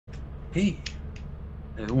Hey,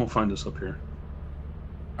 they won't find us up here.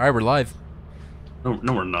 All right, we're live.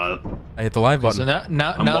 No, we're not. I hit the live button. So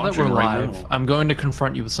now that we're live, I'm going to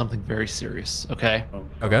confront you with something very serious. Okay. Oh,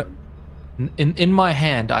 Okay. In my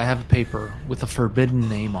hand, I have a paper with a forbidden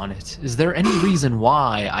name on it. Is there any reason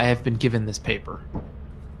why I have been given this paper?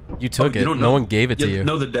 You took it. don't No know. one gave it to you.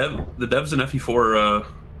 No, the dev's an FE4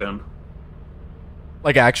 Ben.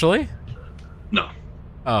 Like actually? No.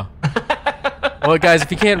 Oh. Well, guys, if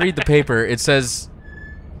you can't read the paper, it says.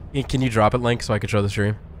 Can you drop it, Link, so I can show the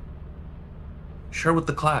stream? Share with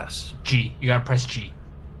the class. G. You gotta press G.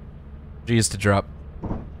 G is to drop.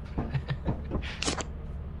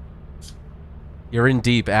 You're in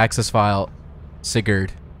deep. Access file.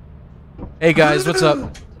 Sigurd. Hey guys, what's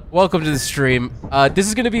up? Welcome to the stream. This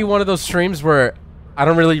is gonna be one of those streams where I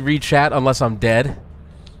don't really read chat unless I'm dead.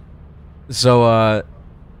 So,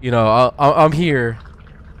 you know, I'm here.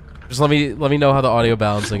 Just let me know how the audio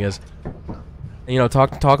balancing is. And, you know,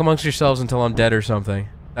 talk amongst yourselves until I'm dead or something.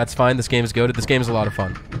 That's fine. This game is goated. This game is a lot of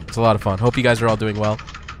fun. It's a lot of fun. Hope you guys are all doing well.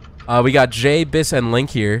 We got Jay, Biss, and Link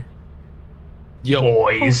here. Yo,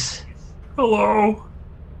 boys. Hello.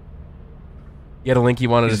 You had a link you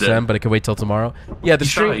wanted He's to dead. send, but it could wait till tomorrow. Yeah, the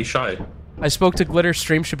stream. He's shy. I spoke to Glitter.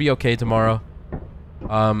 Stream should be okay tomorrow.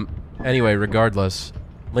 Anyway, regardless,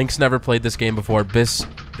 Link's never played this game before. Biss,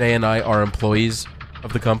 Jay, and I are employees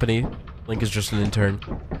of the company. Link is just an intern,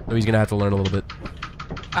 so he's gonna have to learn a little bit.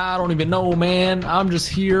 I don't even know, man. I'm just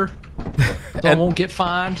here. So I won't get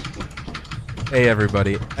fined. Hey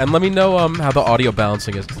everybody, and let me know how the audio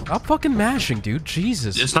balancing is. I'm fucking mashing, dude.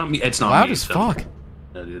 Jesus. It's not me. It's not loud me. as so- fuck.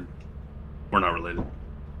 Yeah, dude. We're not related.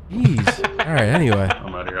 Jeez. All right. Anyway.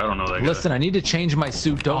 I'm out here. I don't know that guy. Listen, I need to change my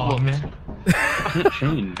suit. Don't Oh look. man. Can't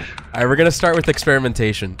change. All right, we're gonna start with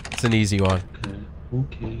experimentation. It's an easy one.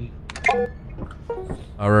 Okay. Oh,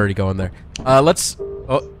 we're already going there. Let's.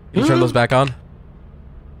 Oh, you turn those back on.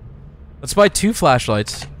 Let's buy 2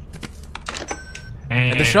 flashlights.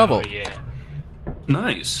 And the shovel. Yeah.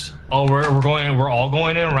 Nice. Oh, we're all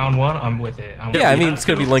going in round 1. I'm with it. Yeah, I we mean have it's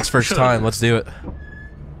gonna to. be Link's first Should. time. Let's do it.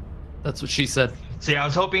 That's what she said. See, I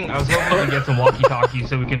was hoping to get some walkie-talkies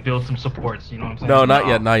so we can build some supports. You know what I'm saying? No, not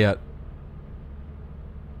yet. Not yet.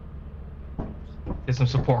 Get some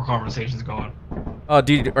support conversations going. Oh,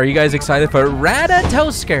 dude, are you guys excited for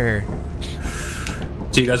Ratatosker?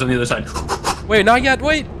 See you guys on the other side. Wait, not yet.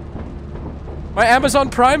 Wait. My Amazon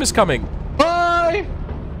Prime is coming. Bye.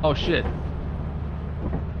 Oh shit.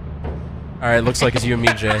 All right, looks like it's you and me,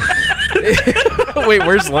 Jay. Wait,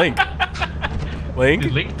 where's Link? Link?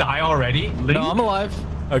 Did Link die already? Link? No, I'm alive.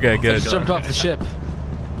 Okay, I good. just jumped off the ship.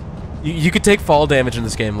 You could take fall damage in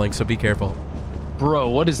this game, Link, so be careful. Bro,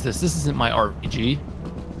 what is this? This isn't my RPG.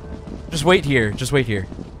 Just wait here. Just wait here.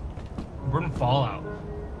 We're in Fallout.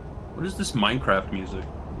 What is this Minecraft music?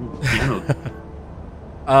 Ooh, piano.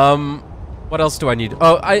 What else do I need?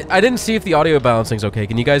 Oh, I didn't see if the audio balancing's okay.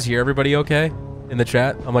 Can you guys hear everybody okay in the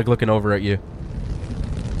chat? I'm like looking over at you.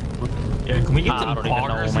 Yeah, can we get I some don't even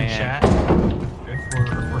know, poggers in man. chat?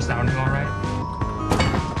 If we're sounding alright?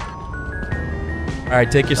 All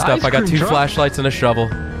right, take your The stuff. ice I got cream 2 truck? flashlights and a shovel.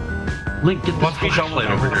 Link, get Let's this be shovel flashlight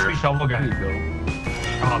guy. over Let's be here. shovel There guy. you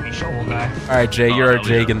go. I'll be shovel guy. All right, Jay, you're our hell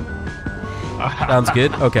yeah. Jagan. Sounds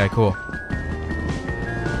good. Okay, cool.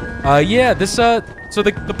 Yeah, this so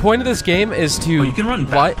the point of this game is to Oh, you can run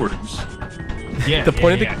fly- backwards. Yeah. The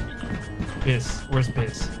point of the- Biz. Where's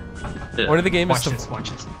Biz? Yeah. point of the game is Watch to this. Watch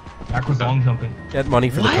this. Backwards long jumping. get money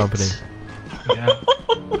for the company. Yeah.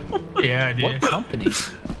 Yeah, dude. What company?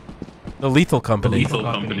 The Lethal The Company. Lethal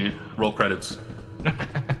Company. Roll credits.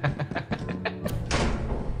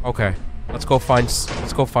 Okay, let's go find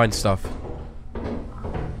stuff.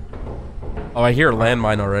 Oh, I hear a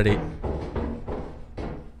landmine already.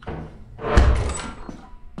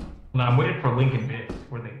 No, I'm waiting for Lincoln Biz.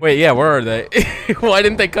 Where they? Wait, yeah, where are they? Why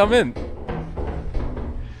didn't they come in?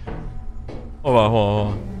 Hold on, hold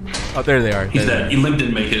on. Oh, there they are. He's There dead. Elim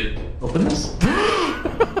didn't make it. Open this.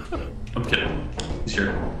 I'm kidding. He's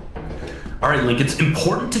here. All right, Link. It's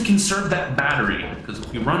important to conserve that battery because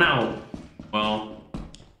if we run out, well,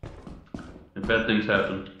 bad things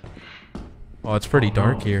happen. Oh, it's pretty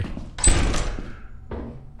dark here.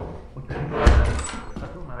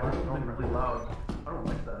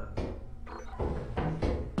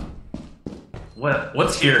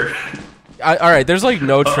 What's here? All right, there's like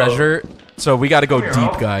no Uh-oh. treasure, so we got to go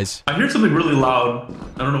deep, guys. I hear something really loud.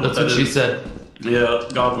 I don't know That's what what that she is. said. Yeah,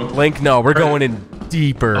 Gotham. Link, no, we're going in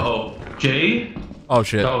deeper. Oh, Jay? Oh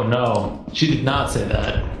shit. Oh no, she did not say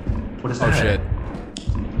that. What is Oh that? shit.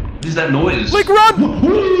 What is that noise? Link,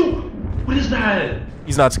 run! What is that?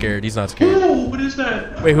 He's not scared. He's not scared. Oh, what is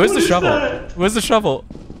that? Wait, who has What the is shovel? that? Who has the shovel?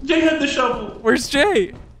 Jay had the shovel. Where's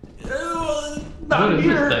Jay? Not What is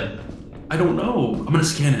here. this thing? I don't know. I'm gonna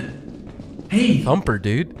scan it. Hey. Thumper,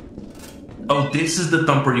 dude. Oh, this is the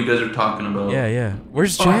thumper you guys are talking about. Yeah, yeah.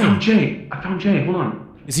 Where's Oh, I found Jay? Jay. I found Jay. Hold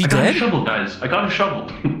on. Is he I got dead? a shovel, guys. I got a shovel.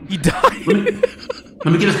 He died.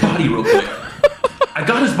 Let me get his body real quick. I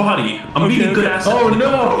got his body. I'm being a good asset. Oh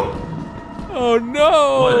no! Oh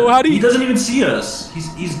no! What? How do He you? doesn't even see us.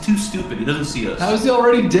 He's too stupid. He doesn't see us. How is he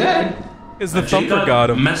already dead? Because the Jay thumper got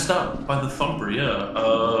him. Messed up by the thumper. Yeah.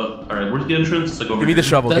 All right. Where's the entrance? It's like over Give me the here.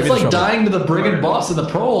 shovel. That's Give me the like shovel. dying to the brigand boss in the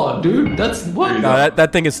prologue, dude. That's what? There you No,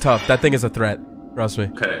 that thing is tough. That thing is a threat. Trust me.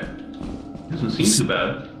 Okay. Doesn't seem too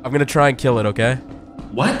bad. I'm gonna try and kill it. Okay?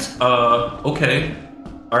 What? Okay.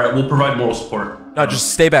 All right. We'll provide moral support. No,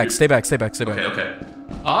 just stay back. Stay back. Stay back. Stay back. Okay. Okay.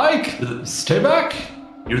 Ike, stay back.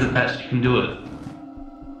 You're the best. You can do it.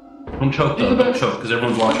 Don't choke You're though. the Don't best. choke because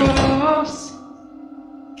everyone's watching. Boss.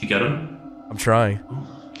 You get him? I'm trying.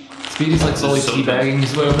 Speedy's like slowly This is so teabagging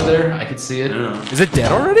his way over there. I can see it. Yeah. Is it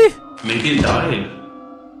dead already? Maybe it died.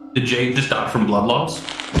 Did Jay just die from blood loss?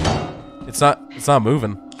 It's not. It's not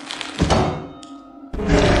moving.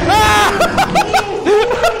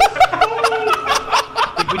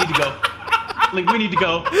 Link, we need to go. Link, we need to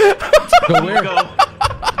go. Go where? Go.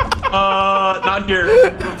 Not here.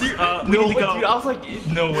 We need to go. Dude, I was like,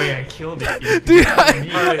 no way I killed it. Dude,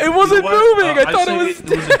 Alright, it wasn't you know what? moving. I thought say it was.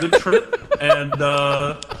 It was a good trip, and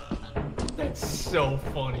That's so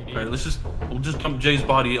funny, dude. all right, we'll just dump Jay's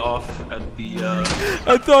body off at the.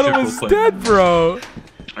 I thought it ship was real quick. dead, bro.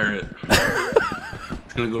 All right.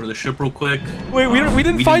 Just gonna go to the ship real quick. Wait, we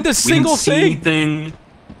didn't find a single we didn't see thing. anything.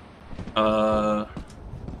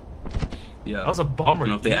 Yeah. That was a bummer.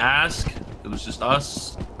 You know, if they ask, it was just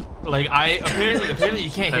us. Like apparently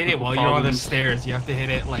you can't hit it while you're on the Problems. stairs. You have to hit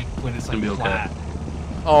it like when it's like It's gonna be okay. flat.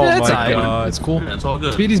 Oh That's my alright. god. It's cool. Yeah, it's all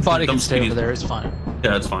good. Speedy's body Dump can stay Speedy's- over there. It's fine.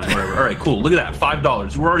 Yeah, it's fine. Whatever. All right, cool. Look at that.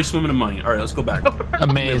 $5. We're already swimming in money. All right, let's go back.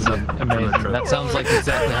 Amazing, amazing. That sounds like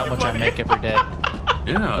exactly how much I make every day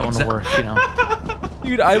Yeah. going to work. You know.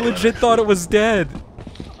 Dude, I legit thought it was dead.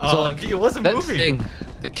 So like, it wasn't that moving. thing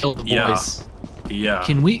that killed the Yeah. boys. Yeah.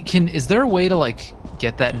 Is there a way to like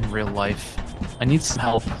get that in real life? I need some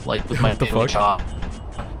help, like with my What the daily fuck? job.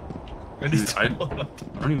 Dude, I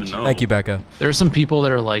don't even know. Thank you, Becca. There are some people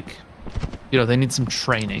that are like, you know, they need some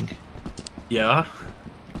training. Yeah.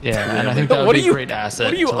 Yeah, and I think that would What be are you- a great asset.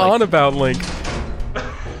 What are you to, like, on about, Link?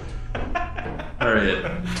 All right.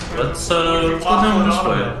 Let's go down this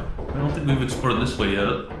way. I don't think we've explored this way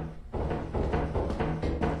yet.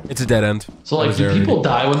 It's a dead end. So I like, was do there people already.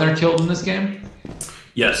 die when they're killed in this game?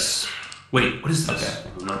 Yes. Wait. What is this? Okay.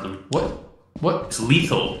 Oh, nothing. What? What? It's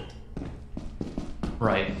lethal.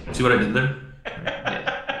 Right. See what I did there?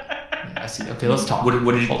 Yeah, I see. Okay, let's talk. What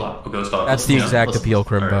did you? Hold on. Okay, let's talk. That's the Yeah. exact let's- appeal,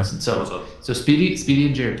 Crimbo. Alright. So, What's up? so Speedy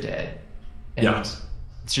and Jay are dead. And Yeah. it's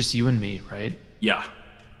just you and me, right? Yeah.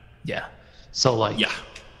 Yeah. So like, Yeah.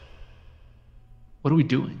 what are we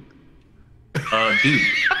doing? Dude,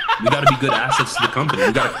 we gotta be good assets to the company.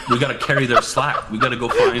 We gotta carry their slack. We gotta go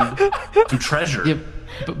find some treasure. Yeah,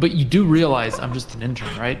 but you do realize I'm just an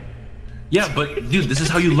intern, right? Yeah, but dude, this is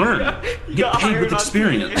how you learn. You get paid with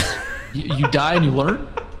experience. You die and you learn.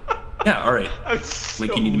 Yeah. All right.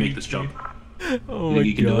 Link, you need to make this jump. Oh You my think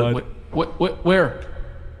you can do it? god. What? Where?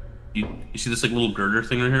 You see this like little girder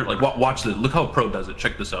thing right here? Like watch this. Look how a pro does it.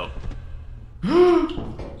 Check this out.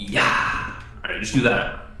 Yeah. All right, just do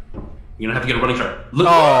that. You're gonna have to get a running start. Look.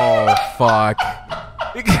 Oh fuck.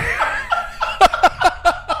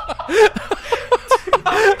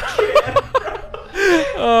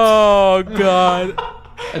 Oh god.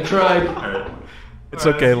 I tried. All right. It's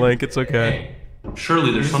okay, Link. It's okay. Hey,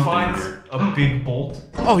 Surely there's you something find here. a big bolt.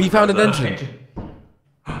 Oh, he found an That- engine.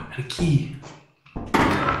 And a key.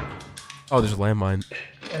 Oh, there's a landmine.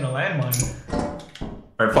 And a landmine.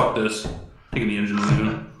 All right, fuck this. Taking the engine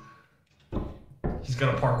leaving. He's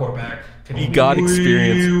gonna parkour back. Can He got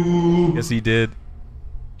experience. Yes, he did.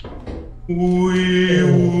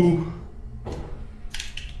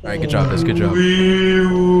 All right, good job, Miss. Good job.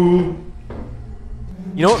 You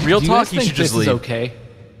know what? Real Do you talk. guys You think should just this is leave. okay?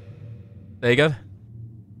 There you go. Do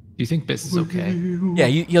you think this is okay? Yeah,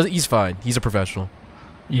 he's fine. He's a professional.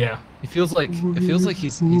 Yeah. It feels like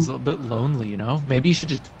he's a little bit lonely, you know? Maybe you should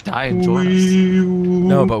just die and join us.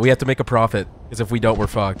 No, but we have to make a profit. Because if we don't, we're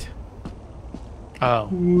fucked. Oh.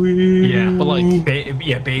 Yeah. But like,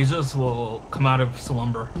 Bezos will come out of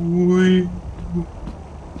slumber. we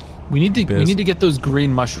need to get those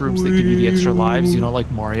green mushrooms that give you the extra lives, you know, like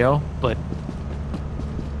Mario. But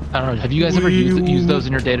I don't know. Have you guys ever used those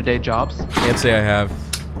in your day-to-day jobs? Can't say I have.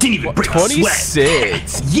 Didn't even break a sweat.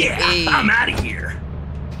 26. Yeah, I'm out of here.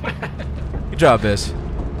 Good job, Biz.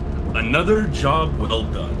 Another job well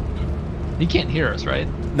done. He can't hear us, right?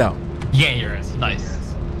 No. Yeah, you're us. Nice.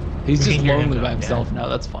 He's We just can hear him lonely though, by himself now.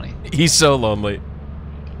 That's funny. He's so lonely.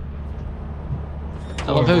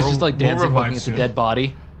 I love how he's just like We'll dancing, revive looking at the soon. dead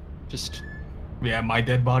body. Just. Yeah, my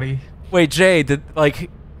dead body. Wait, Jay,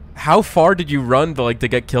 how far did you run to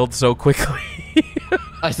get killed so quickly?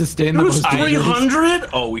 I sustained It the was most injuries. 300.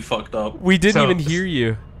 Oh, we fucked up. We didn't So- even hear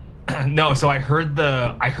you. No, so I heard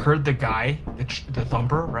the guy, the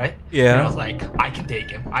thumper, right? Yeah. And I was like, I can take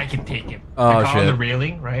him. I can take him. Oh, I got on the shit.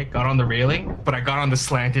 railing, right? Got on the railing, but I got on the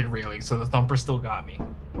slanted railing, so the thumper still got me.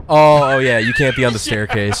 Oh yeah, you can't be on the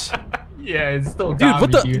staircase. Yeah, it still Dude, got what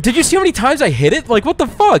me, the? dude. Did you see how many times I hit it? Like, what the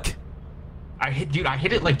fuck? I hit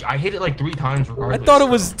it like 3 times I regardless. thought it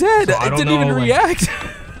was dead. So I It don't didn't even know, like- react.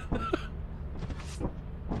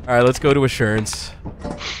 All right, let's go to assurance.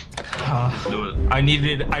 Do it. I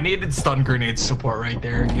needed stun grenade support right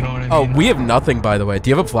there. You know what I mean? Oh, we have nothing, by the way. Do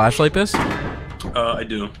you have a flashlight, Biss? I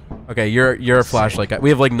do. Okay, you're a flashlight guy. We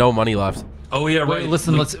have like no money left. Oh yeah, right. Wait,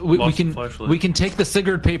 listen, we Lost the can flashlight. take the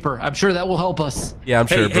cigarette paper. I'm sure that will help us. Yeah, I'm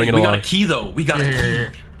sure. Hey, Bring it we got along. a key though. We got a key.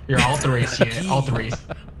 Here, alt race, yeah, alt race.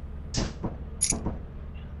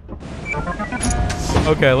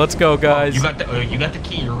 Okay, let's go, guys. You got the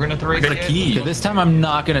key. You're gonna throw I got a key. Okay, this time I'm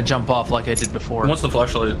not gonna jump off like I did before. Who wants the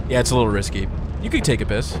flashlight? Yeah, it's a little risky. You could take a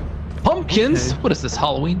Biss. Pumpkins? What is this,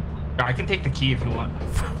 Halloween? I can take the key if you want.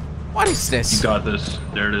 What is this? You got this.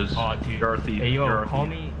 There it is. Oh, dude. You're a thief. Hey, yo, You're a call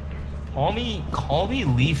thief. me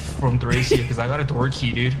Leaf from Thracia because I got a door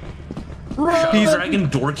key, dude. He's dragging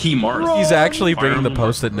door key Mars. He's actually Fire bringing the Emblem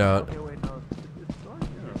Mars. post-it note.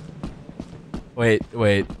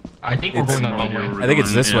 Wait. I think we're It's- going the wrong way. I think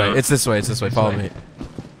it's this way. Yeah. It's this way. It's this way. Follow me.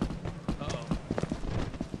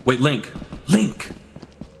 Wait, Link.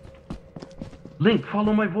 Link,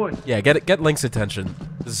 follow my voice. Yeah, get Link's attention.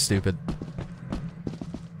 This is stupid.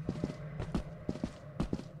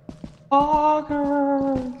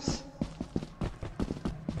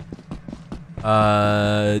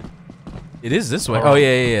 It is this way. Oh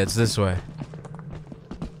yeah, it's this way.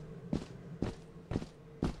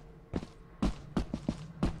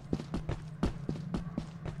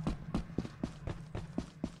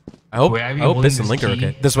 I hope Wait, I be Biss holding and this Link are key.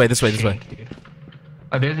 okay. This way. Shank, dude.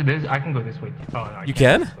 There's, I can go this way. Too. Oh, no, I You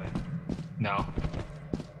can't can? go this way. No.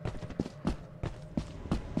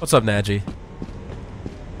 What's up, Naji?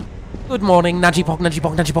 Good morning, Naji Pok, Naji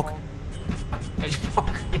Pok, Naji Pok.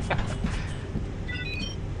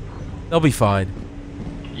 They'll be fine.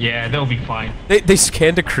 Yeah, they'll be fine. They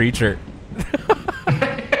scanned a creature.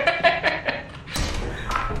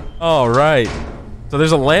 All right. So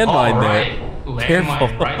there's a landmine there. Careful.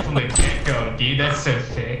 Landmine right from the get-go, dude. That's so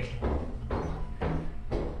sick.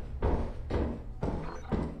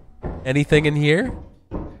 Anything in here?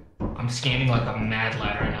 I'm scanning like a mad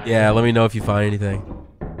lad right now. Yeah, let me know if you find anything.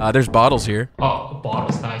 There's bottles here. Oh, the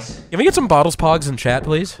bottle's nice. Can we get some bottles pogs in chat,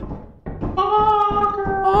 please?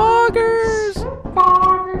 Poggers!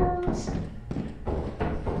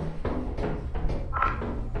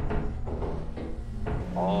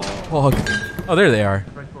 Pog. Oh, there they are.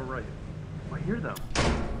 Right or right? I hear them.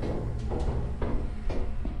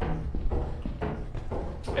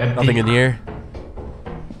 Empty. Nothing in here.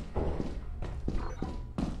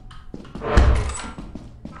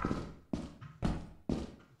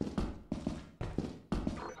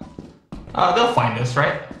 They'll find us,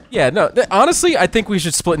 right? Yeah, no, honestly, I think we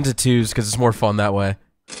should split into twos because it's more fun that way.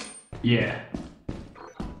 Yeah.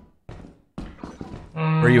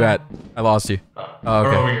 Where are you at? I lost you. Oh,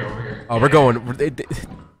 okay. Over here. Oh, we're going.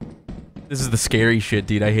 This is the scary shit,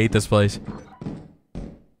 dude. I hate this place.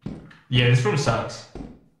 Yeah, this room sucks.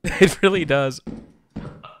 It really does.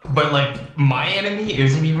 But like, my enemy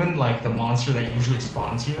isn't even like the monster that usually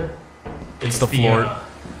spawns here. It's the floor.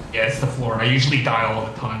 Yeah, it's the floor. I usually die all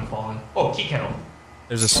the time falling. Oh, tea kettle.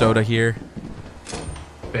 There's a soda here.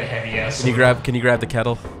 The heavy ass. Can you grab the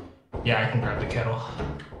kettle? Yeah, I can grab the kettle.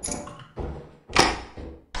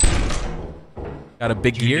 Got a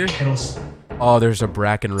big Dude, gear? the kettle's... Oh, there's a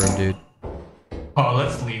bracken room, dude. Oh,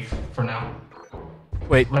 let's leave for now.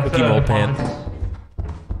 Wait, Let's, Cookie Mold Pan.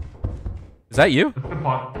 Is that you? Let's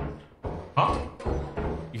depart. Huh?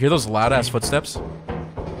 You hear those loud ass footsteps?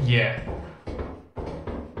 Yeah.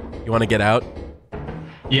 You want to get out?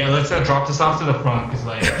 Yeah, let's drop this off to the front, because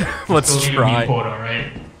like... Let's still need a try. meat quota,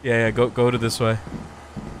 right? Yeah, go to this way.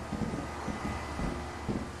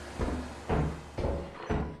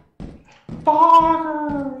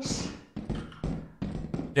 Boggers!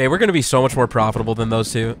 Jay, we're gonna be so much more profitable than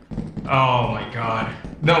those two. Oh my god.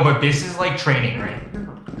 No, but this is like training, right?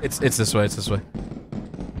 It's this way. It's this way.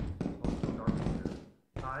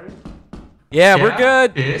 Yeah, we're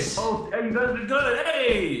good. Yes. Oh, hey, you guys are good.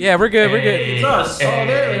 Hey. Yeah, we're good. We're good. It's us. Oh,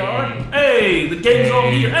 there we are. Hey, the game's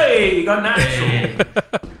all here. Hey, you got natural.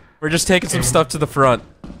 We're just taking some stuff to the front.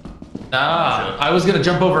 Ah, I was gonna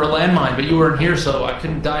jump over a landmine, but you weren't here, so I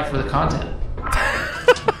couldn't die for the content.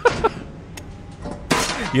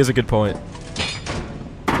 He has a good point.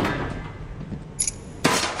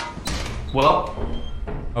 Well,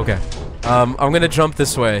 Okay. I'm gonna jump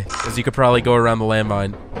this way, because you could probably go around the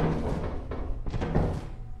landmine.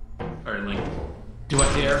 All right, Link. do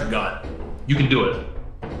I dare? You got it. You can do it.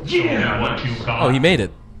 Yeah, what you got. Oh, he made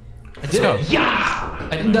it. I did go. it. Yeah!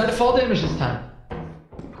 I didn't die to fall damage this time.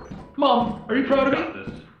 Mom, are you proud of me? Got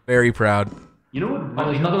this. Very proud. You know what? Oh,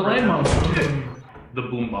 there's another landmine. The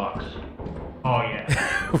boombox. Oh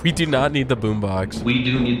yeah. We do not need the boombox. We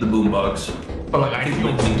do need the boombox. But like I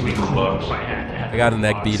feel really cool if I had I got an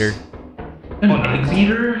egg beater. An egg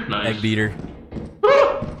beater? Nice. Egg beater.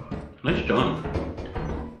 Nice jump.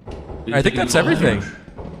 I think that's everything.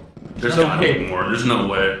 There's no more. There's no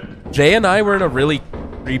way. Jay and I were in a really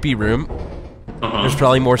creepy room. Uh-huh. There's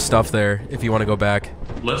probably more stuff there if you want to go back.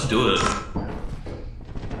 Let's do it.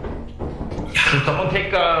 Should someone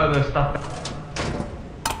take the stuff?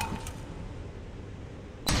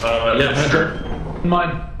 Yeah, sure.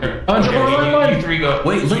 Mine. Okay, you three go.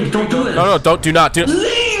 Wait, Link, don't do it. No,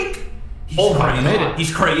 Link! He's Oh, crazy. I made it.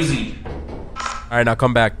 He's crazy. Alright, now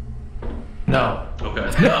come back. No. Okay.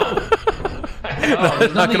 No.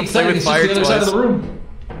 Not gonna play with fire the other side of twice. the room.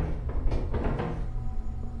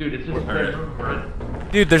 Dude, it's just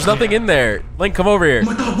Alright. Dude, there's nothing in there. Link, come over here. Oh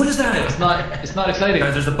my god, what is that? It's not exciting.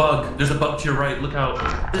 Guys, there's a bug. There's a bug to your right. Look out.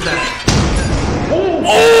 What is that?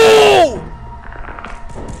 Oh!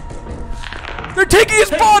 They're taking his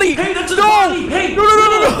body! Hey, that's his no! body! Hey! No, no, no,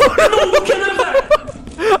 no, no! No, you can't have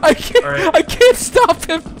that! I can't. Alright. I can't stop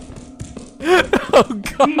him. Oh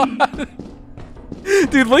god.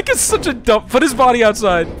 Dude, Link is such a dumb. Put his body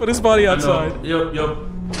outside. Put his body outside. Yep, yep.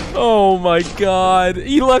 Oh my god.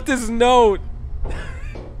 He left his note.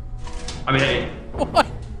 I mean, hey, What?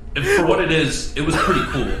 for what it is, it was pretty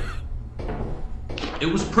cool. It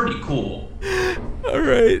was pretty cool. All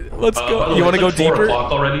right, let's By the go. way, You want to it's go like 4 deeper,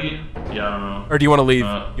 o'clock already? Yeah, I don't know. or do you want to leave?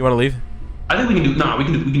 Uh, You want to leave? I think we can do. Nah, we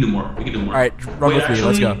can do more. We can do more. All right, run Wait, with me.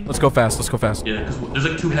 Let's go. actually- Let's go fast. Let's go fast. Yeah, because there's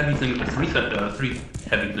like 2 heavy things, 3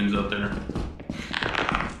 heavy things out there.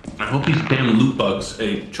 I hope these damn loot bugs.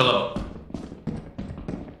 Hey, chill out.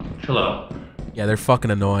 Chill out. Yeah, they're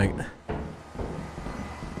fucking annoying.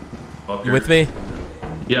 Up You here. with me?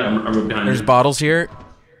 Yeah, I'm right behind There's you. bottles here.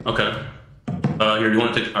 Okay. Here, do you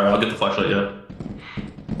want to take? All right, I'll get the flashlight. Yeah.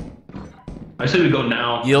 I say we go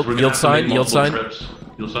now. Yield- We're gonna yield have to make sign, yield multiple sign. trips.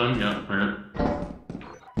 Yield sign. Yeah. All right.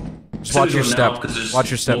 Just watch your step. There's Watch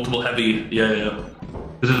your step. Multiple heavy. Yeah, yeah.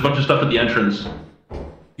 Because there's a bunch of stuff at the entrance.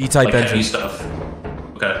 B-type Like heavy engine. stuff.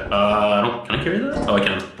 Okay. I don't. Can I carry that? Oh, I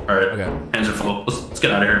can. All right. Okay. Hands are full. Let's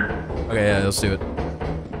get out of here. Okay, yeah, let's do it.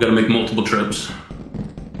 We gotta make multiple trips.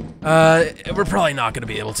 We're probably not gonna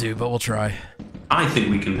be able to, but we'll try. I think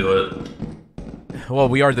we can do it. Well,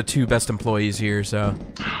 we are the 2 best employees here, so.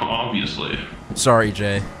 Obviously. Sorry,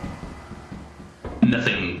 Jay.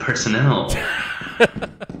 Nothing personnel. Alright,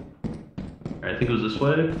 I think it was this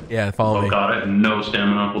way. Yeah, follow Oh me. god, I have no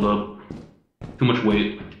stamina. Hold up. Too much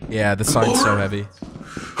weight. Yeah, the sign's so heavy.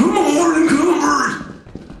 I'm encumbered!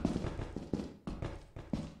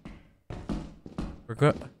 We're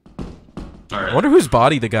good. I Alright. wonder whose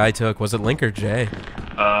body the guy took. Was it Link or Jay?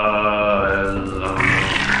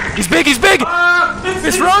 He's big! He's big!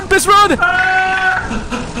 Biss, run! Biss, run!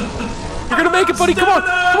 You're gonna make it, buddy! Come on!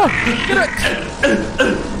 Come on! Get it!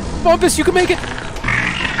 Come on, Biss, you can make it!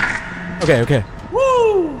 Okay, okay.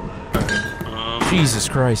 Woo! Jesus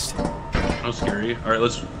Christ. That was scary. Alright,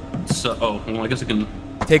 let's... oh, well, I guess I can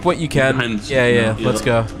Take what you can. Behind- Yeah, yeah, yeah. let's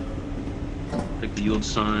go. take the yield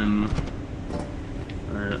sign.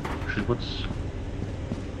 Alright, actually, what's...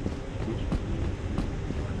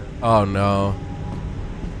 Oh no.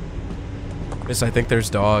 Miss, I think there's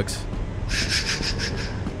dogs.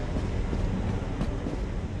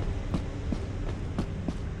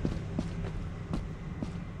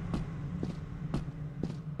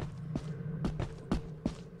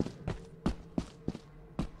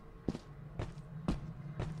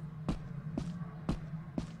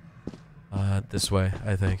 This way,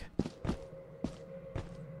 I think.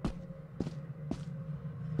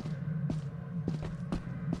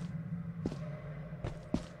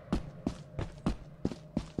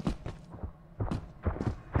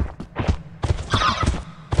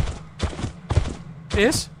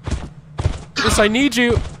 Yes? Yes, I need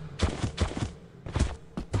you.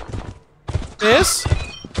 Yes?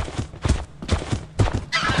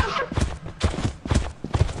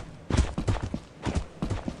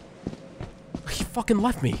 fucking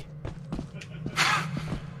left me.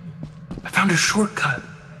 I found a shortcut.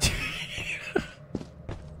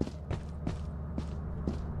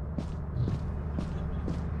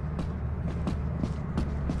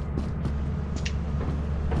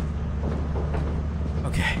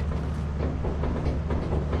 Okay.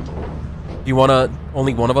 Do you wanna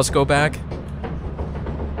only one of us go back?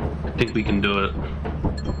 I think we can do it.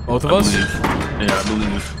 Both of us? Yeah, I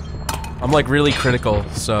believe. I'm like really critical,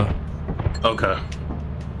 so. Okay.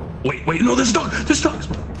 Wait, no, there's dogs! There's dogs!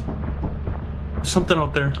 There's something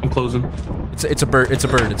out there. I'm closing. It's a bird, it's a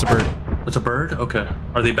bird, it's a bird. It's a bird? Okay.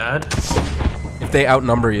 Are they bad? If they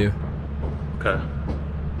outnumber you. Okay.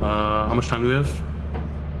 How much time do we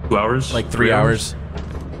have? 2 hours? Like 3 hours.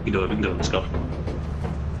 We can do it, let's go.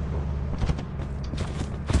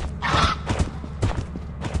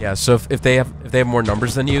 Yeah, so if they have more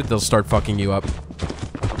numbers than you, they'll start fucking you up.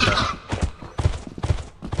 Okay.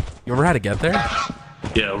 You remember how to get there?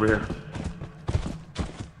 Yeah, over here.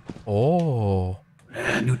 Oh.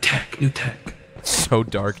 Yeah, new tech. So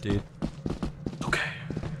dark, dude. Okay.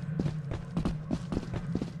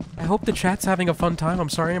 I hope the chat's having a fun time. I'm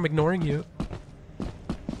sorry I'm ignoring you.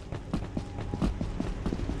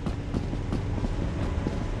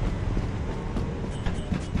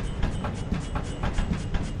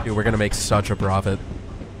 Dude, we're gonna make such a profit.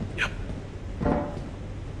 Yep.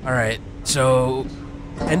 Alright, so...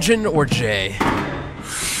 Engine or J?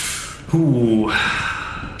 Ooh.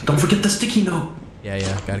 Don't forget the sticky note. Yeah,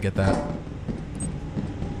 gotta get that.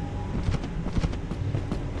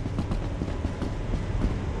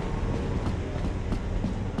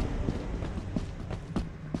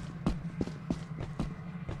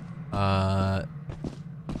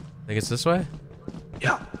 Think it's this way?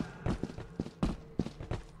 Yeah.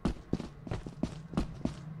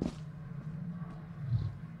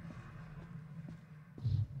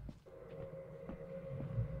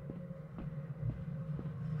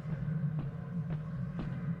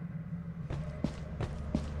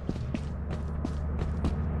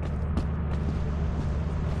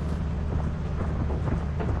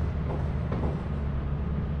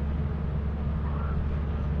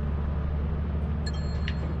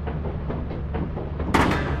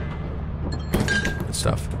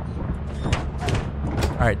 Stuff.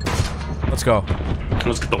 Alright, let's go.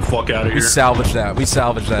 Let's get the fuck out of here. We salvaged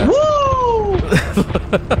that. Woo!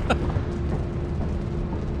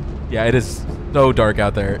 Yeah, it is so dark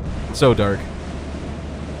out there. So dark.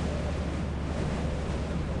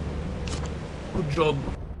 Good job,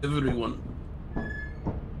 everyone.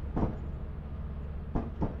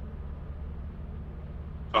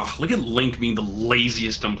 Oh, look at Link being the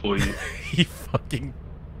laziest employee. He fucking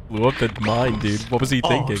blew up the mine, dude. What was he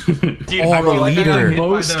thinking? Dude, Oh, I feel the like leader. I got hit by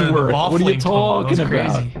Most the work. ball What are you flame combo. That was talking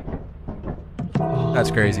about? crazy.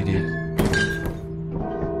 That's crazy, dude.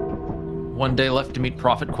 One day left to meet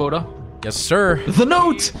profit quota. Yes, sir. The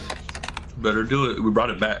note! Better do it. We brought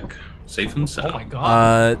it back. Safe and sound. Oh my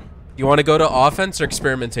god. You want to go to offense or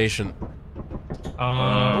experimentation?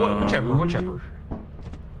 Whichever.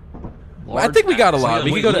 I think we got a lot.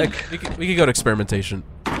 Wait, We could go to Link. we could go to experimentation.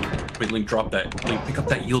 Wait, Link, drop that. Link, pick up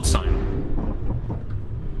that yield sign.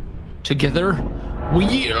 Together, we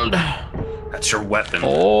yield. That's your weapon.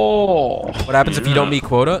 Oh. What happens if you don't meet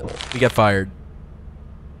quota? We get fired.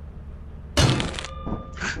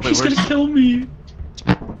 He's gonna kill me.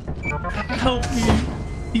 Help me.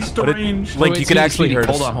 He's What deranged. Link, you could actually hurt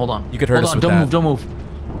us. Hold on. You could hurt us with Don't that. move.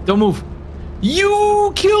 Don't move.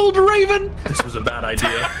 You killed Raven. This was a bad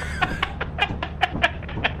idea.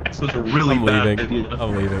 This was a really I'm bad leaving. idea.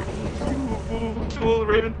 I'm leaving.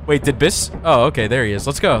 Wait, did Biss? Oh, okay, there he is.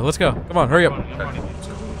 Let's go. Come on, hurry up.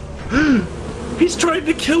 He's trying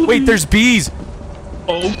to kill me. Wait, there's bees.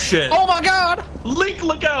 Oh shit. Oh my god. Link,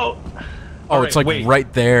 look out. Oh, All it's like wait.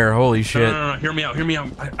 right there. Holy shit. No. Hear me out.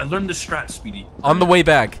 I learned this strat, Speedy. On the way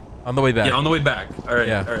back. Yeah, on the way back. All right.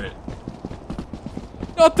 Yeah. All right.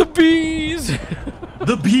 Not the bees.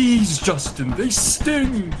 The bees, Justin. They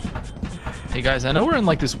sting. Hey guys, I know we're in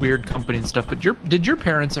like this weird company and stuff, but did your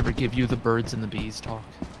parents ever give you the birds and the bees talk?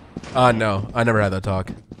 No, I never had that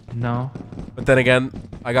talk. No. But then again,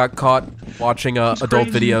 I got caught watching adult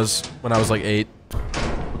crazy. videos when I was like 8.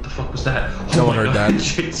 What the fuck was that? No Oh one my heard God, that.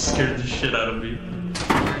 Shit scared the shit out of me.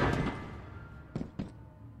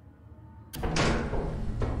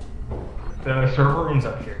 The server room's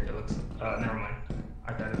up here. It looks. Never mind.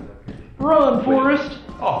 I thought it was up here. Run, Forrest.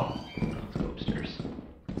 Oh. Let's go upstairs.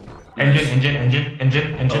 Engine.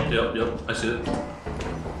 Oh, yep. I see it.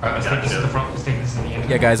 Alright, let's take this to the front. Let's take this in the end.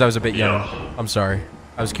 Yeah, guys, I was a bit young. Yeah. I'm sorry.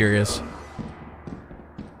 I was curious.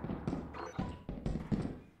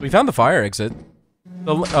 We found the fire exit.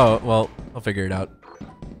 Oh, well, I'll figure it out.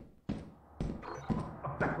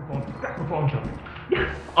 Saxophone jump.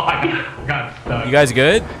 Yes. Oh, I got stuck. You guys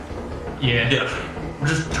good? Yeah. Yeah. We're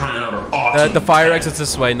just trying out our awesome. The fire exit's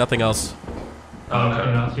this way, nothing else.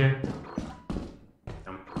 Nothing else here?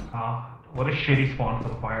 What a shitty spawn for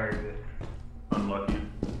the fire exit. Unlucky.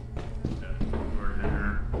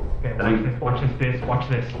 Okay, watch this, watch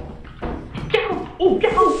this. Go! Oh, go!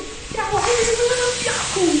 Go!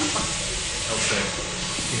 Okay.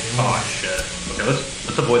 Oh shit. Okay,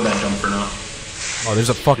 let's avoid that jump for now. Oh, there's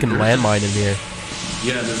a fucking landmine in here.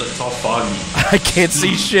 Yeah, it's all foggy. I can't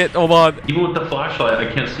see shit. Hold on. Even with the flashlight, I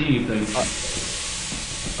can't see anything.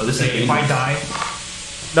 Oh, this is if I die.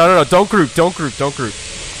 No. Don't group. Don't group. Don't group.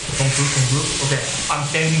 Okay, I'm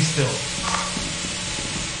standing still.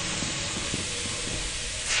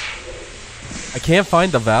 I can't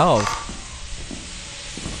find the valve.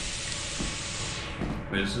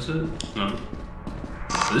 Wait, is this it? No.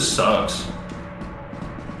 This sucks.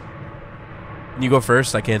 Can you go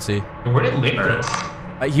first? I can't see. Where did Link go?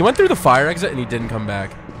 He went through the fire exit and he didn't come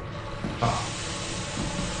back. Oh.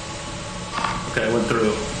 Okay, I went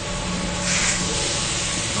through.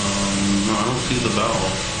 No, I don't see the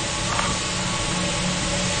valve.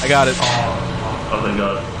 I got it. Oh, thank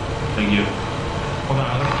God. Thank you. Hold on,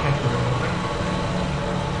 I'm gonna check the room.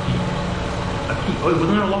 Oh, wasn't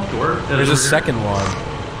there a locked door? Yeah, There's a second one.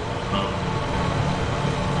 Oh.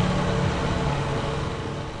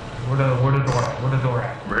 Where the door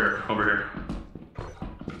at? Over here.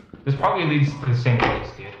 This probably leads to the same place,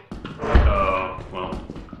 dude. Well,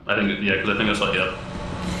 I think, yeah, because I think I saw, yeah.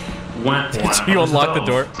 Did you unlock the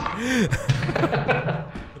door?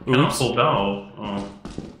 Can't pull valve.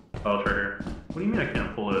 Oh, it's right here. What do you mean I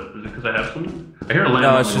can't pull it? Is it because I have something? I hear a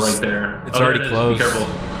landmine right there. It's already closed. Be careful.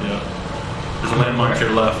 Yeah. There's a landmine to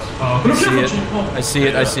your left. Oh, I see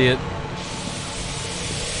it. I see it.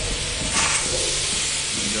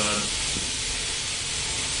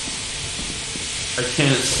 I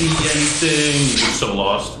can't see anything. I'm so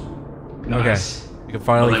lost. Nice. Okay. You can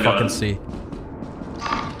finally fucking see.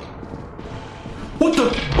 What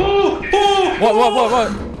the? Oh!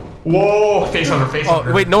 What? Whoa! Face over. Oh,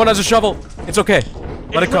 wait, no one has a shovel. It's okay.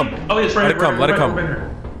 Let it come. Oh, it's right. Let it come. Let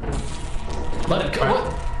it go.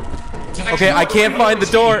 Okay, I can't find the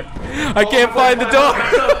door. I can't find the door.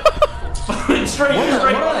 It's right.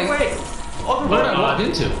 Wait. What did I walk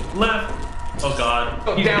into? Left. Oh God.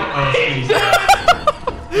 Go down.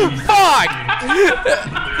 Fuck!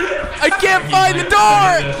 I can't find the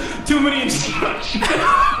door. Too many instructions.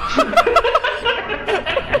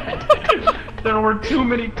 There were too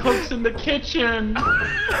many cooks in the kitchen. I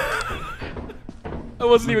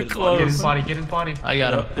wasn't even close. Get his body. I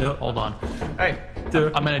got him. Hold on. Hey.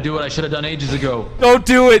 I'm gonna do what I should have done ages ago. Don't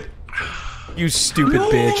do it! You stupid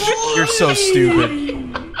bitch. You're so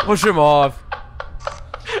stupid. Push him off.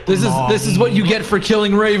 This is what you get for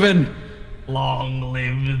killing Raven. Long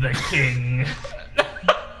live the king.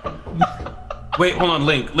 Wait, hold on,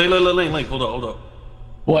 Link. Link. Hold up.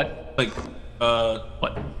 What? Like, what?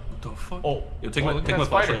 What the fuck? Oh, yo, take my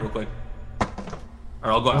flashlight real quick. Alright,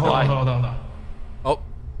 I'll go after. Hold on. Oh.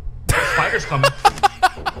 Spider's coming.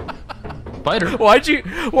 Spider? Why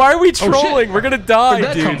are we trolling? We're gonna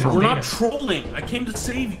die, dude. We're not trolling. I came to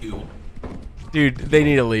save you. Dude, they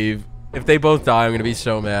need to leave. If they both die, I'm gonna be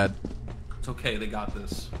so mad. It's okay, they got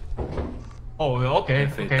this. Oh, okay.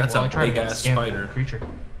 That's a big ass spider. Creature.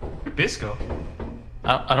 Where'd Bisco?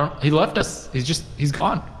 I don't. He left us. He's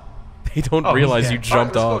gone. They don't realize you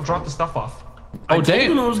jumped off. Let's go drop the stuff off. I told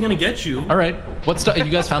you I was gonna get you. All right. What stuff? You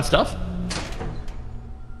guys found stuff?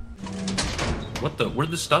 What the? Where'd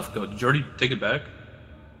the stuff go? Did you already take it back?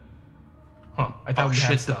 Huh? I thought we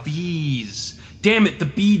had stuff. The bees. Damn it, the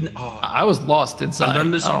bee. Oh, I was lost inside. I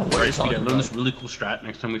learned this. I don't know what you're talking I learned this really cool strat.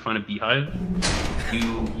 Next time we find a beehive,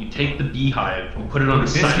 you take the beehive, you put it on the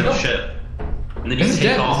side of the ship, and then you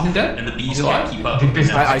take off, and the bees can't keep up.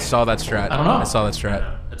 I saw that strat. I don't know. I saw that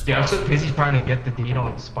strat. Yeah, I'm so busy trying to get the data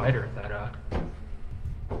on the spider that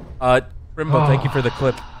Rimbo, thank you for the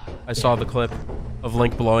clip. I saw the clip of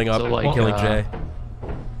Link blowing up and killing Jay.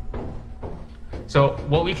 So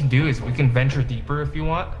what we can do is we can venture deeper if you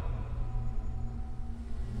want.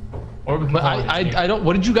 Or we can. But I don't.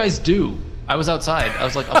 What did you guys do? I was outside. I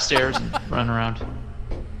was like upstairs and running around.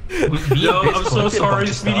 Yo, I'm so sorry,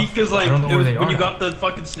 Speedy, because like when you now. got the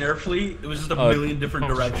fucking snare fleet, it was just a million different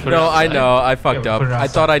directions. No, I know. I fucked up. put it I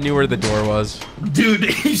thought I knew where the door was. Dude,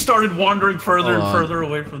 he started wandering further and further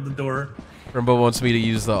away from the door. Rimbo wants me to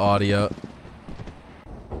use the audio.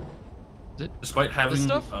 Despite having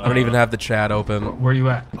stuff? I don't even have the chat open. Where you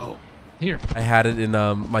at? Oh, Here. I had it in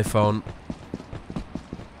my phone.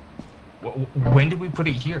 When did we put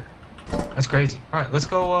it here? That's crazy. All right, let's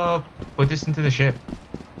go put this into the ship.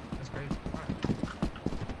 That's crazy.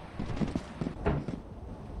 All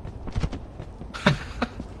right.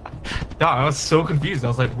 Dog, I was so confused. I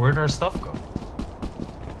was like, where did our stuff go?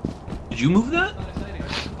 Did you move that?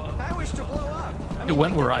 It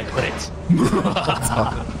went where I put it.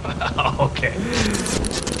 Okay.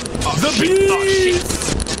 The bees!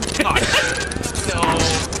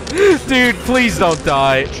 Dude, please don't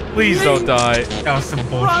die. Please don't die. That was some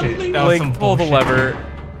bullshit. That was some Link, pull the bullshit. lever.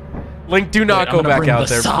 Link, do not I'm go gonna back bring out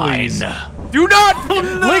the there, sign. please. Do not!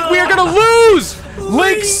 Link, we are gonna lose!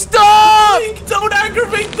 Link, stop! Link, don't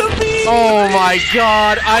aggravate the bees! Oh my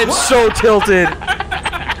god, I'm so tilted.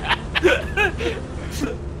 I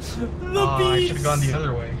should have gone the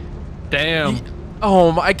other way. Damn.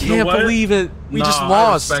 Oh my, I can't what? believe it. We just Nah,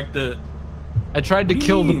 lost. I respect it. I tried to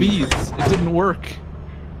kill the bees. It didn't work.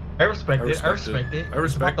 I respect it. I respect it. I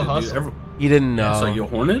respect It's it, about dude. the hustle. He didn't know. Yeah, it's like your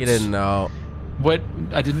hornets? He didn't know. What?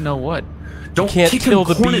 I didn't know what. Don't can't kick kill a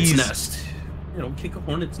the hornet's bees. nest. You don't kick a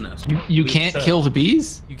hornet's nest. You can't kill the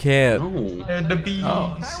bees? You can't. No. And the bees.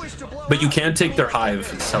 Oh. But you can take their hive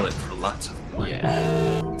and sell it for lots of money.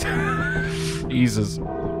 Yeah. Jesus.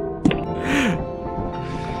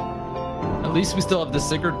 At least we still have the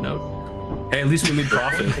Sigurd note. Hey, at least we made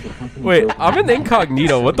profit. Wait, I'm in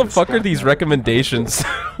incognito. What the fuck are these recommendations?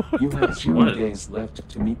 You have 0 What? days left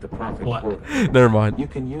to meet the profit What? quota. Never mind. You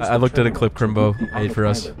can use I looked at a clip to Crimbo book the made for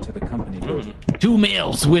us. autopilot to the company building. 2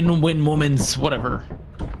 males win women's whatever.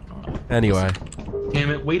 Anyway, Damn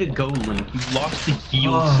it, way to go, Link. You lost the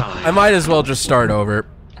yield Oh. sign. I might as well just start over.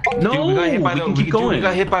 No, Dude, we got hit by we the, can keep going. We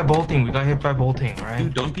got hit by bolting. We got hit by bolting, right?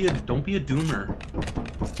 Dude, don't be a doomer.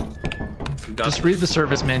 We got Just read the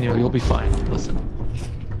service manual, you'll be fine. Listen.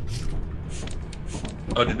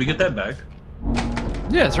 Oh, did we get that back?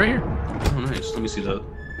 Yeah, it's right here. Oh, nice. Let me see that.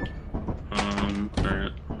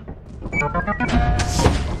 Alright.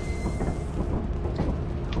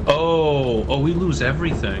 Oh, we lose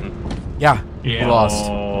everything. Yeah, Yeah. we lost.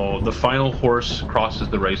 Oh, the final horse crosses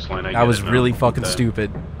the race line. I That get was it now. really fucking Okay.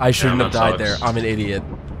 stupid. I shouldn't Yeah, have that died there. sucks. I'm an idiot.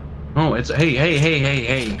 No, it's hey.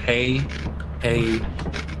 Hey.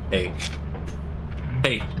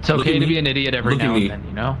 It's okay to be an idiot every Look at now me. and then,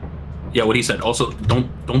 you know? Yeah, what he said. Also,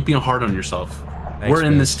 don't be hard on yourself. Thanks, We're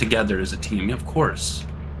in man. this together as a team. Yeah, of course.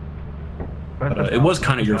 But it was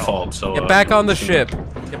kind of your fault. So Get back on the ship.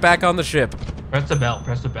 Get back on the ship. Press the bell.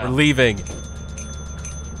 Press the We're bell. leaving.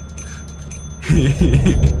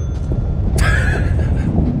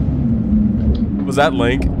 Was that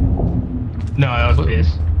Link? No, that was Biz.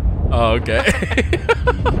 Oh, okay.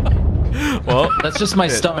 Well, That's just my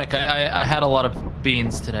Shit. stomach. I had a lot of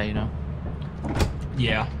beans today, you know?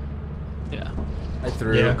 Yeah. Yeah. I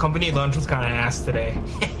threw. Yeah. Company lunch was kind of ass today.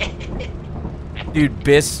 Dude,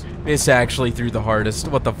 Biss actually threw the hardest.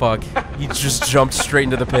 What the fuck? He just jumped straight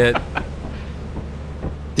into the pit.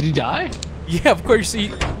 Did he die? Yeah, of course. You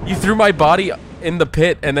threw my body in the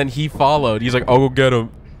pit, and then he followed. He's like, "I'll go get him."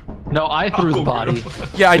 No, I threw the body.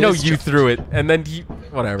 Yeah, I know Biss you jumped. threw it, and then he.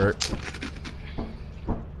 Whatever.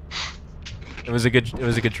 It was a good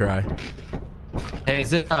try. Hey,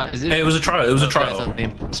 is it? Hey, it was a trial. It was a Okay, trial. that's not the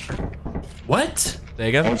imposter. What? Say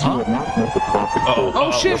again? As you have not met the profit Uh-oh. quota,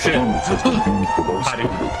 Oh, shit. performance has been deemed below Howdy.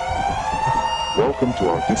 standard. Welcome to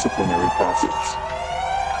our disciplinary process.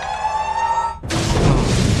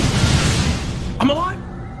 I'm alive.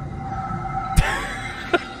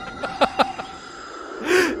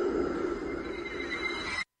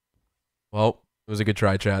 Well, it was a good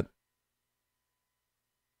try, chat.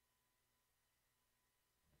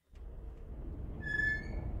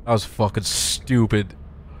 That was fucking stupid.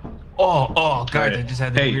 Oh, guys, Alright. I just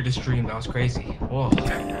had the Hey. weirdest dream. That was crazy. Oh.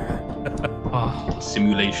 Oh.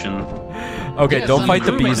 Simulation. Okay, Yeah, don't son, fight the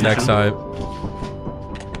improvement. bees next time.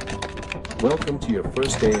 Welcome to your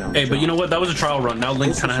first day on the Hey, but you know job. what? That was a trial run. Now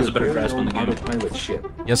Link This kind of is has a your better very grasp on own the game. autopilot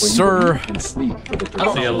ship, Yes, where you sir. will eat and sleep for the I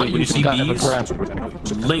don't So yeah, know Link, what when you see got of a bees, grasp.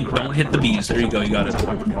 Link, don't hit the bees. There you go. You got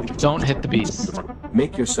it. Don't hit the bees.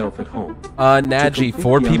 Make yourself at home. Naji,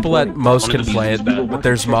 4 people at most can play it, but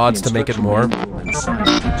there's mods to make it more. And sign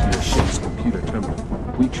into your ship's computer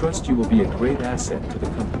terminal. We trust you will be a great asset to the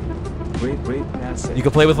company. Great asset. You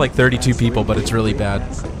can play with like 32 people, but it's really bad.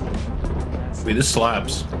 Wait, this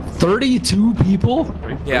slaps. 32 people?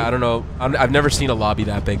 Yeah, I don't know. I've never seen a lobby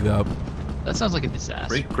that big though. That sounds like a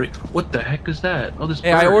disaster. Great. What the heck is that? Oh, this.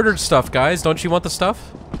 Hey, I bird. ordered stuff, guys. Don't you want the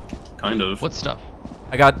stuff? Kind of. What stuff?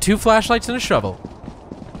 I got 2 flashlights and a shovel.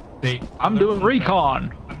 I'm doing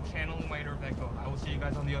recon. I'm channeling my inner Vecco. I will see you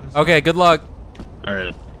guys on the other side. Okay, good luck. All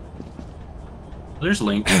right. There's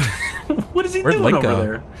Link. What is he Where'd doing Link over go?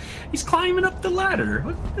 there? He's climbing up the ladder.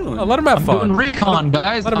 What are you doing? Oh, let him have fun. Doing recon,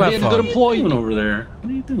 guys. Let him I'm have being a fun. good employee. What are you doing over there? What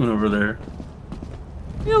are you doing over there?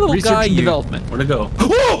 You little Research guy, and you. development. Where'd it go?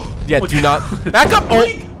 Whoa! Yeah, do not back up.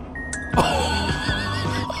 Oh.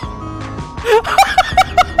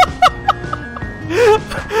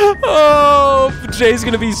 Oh, Jay's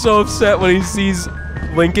gonna be so upset when he sees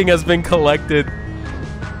linking has been collected.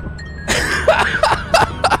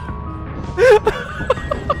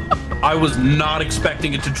 I was not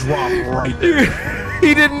expecting it to drop right there.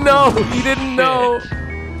 He didn't know. He didn't know.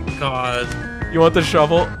 God. You want the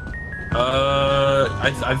shovel?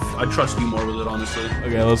 I trust you more with it, honestly.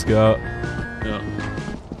 Okay, let's go. Yeah.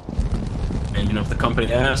 And you know, if the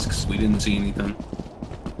company asks, we didn't see anything.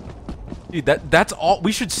 Dude, that's all.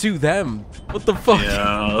 We should sue them. What the fuck?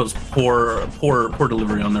 Yeah, that was poor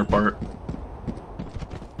delivery on their part.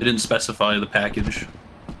 They didn't specify the package.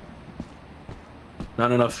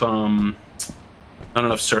 Not enough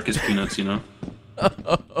circus peanuts, you know.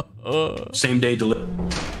 Same day delivery.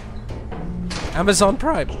 Amazon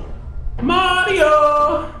Prime.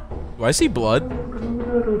 Mario. Do I see blood?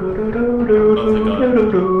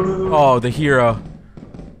 Oh, Oh, the hero.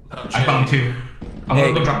 I found 2. I'm Hey,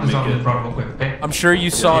 gonna go drop this off in the front real quick, okay? I'm sure you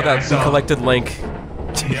saw Yeah, I that we saw. collected Link.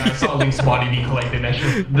 Yeah, I saw Link's body being collected. That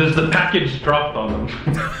shit. There's the package dropped on them.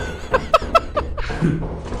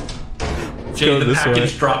 Jay, go the this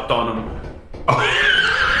package way. dropped on him.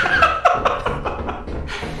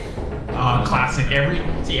 Classic. Every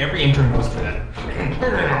intern goes through that.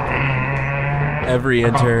 Every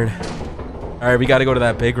intern. All right, we got to go to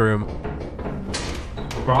that big room.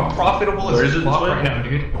 Bro, I'm profitable Where as is it this fuck way? right now,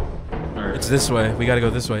 dude. It's this way. We got to go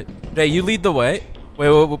this way. Jay, you lead the way. Wait,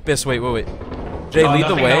 Biss, wait. Jay, lead the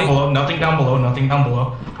Nothing way. down below, nothing down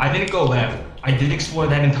below. I didn't go left. I did explore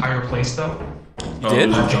that entire place though. You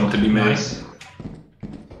did? There's a jump to be made. Nice.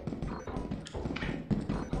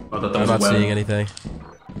 I thought that I'm was not a web. seeing anything.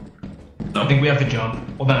 I think we have to jump.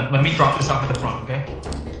 Hold on, let me drop this off at the front, okay?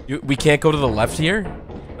 We can't go to the left here?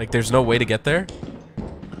 Like, there's no way to get there?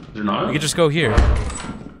 Is there not? We could just go here.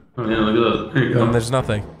 Oh, yeah, look at that. Here you go. And there's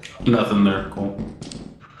nothing. Nothing there. Cool.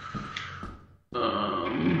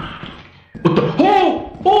 What the?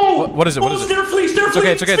 Oh! Oh! What is it? What is it? It's It's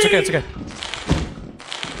okay, it's okay.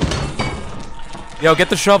 Yo, get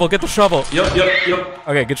the shovel. Yep.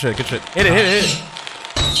 Okay, good shit. Hit it. Hit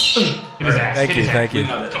his ass. Thank hit you, his ass. thank you. We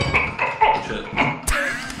got it. Good shit.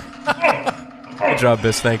 Good job,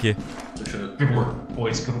 Biss, thank you. Good shit. Good work,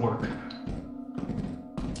 boys. Good work.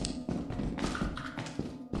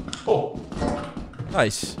 Oh,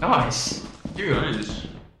 Nice. nice. Dude. Nice.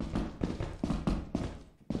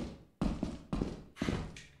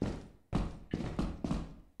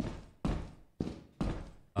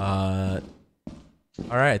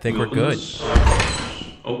 Alright, I think we're good.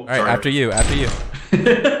 Oh, Alright, after you.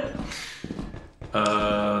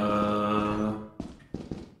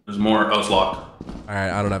 There's more. Oh, it's locked.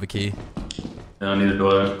 Alright, I don't have a key. Yeah, neither do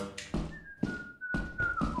I.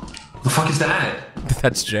 The fuck is that?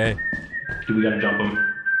 That's Jay. Dude, we gotta jump him.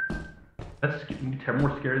 That's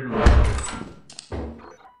more scary than that.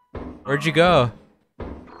 Where'd you go?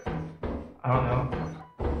 I don't know.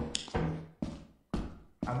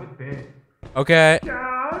 I'm with Big. Okay.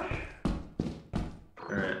 Alright.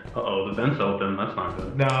 Uh-oh, the vent's open. That's not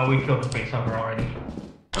good. No, we killed the face hugger already.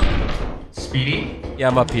 Speedy? Yeah,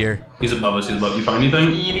 I'm up here. He's above us. You find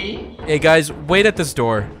anything? Speedy? Hey guys, wait at this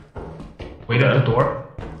door. Wait at the door.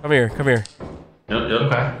 Come here. Yep.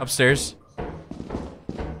 Okay. Upstairs.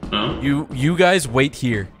 No? You guys wait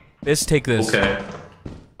here. Biss, take this. Okay.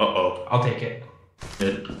 Uh-oh. I'll take it.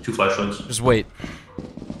 Yeah, 2 flashlights. Just wait.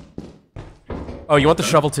 Oh, you want the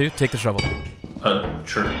shovel too? Take the shovel.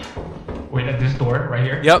 Sure. Wait at this door right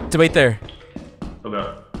here. Yep, to wait there.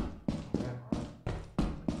 Okay.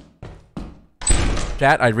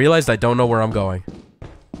 Chat, I realized I don't know where I'm going.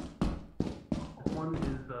 One is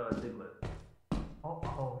Diglett. Oh,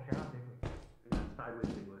 shit, I'll take it. It's sideways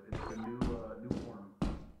Diglett. It's the new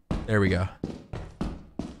form. There we go.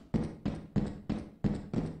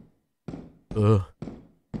 Ugh.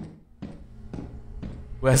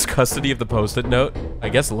 Who has custody of the post-it note? I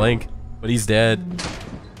guess Link, but he's dead.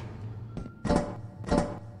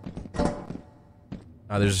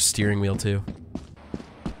 Ah, there's a steering wheel too.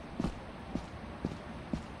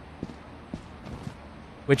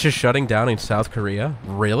 Which is shutting down in South Korea?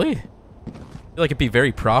 Really? I feel like it'd be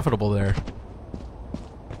very profitable there.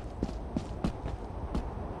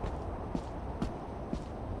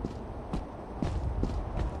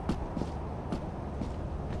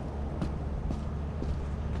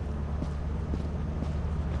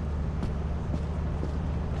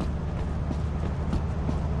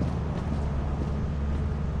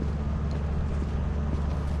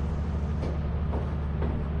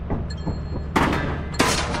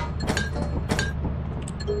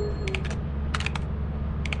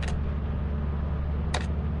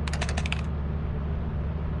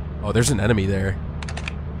 Oh, there's an enemy there.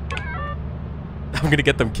 I'm gonna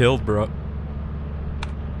get them killed, bro.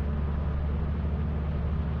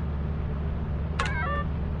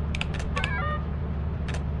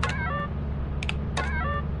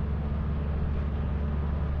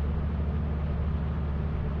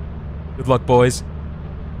 Good luck, boys.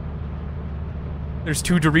 There's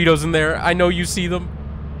 2 Doritos in there. I know you see them.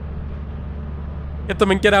 Get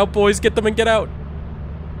them and get out, boys. Get them and get out.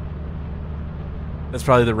 That's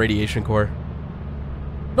probably the radiation core.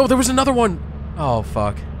 No, there was another one. Oh,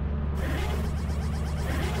 fuck.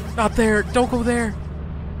 Not there. Don't go there.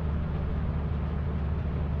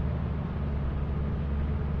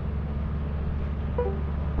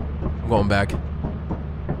 I'm going back.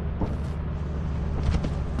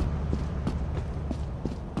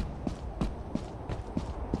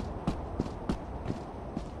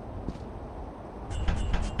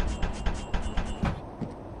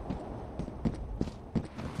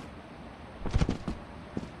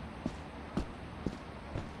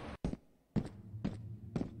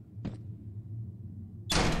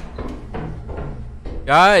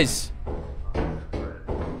 Guys!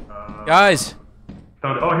 Guys!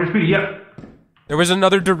 Oh, here's Speedy, yeah. There was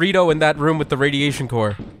another Dorito in that room with the radiation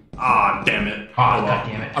core. Ah, damn it. Oh, god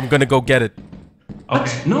damn it. I'm gonna go get it.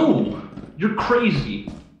 Okay. No! You're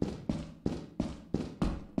crazy.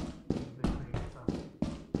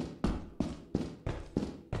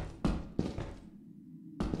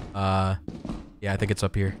 Yeah, I think it's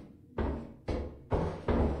up here.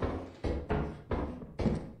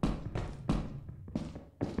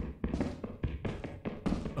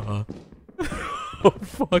 Oh,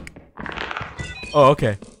 fuck. Oh,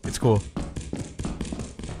 okay. It's cool.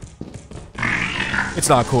 It's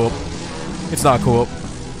not cool. It's not cool.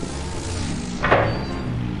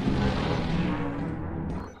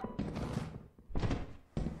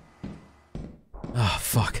 Ah,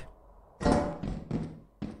 fuck.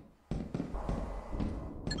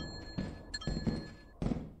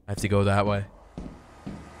 I have to go that way.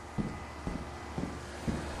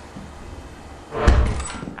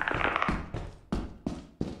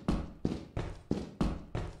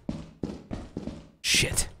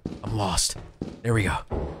 Shit. I'm lost. There we go.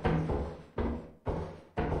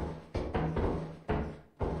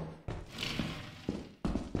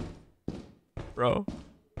 Bro.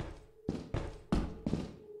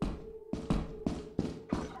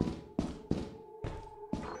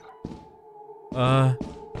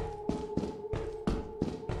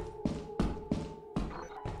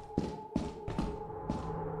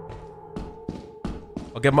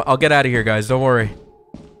 I'll get out of here, guys. Don't worry.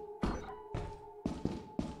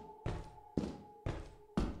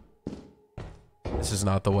 This is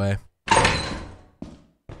not the way.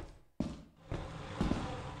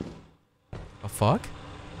 The fuck?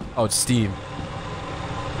 Oh, it's Steam.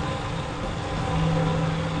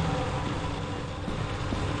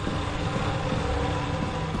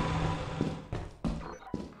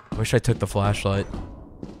 I wish I took the flashlight.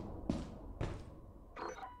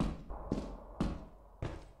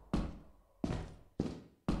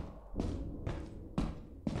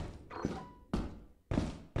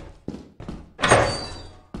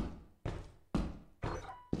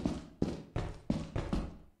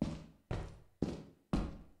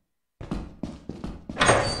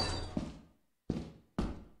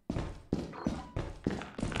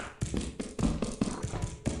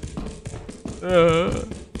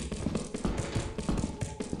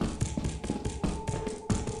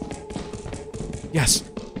 Yes.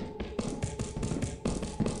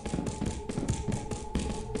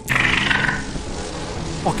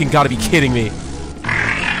 Fucking gotta be kidding me.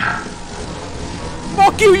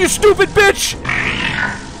 Fuck you, you stupid bitch!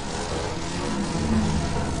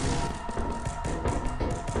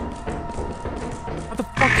 What the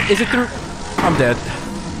fuck? Is it through? I'm dead.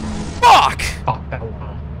 Fuck! Fuck that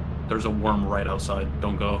one. There's a worm right outside.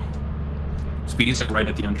 Don't go. Speedy's like right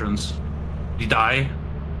at the entrance. Did he die?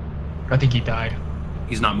 I think he died.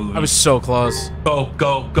 He's not moving. I was so close. Go,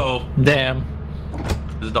 go, go. Damn.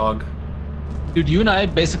 His dog. Dude, you and I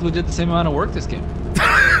basically did the same amount of work this game.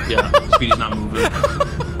 Yeah, Speedy's not moving.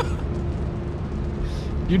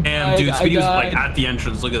 Damn, dude, Speedy was like at the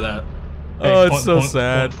entrance. Look at that. Oh, it's point, so point,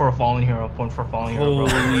 sad. Point for a fallen hero. Point for a fallen hero, bro.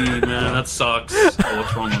 Holy man, that sucks. Oh,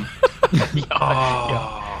 what's wrong with him?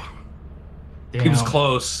 Oh, Damn. he was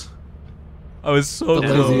close. I was so The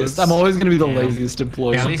close. laziest. I'm always gonna be the laziest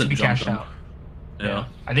employee. Yeah, at least Something we cashed jumped out. Yeah.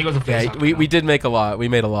 I think it was a face. We did make a lot. We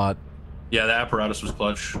made a lot. Yeah, the apparatus was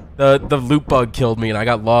clutch. The loot bug killed me and I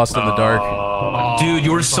got lost in the dark. Oh, dude,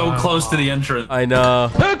 you were so close to the entrance. I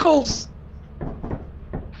know. Pickles!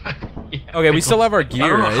 Okay, we still have our I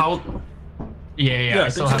gear, don't know right? how. Yeah, I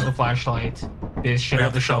still have the flashlight. This shit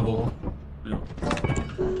have the shovel. Yeah.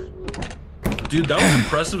 Dude, that was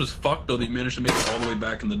impressive as fuck, though, that you managed to make it all the way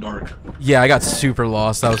back in the dark. Yeah, I got super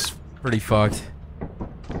lost. That was pretty fucked.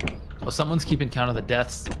 Well, someone's keeping count of the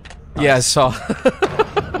deaths. Yeah, I saw.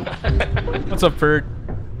 What's up, Bird?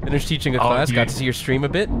 Finished teaching a class. dude. Got to see your stream a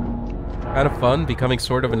bit. Kind of fun. Becoming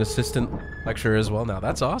sort of an assistant lecturer as well now.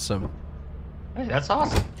 That's awesome. Hey, that's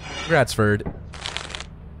awesome. Congrats, Bird.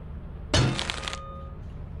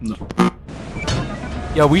 No.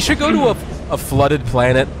 Yo, we should go to a flooded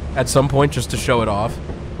planet at some point just to show it off.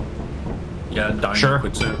 Yeah, dying Sure.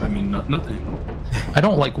 quits it. I mean, nothing. I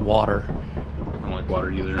don't like water. I don't like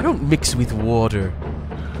water either. I don't mix with water.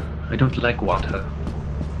 I don't like water.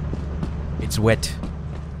 It's wet.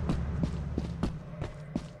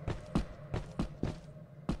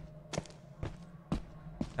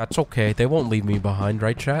 That's okay. They won't leave me behind,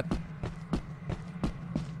 right, chat?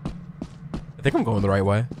 I think I'm going the right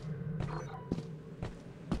way.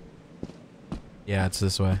 Yeah, it's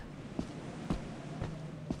this way.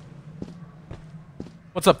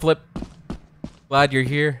 What's up, Flip? Glad you're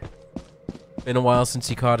here. Been a while since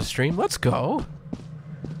you caught a stream. Let's go.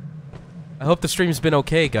 I hope the stream's been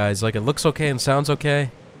okay, guys. Like, it looks okay and sounds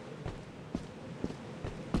okay.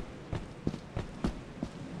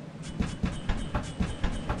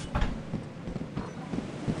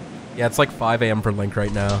 Yeah, it's like 5 AM for Link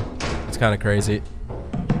right now. It's kind of crazy.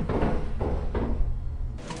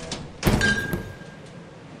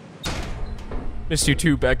 Missed you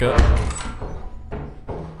too, Becca.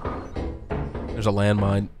 There's a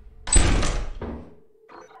landmine.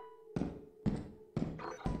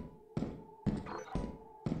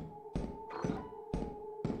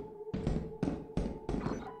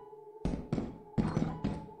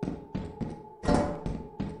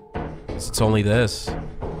 It's only this.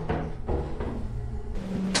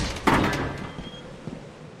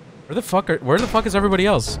 Where the fuck is everybody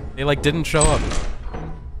else? They like didn't show up.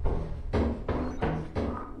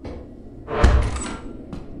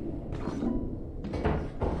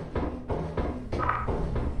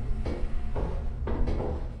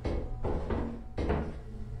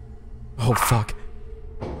 Oh fuck.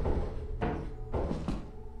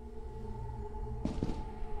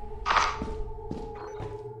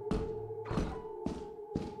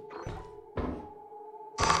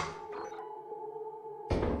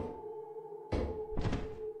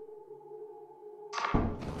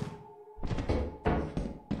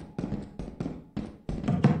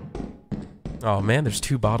 Oh man, there's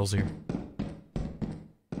 2 bottles here.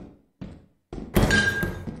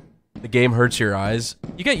 The game hurts your eyes.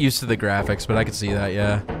 You get used to the graphics, but I can see that,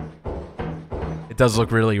 yeah. It does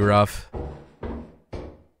look really rough.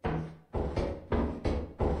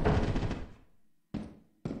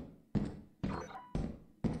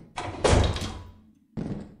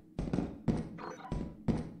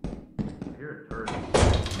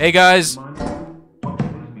 Hey guys!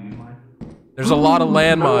 There's a lot of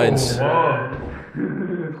landmines.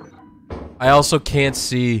 I also can't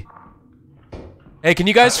see. Hey, can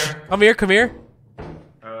you guys come here? Come here.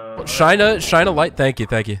 Shine a light. Thank you.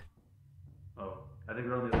 Thank you. Oh, I think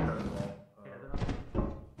we're on the other side of the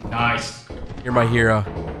wall. Nice. You're my hero.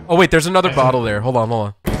 Oh wait, there's another bottle there. Hold on,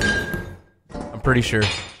 hold on. I'm pretty sure.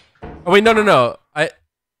 Oh wait, no.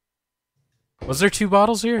 Was there 2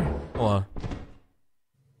 bottles here? Hold on.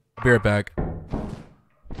 I'll be right back.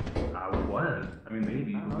 What? I mean,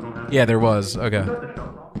 maybe. We don't have Yeah, there was. Okay.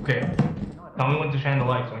 Okay. Tell me when to shine the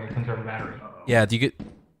light so I can conserve the battery. Yeah, do you get...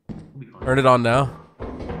 Turn it on now? Be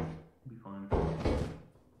fine.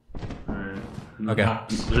 Alright. Okay.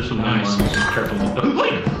 There's some landmines. Just careful.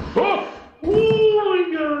 Oh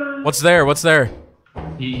my god! What's there? What's there?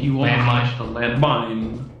 He won't touch the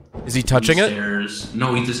landmine. Is he touching it? Stairs.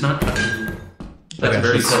 No, he does not touch it. That's Okay,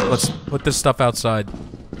 very let's, close. let's put this stuff outside.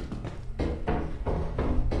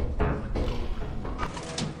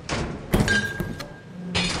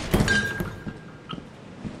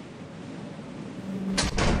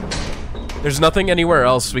 There's nothing anywhere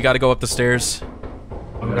else. We gotta go up the stairs.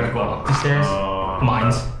 I'm gonna go up the stairs.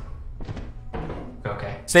 Mines.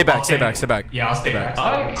 Okay. Stay back, I'll stay take back, it. stay back. Yeah, I'll stay back.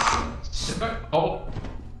 Oh,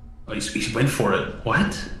 he went for it.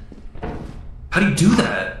 What? How do you do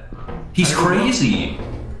that? He's crazy.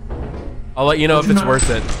 I'll let you know if it's worth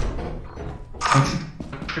it.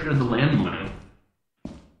 Trigger the landmine.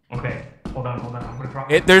 Okay. Hold on. I'm gonna drop.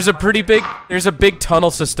 There's a big tunnel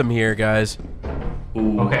system here, guys.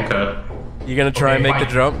 Ooh, Okay. You gonna try and make the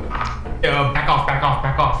jump? Back off.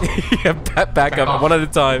 Yeah, back up, off. one at a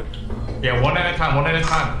time. Yeah, one at a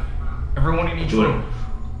time. Everyone in each room.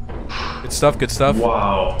 Good stuff, good stuff.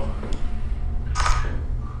 Wow.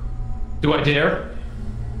 Do I dare?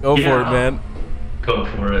 Go for it, man. Go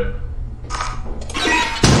for it.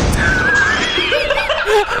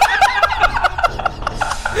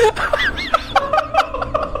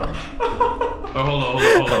 Oh,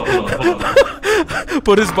 hold on.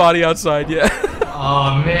 Put his body outside, yeah.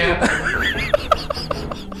 Oh man.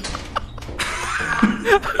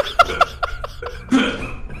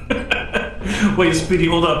 Wait, Speedy,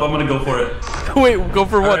 hold up. I'm gonna go for it. Wait, go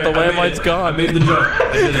for what? All The right, landmine's gone. I made the jump.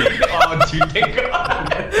 I did it. Oh, dude, thank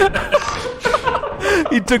God.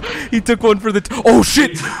 He took one for the. Oh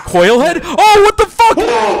shit! Coil head? Oh, what the fuck?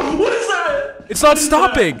 Whoa! What is that? It's not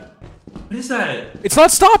stopping. What is that? It's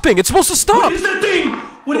not stopping. It's supposed to stop. What is that thing?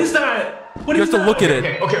 What is that? What You is have to that? look at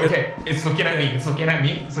it. Okay. It's looking at me. It's looking at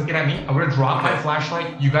me. It's looking at me. I'm gonna drop my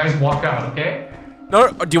flashlight. You guys walk out, okay? No,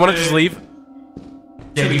 do you want to just leave?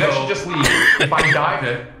 Yeah, you guys should just leave. If I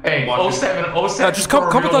die, hey, 07. No, just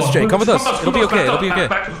come with us, Jay. Come with us. It'll be okay. It'll be okay.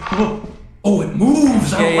 Oh, it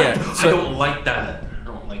moves. I Yeah. don't like that. I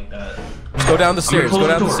don't like that. Go down the stairs. Go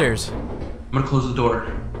down the stairs. I'm gonna close the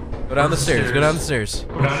door. Go down the stairs. Go down the stairs.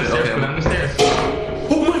 Go down the stairs. Go down the stairs.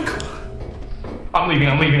 Oh my god. I'm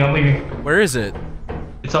leaving. Where is it?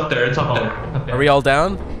 It's up there. It's up there. Are we all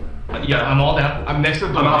down? Yeah, I'm all down. I'm next to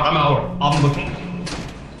the door. I'm out. I'm looking.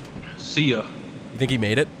 See ya. You think he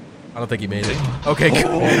made it? I don't think he made it. Okay,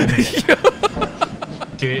 cool.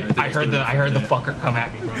 Dude, I heard the fucker come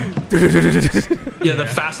at me, bro. Yeah, the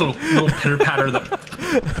fast little pitter patter.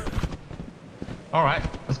 All right,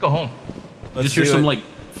 let's go home. Just hear some like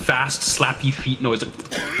fast slappy feet noise.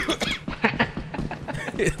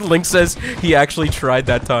 Link says he actually tried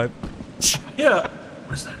that time. Yeah.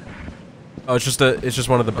 What is that? Oh, it's just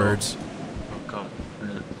one of the birds. Go.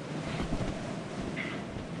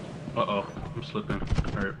 Uh-oh. I'm slipping.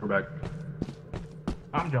 Alright, we're back.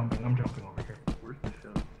 I'm jumping over here. Where's the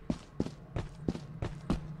show?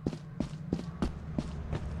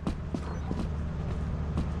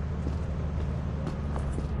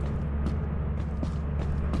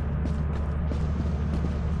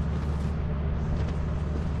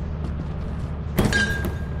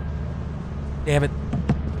 Damn it.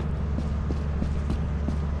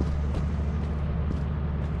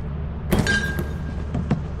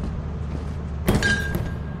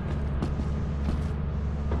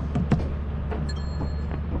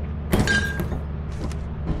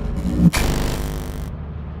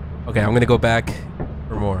 Okay, I'm gonna go back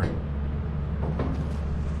for more.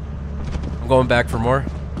 I'm going back for more.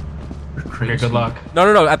 Okay, good luck.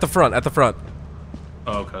 No, at the front,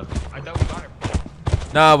 Oh, okay. I thought we got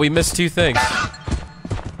it. Nah, we missed two things.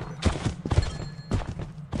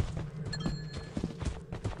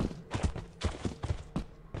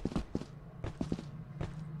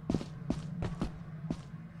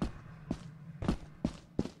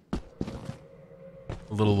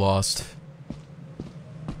 A little lost.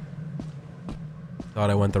 Thought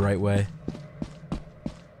I went the right way.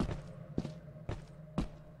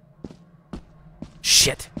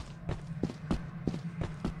 Shit.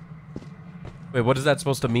 Wait, what is that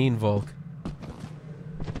supposed to mean, Volk?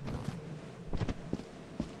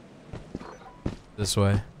 This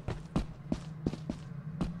way.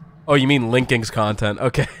 Oh, you mean Linking's content.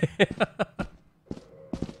 Okay.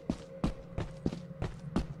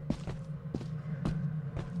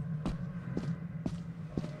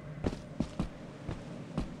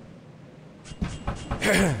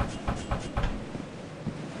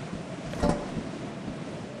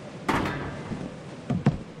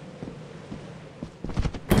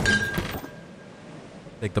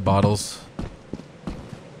 Take the bottles.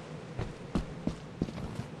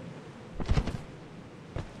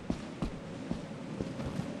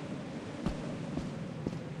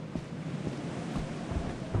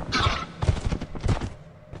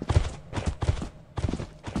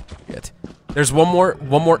 Shit. There's one more. There's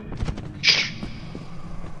one more.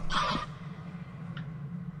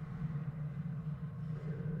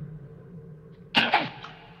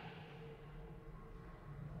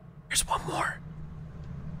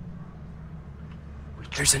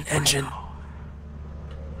 There's an engine.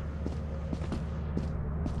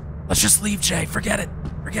 Let's just leave, Jay. Forget it.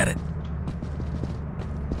 Forget it.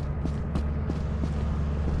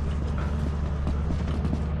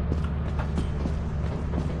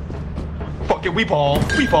 Fuck it, we ball.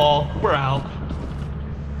 We're out.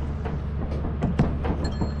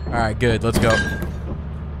 Alright, good. Let's go.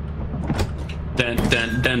 Dun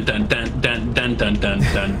dun dun dun dun dun dun dun dun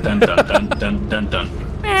dun dun dun dun dun dun.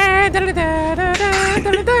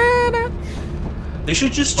 They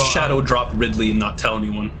should just shadow drop Ridley and not tell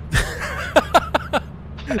anyone.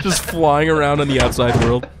 Just flying around in the outside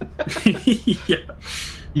world. Yeah.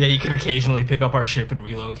 Yeah, you can occasionally pick up our ship and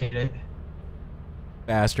relocate it.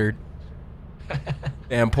 Bastard.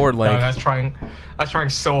 Damn, poor Dog, Link. I was trying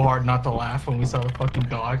so hard not to laugh when we saw the fucking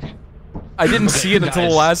dog. I didn't see it until the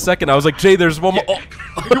Guys. last second. I was like, Jay, there's one more. Oh.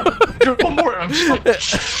 One more. I'm just like,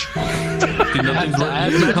 I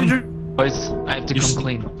have to come, boys. I have to come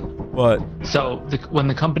clean. What? So when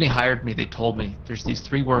the company hired me, they told me there's these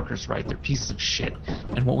 3 workers, right? They're pieces of shit,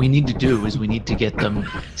 and what we need to do is we need to get them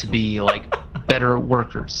to be like better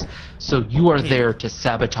workers. So you are there to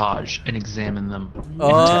sabotage and examine them.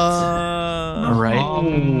 All right.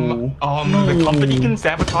 The company can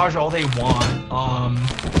sabotage all they want.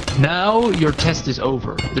 Now your test is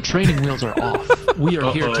over. The training wheels are off. We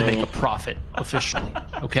are here to make a profit officially.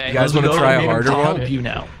 Okay. You guys want to try a harder I'll one? help you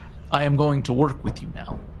now. I am going to work with you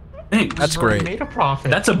now. Thanks. That's We great. made a profit.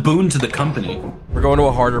 That's a boon to the company. We're going to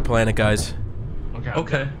a harder planet, guys.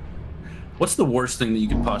 Okay. What's the worst thing that you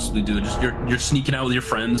could possibly do? Just you're sneaking out with your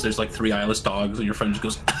friends. There's like 3 eyeless dogs, and your friend just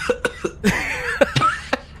goes.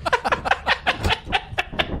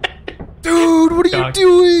 Dude, what are you Dog.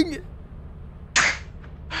 doing?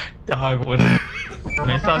 Dog, when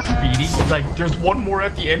I saw Speedy, he's like, "There's one more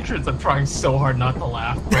at the entrance." I'm trying so hard not to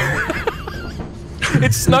laugh, bro.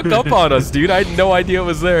 It snuck up on us, dude. I had no idea it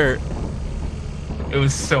was there. It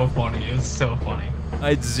was so funny. It was so funny.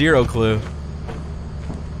 I had 0 clue.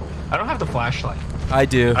 I don't have the flashlight. I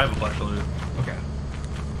do. I have a flashlight. Okay.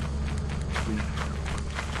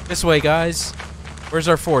 This way, guys. Where's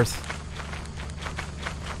our 4th?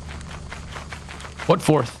 What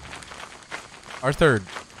 4th? Our 3rd.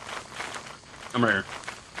 I'm right here.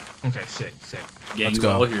 Okay. Sick. Gang's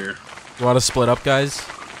go. all here. You want to split up, guys?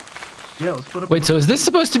 Yeah, let's put up. Wait, so is this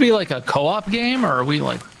supposed to be like a co-op game, or are we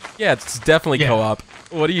like? Yeah, it's definitely Yeah. co-op.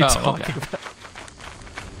 What are you Oh, talking okay. about?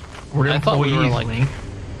 We're I thought we were, employees, like, Link.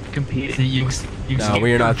 Competing. You No, skip we are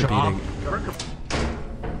your not job. competing.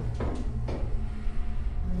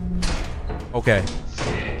 Okay.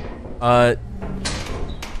 Gotta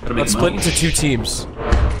make Let's split money. into 2 teams.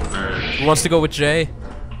 Alright. Who wants to go with Jay?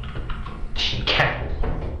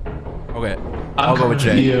 Okay. I'll go with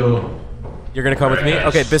Jay. You're gonna come with me?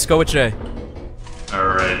 Okay, Bis, go with Jay.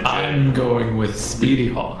 Alright. I'm going with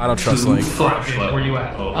SpeedyHawk. I don't trust Link. Flashlight. Where you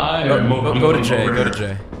at? Oh. Go to Jay. Go to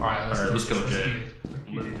Jay. Alright, let's go, Jay.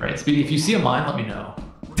 Right, Speedy, if you see a mine, let me know.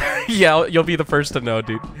 Yeah, you'll be the first to know,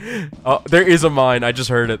 dude. Oh, there is a mine. I just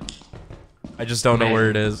heard it. I just don't know where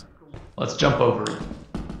it is. Let's jump over it.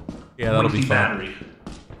 Yeah, that'll be Where's the fun. battery?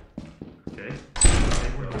 Okay.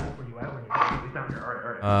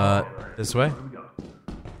 This way?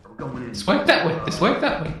 Swipe that way. Swipe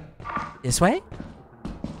that way. This way?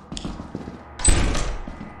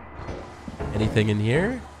 Anything in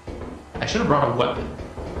here? I should have brought a weapon.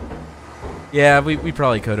 Yeah, we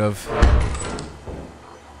probably could have.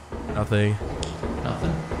 Nothing.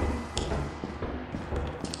 Nothing.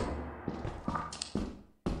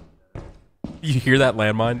 You hear that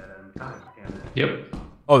landmine? Yep.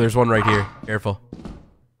 Oh, there's one right here. Careful.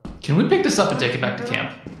 Can we pick this up and take it back to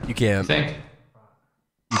camp? You I can't. think.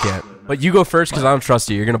 You can't. But you go first because I don't trust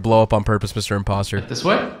you. You're gonna blow up on purpose, Mr. Imposter. This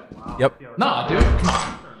way? Yep. Nah, dude. Come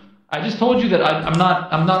on. I just told you that I'm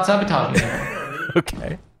not sabotaging you.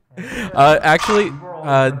 Okay. Actually,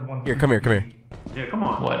 here, come here. Yeah, come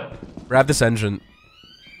on. What? Grab this engine.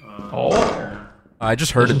 Oh. I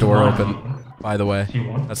just heard a door open, by the way.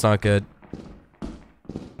 That's not good.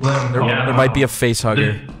 There might be a face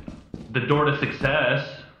hugger. The door to success.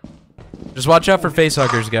 Just watch out for face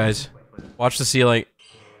huggers, guys. Watch the ceiling.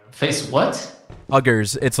 Face what?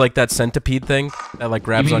 Huggers. It's like that centipede thing that like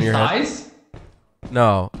grabs You on mean your head. thighs?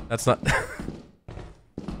 No, that's not.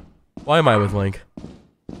 Why am I with Link?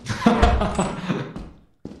 What's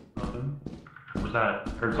that?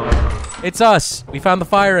 Heard something? It's us. We found the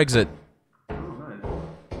fire exit.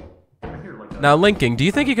 Now, Linking, do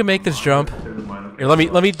you think you can make this jump? Here, let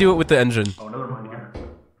me do it with the engine.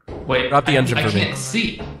 Wait. Drop the engine I for me. can't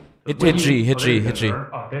see. Hit G. Hit G. Hit G.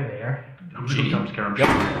 Oh, they're there. I'm just gonna jump scare him.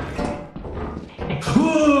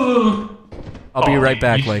 I'll be right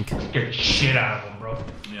back, Link. Scared the shit out of them, bro.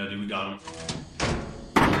 Yeah, dude, we got him.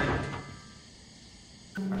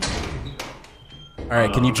 All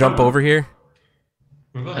right, can you jump over here?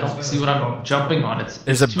 I don't see what I'm jumping on. It's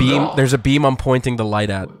There's a too beam. tall. There's a beam I'm pointing the light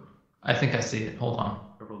at. I think I see it. Hold on.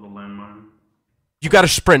 Careful of the landmine. You got to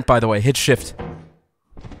sprint, by the way. Hit shift.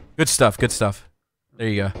 Good stuff. Good stuff. There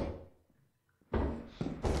you go.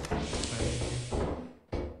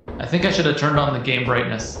 I think I should have turned on the game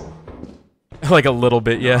brightness. Like a little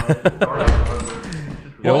bit, yeah. You don't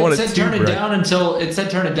Well, want it it said too turn it bright. down until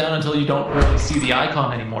you don't really see the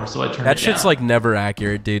icon anymore. So I turned it down. That shit's like never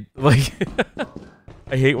accurate, dude. Like,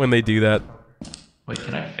 I hate when they do that. Wait,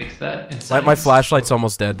 can I fix that? In My settings? flashlight's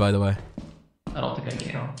almost dead, by the way. I don't think I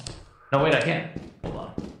can. No, wait, I can. Hold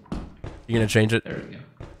on. You gonna change it? There we go.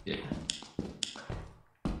 Yeah.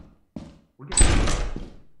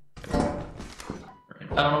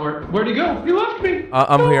 I don't know where'd he go? He left me.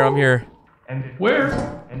 I'm here. I'm here. Where?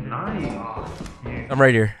 I'm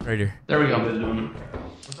right here. Right here. There we go.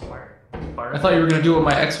 I thought you were gonna do what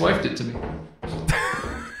my ex-wife did to me.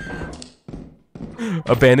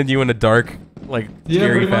 Abandoned you in a dark, like,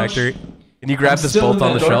 scary pretty much. factory. Can you grab I'm this still bolt in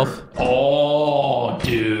on the that shelf? dark. Oh,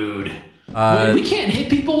 dude. Wait, we can't hit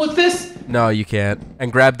people with this? No, you can't.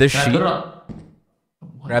 And grab this Can I sheet. put it on?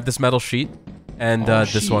 What? Grab this metal sheet. And Oh,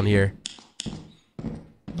 this sheet. one here.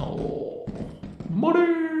 Oh,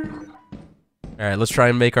 money. Alright, let's try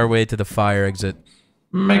and make our way to the fire exit.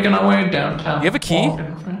 Making our way downtown. You have a key?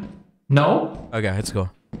 No. Okay, let's go.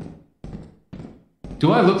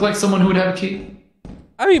 Do I look like someone who would have a key?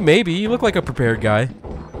 I mean, maybe. You look like a prepared guy.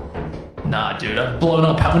 Nah, dude. I've blown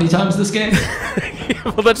up how many times this game?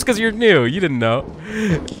 Well, that's because you're new. You didn't know.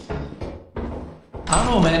 I don't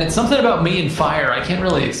know, man. It's something about me and fire. I can't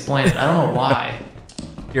really explain it. I don't know why.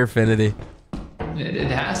 Your affinity.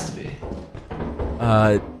 It has to be.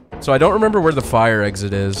 So I don't remember where the fire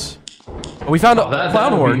exit is. Oh, we found a That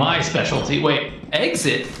clown would be horn. my specialty. Wait,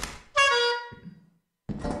 exit?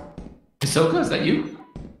 Ahsoka, is that you?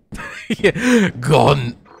 Yeah.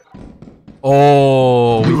 Gone.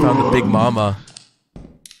 Oh, we found the big mama.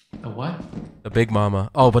 The what? The big mama.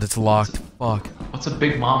 Oh, but it's locked. Fuck. What's a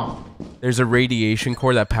big mama? There's a radiation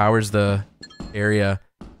core that powers the area,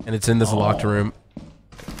 and it's in this locked room.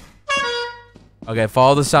 Okay,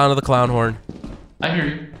 follow the sound of the clown horn. I hear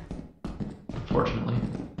you. Unfortunately.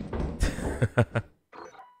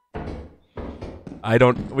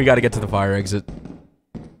 We gotta get to the fire exit.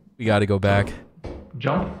 We gotta go back.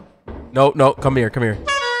 Jump? No, no, come here, come here.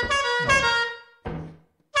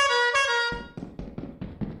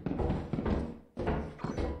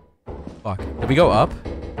 Fuck. Did we go up?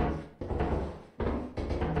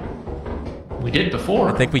 We did before.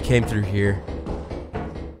 I think we came through here.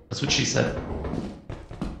 That's what she said.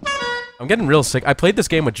 I'm getting real sick. I played this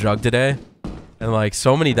game with Jug today, and like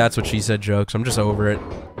so many "that's what she said" jokes. I'm just over it.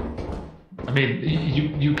 I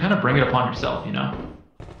mean, you kind of bring it upon yourself, you know?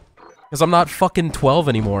 Because I'm not fucking 12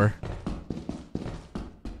 anymore.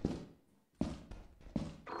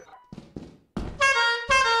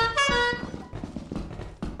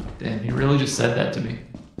 Damn, he really just said that to me.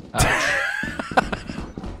 Ouch.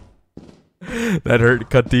 That hurt.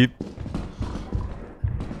 Cut deep.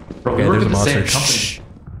 Bro, Okay, we work there's at a the same monster. company. Shh.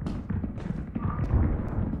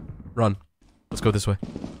 Run. Let's go this way.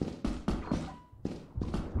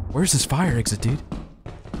 Where's this fire exit, dude?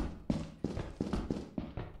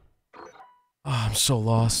 Oh, I'm so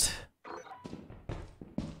lost.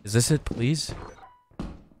 Is this it, please?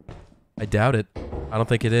 I doubt it. I don't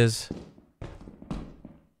think it is.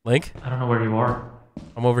 Link? I don't know where you are.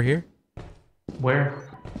 I'm over here. Where?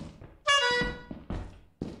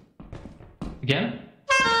 Again?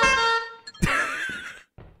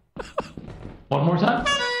 One more time?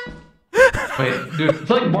 Wait, dude, it's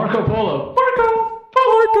like Marco Polo. Marco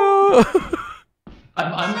Polo! Marco!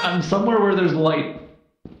 I'm somewhere where there's light.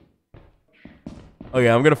 Okay,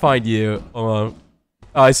 I'm gonna find you. Hold on.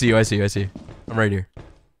 Oh, I see you, I see you, I see you. I'm right here.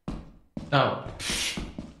 Oh.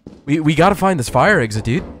 We gotta find this fire exit,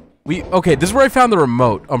 dude. Okay, this is where I found the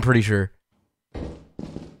remote, I'm pretty sure.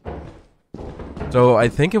 So, I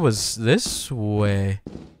think it was this way.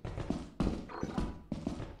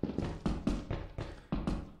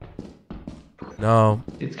 No.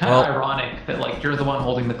 It's kind of ironic that, like, you're the one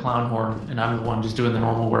holding the clown horn, and I'm the one just doing the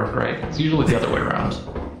normal work, right? It's usually the other way around.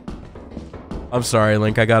 I'm sorry,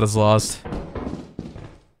 Link, I got us lost.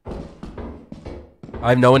 I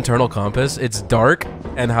have no internal compass. It's dark,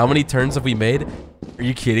 and how many turns have we made? Are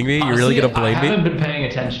you kidding me? You're really gonna blame me? I haven't been paying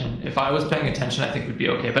attention. If I was paying attention, I think we'd be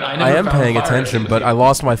okay. But I never I am found the paying fire attention, exit but with I you.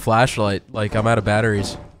 lost my flashlight. Like, I'm out of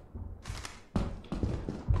batteries.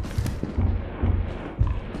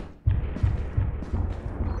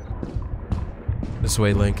 This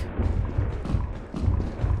way, Link.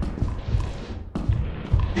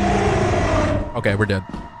 Okay, we're dead.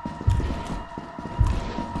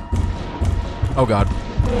 Oh god.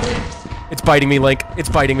 It's biting me, Link. It's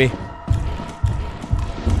biting me.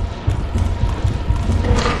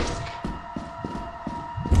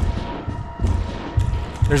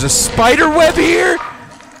 There's a spider web here!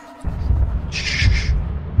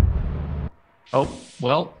 Oh,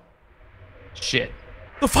 well. Shit.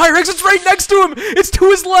 The fire exit's right next to him! It's to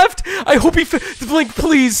his left! I hope he Link,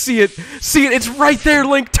 please see it. See it, it's right there,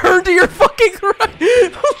 Link. Turn to your fucking right!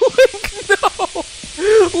 Link, no!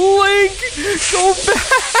 Link, go back!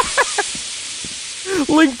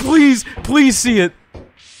 Link, please, please see it.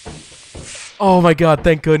 Oh my god,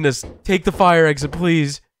 thank goodness. Take the fire exit,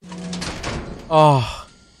 please. Oh.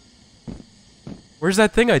 Where's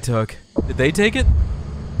that thing I took? Did they take it?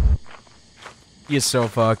 He is so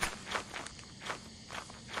fucked.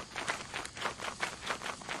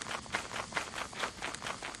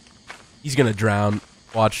 He's gonna drown.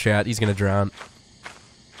 Watch, chat. He's gonna drown.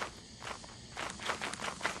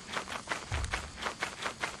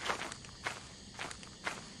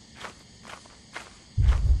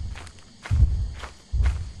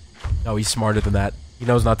 No, he's smarter than that. He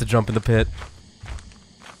knows not to jump in the pit.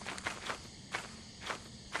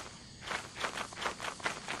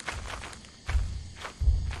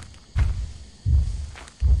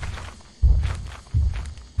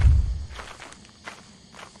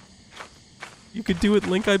 You could do it,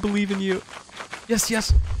 Link. I believe in you. Yes,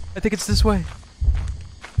 yes. I think it's this way.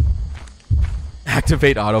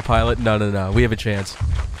 Activate autopilot? No, no, no. We have a chance.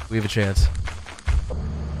 We have a chance.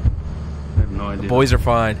 I have no idea. The boys are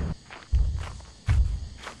fine.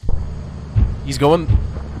 He's going...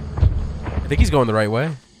 I think he's going the right way.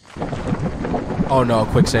 Oh no,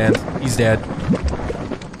 quicksand. He's dead.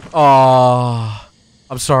 Oh,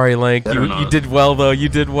 I'm sorry, Link. You did well, though. You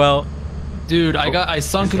did well. Dude, I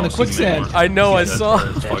sunk in the quicksand. I know, I saw.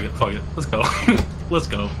 Fuck it, fuck it. Let's go. Let's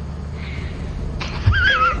go.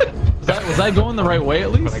 Was I going the right way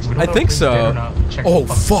at least? I think so. Oh,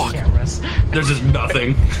 fuck. There's just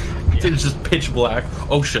nothing. It's just pitch black.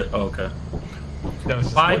 Oh shit. Oh, okay.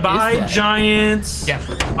 Bye bye, giants. Yeah.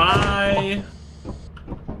 Bye.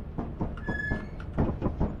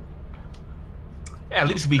 At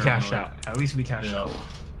least we cashed out. At least we cashed out.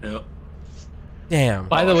 Yep. Damn.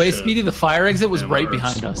 By the way, shit. Speedy, the fire exit was Damn, right that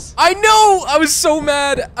hurts. behind us. I know! I was so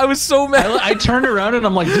mad. I was so mad. I turned around and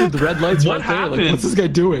I'm like, dude, the red light's What right there. Like, happened? what's this guy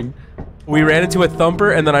doing? We ran into a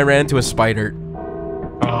thumper, and then I ran into a spider.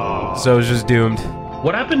 Oh. So it was just doomed.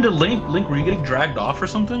 What happened to Link? Link, were you getting dragged off or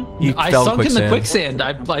something? He I fell sunk in the quicksand.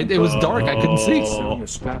 quicksand. It was dark. I couldn't see. Selling a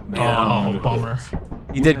scrap metal Oh, company. Bummer.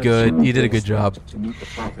 You did good. You did a good job. To meet the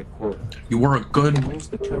profit quota. You were a good Use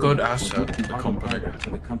the terminal good to asset route to the company. autopilot to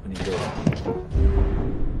the company building.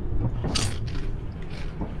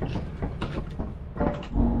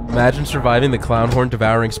 Imagine surviving the clown horn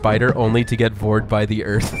devouring spider only to get vored by the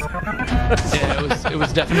earth. Yeah, it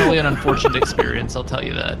was definitely an unfortunate experience. I'll tell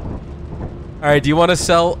you that. All right, do you want to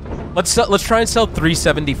sell? Let's try and sell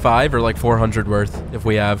 375 or like 400 worth if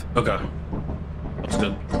we have. Okay. That's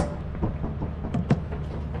good.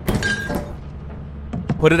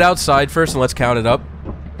 Put it outside first and let's count it up.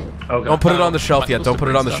 Okay. Don't put it on the shelf Am I yet. Don't supposed put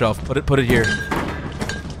to it on the bring shelf. Put it here.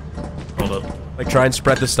 Hold up. Like try and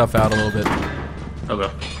spread this stuff out a little bit.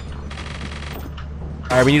 Okay.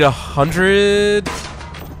 All right, we need 100.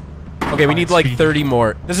 Okay, we need like 30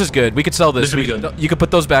 more. This is good. We could sell this. This would be good. You could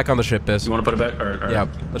put those back on the ship, Biz. You want to put it back? All right. Yeah,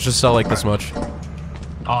 let's just sell like this much.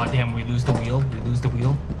 Oh damn, we lose the wheel. We lose the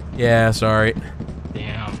wheel. Yeah, sorry.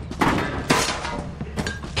 Damn.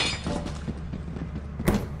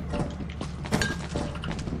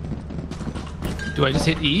 Do I just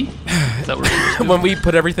hit E? Is that what When we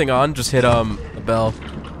put everything on, just hit the bell.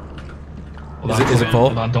 Hold Is on, it full?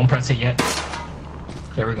 Hold on, don't press it yet.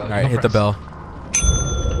 There we go. All right, hit the bell.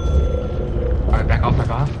 All right, back off, back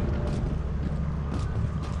off.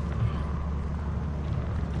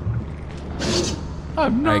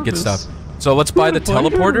 I'm All right, good nervous. stuff. So let's buy the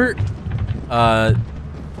teleporter.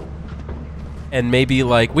 And maybe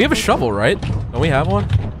like we have a shovel, right? Don't we have one?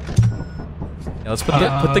 Yeah, let's put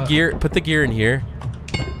the gear in here.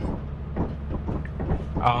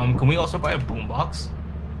 Can we also buy a boombox?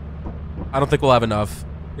 I don't think we'll have enough.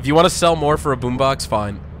 If you want to sell more for a boombox,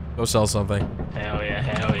 fine. Go sell something. Hell yeah,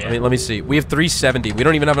 hell yeah. Let me see. We have 370. We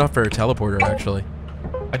don't even have enough for a teleporter, actually.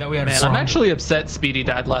 I thought we had. Man, I'm actually upset Speedy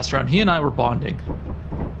died last round. He and I were bonding.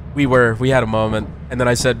 We had a moment, and then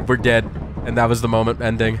I said we're dead, and that was the moment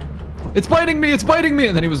ending. It's biting me! It's biting me!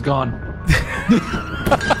 And then he was gone.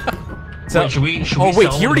 So, Wait, should we oh wait,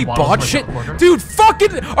 sell he already the bottles bought for shit, teleporter? dude.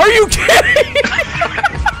 Fucking, are you kidding?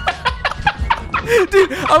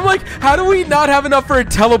 Dude, I'm like, how do we not have enough for a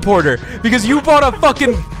teleporter? Because you bought a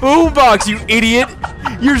fucking boombox, you idiot.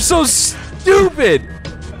 You're so stupid.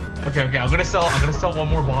 Okay, I'm gonna sell one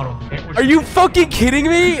more bottle. Okay, Are you fucking kidding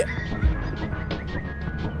me?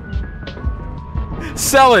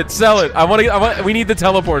 Sell it. We need the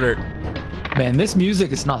teleporter. Man, this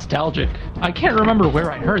music is nostalgic. I can't remember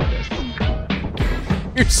where I heard this.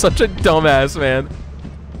 You're such a dumbass, man.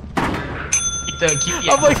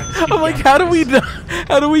 I'm like, how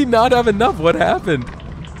do we not have enough? What happened?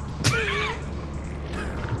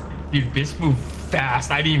 Dude, this move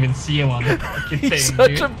fast. I didn't even see him on the fucking thing, He's such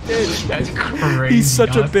dude. a bitch. That's crazy. He's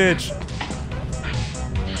such a dog. bitch.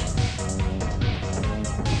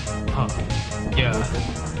 Yeah.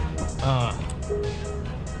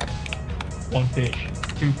 One fish,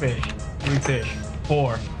 two fish, three fish,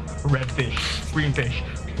 four, red fish, green fish,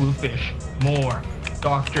 blue fish, more.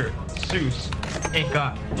 Dr. Seuss ain't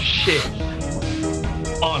got shit.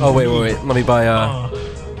 On Oh wait, me. wait, wait. Let me buy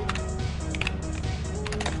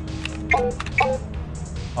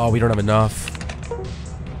Oh, we don't have enough.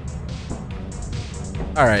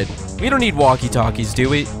 All right, we don't need walkie-talkies, do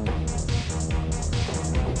we?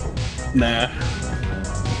 Nah.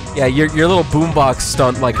 Yeah, your little boombox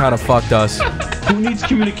stunt like kind of fucked us. Who needs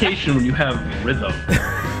communication when you have rhythm?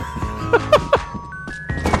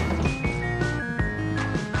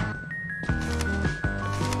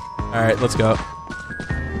 All right, let's go.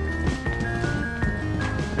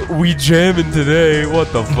 We jamming today.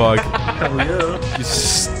 What the fuck? Hell yeah. You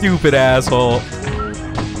stupid asshole.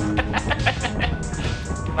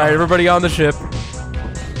 All right, everybody on the ship.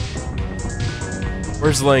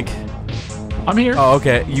 Where's Link? I'm here. Oh,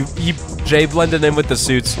 okay. Jay blended in with the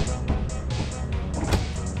suits.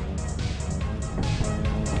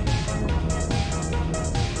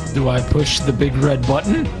 Do I push the big red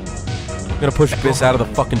button? I'm gonna push Biss out of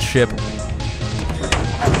the fucking ship.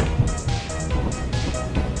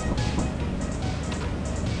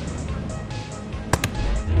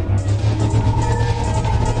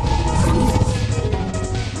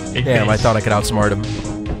 Damn, I thought I could outsmart him.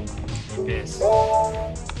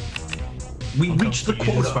 We reached the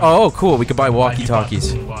quota. Oh, cool. We could buy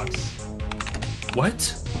walkie-talkies.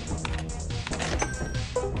 What?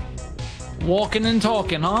 Walking and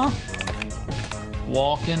talking, huh?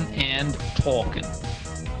 Walking and talking.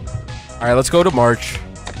 All right, let's go to March.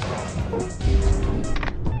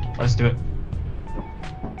 Let's do it.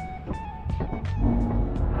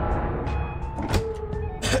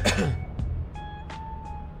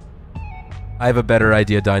 I have a better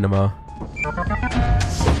idea, Dynamo.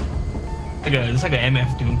 It's like an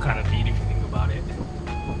MF Doom kind of beat if you think about it.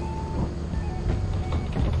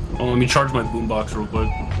 Oh, let me charge my boombox real quick.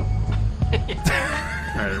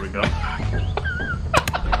 Alright, there we go.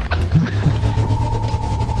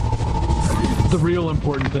 The real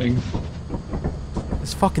important thing.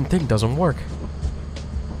 This fucking thing doesn't work.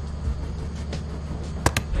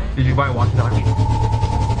 Did you buy a walkie-talkie?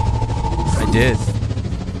 I did.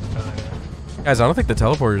 Guys, I don't think the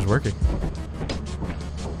teleporter is working.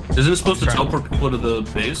 Isn't it supposed to teleport people to the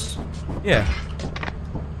base? Yeah.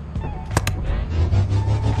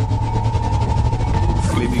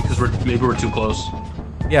 Maybe because we're too close.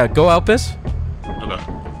 Yeah, go out, Biss. Okay.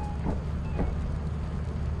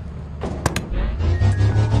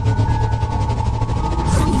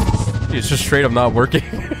 It's just straight up not working.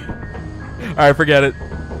 Alright, forget it.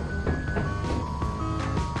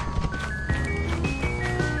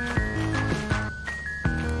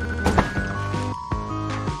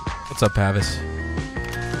 What's up, Pavis?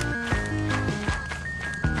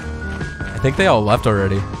 I think they all left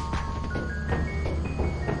already.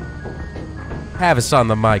 Pavis on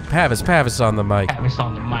the mic. Pavis on the mic. Pavis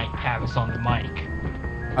on the mic. Pavis on the mic.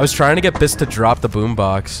 I was trying to get Biss to drop the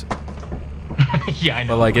boombox, Yeah, I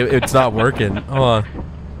know. but like it's not working. Hold on.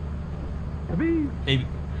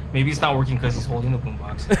 Maybe it's not working because he's holding the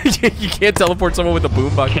boombox. You can't teleport someone with a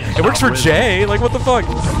boombox. Can't It works for stop rhythm. Jay. Like what the fuck?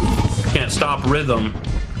 Can't stop rhythm.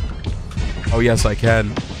 Oh yes, I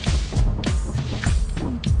can.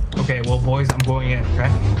 Okay, well, boys, I'm going in, okay?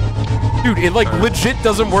 Dude, it like legit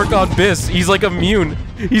doesn't work on Biss. He's like immune.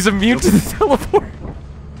 He's immune to the teleport.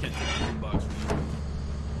 Can't take the boombox.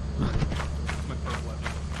 My purple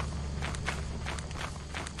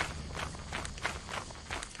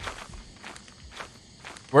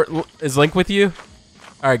weapon. Is Link with you?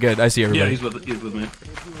 All right, good. I see Yeah, everybody. he's with me.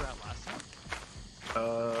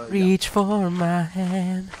 Reach for my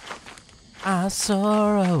hand, I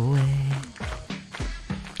soar away.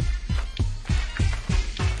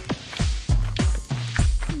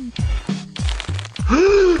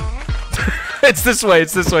 It's this way.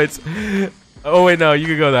 It's this way. It's. Oh wait, no. You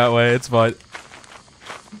can go that way. It's fine.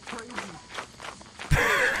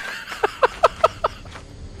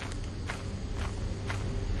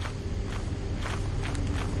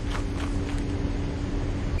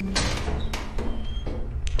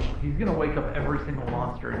 He's gonna wake up every single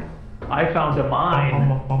monster. I found a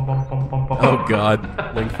mine. Oh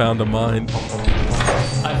god, Link found a mine.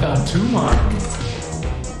 I found 2 mines.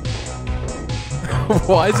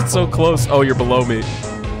 Why is it so close? Oh, you're below me.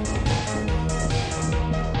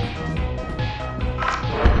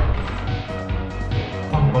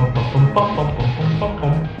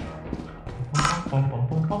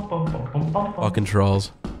 Fucking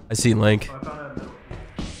trolls. I see Link.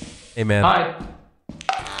 Hey, man. Hi.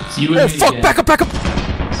 It's you and Oh, me fuck! again. Back up, back up!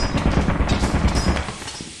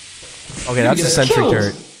 Okay, that's a sentry killed.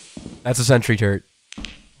 turret. That's a sentry turret. So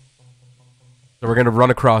we're gonna run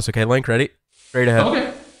across, okay, Link? Ready? Straight ahead.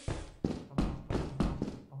 Okay.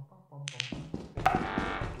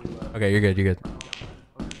 Okay, you're good, you're good.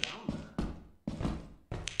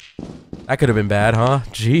 That could have been bad, huh?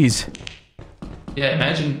 Jeez. Yeah,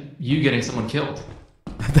 imagine you getting someone killed.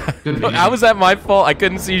 Good How was that my fault? I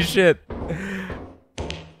couldn't see shit.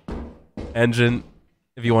 Engine,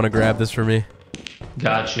 if you want to grab this for me.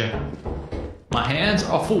 Gotcha. My hands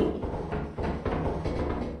are full.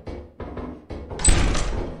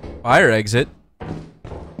 Fire exit.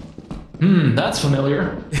 That's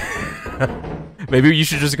familiar. Maybe you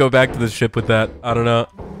should just go back to the ship with that. I don't know.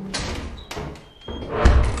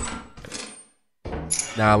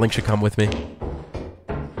 Nah, Link should come with me.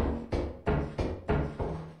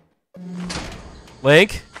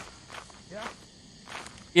 Link?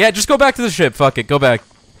 Yeah, just go back to the ship. Fuck it, go back.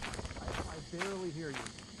 I barely hear you.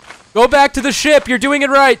 Go back to the ship. You're doing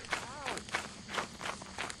it right.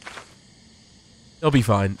 He'll be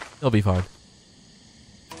fine. He'll be fine.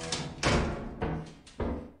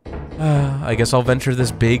 I guess I'll venture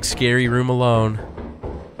this big, scary room alone.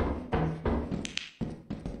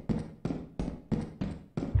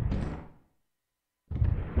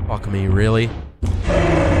 Fuck me, really?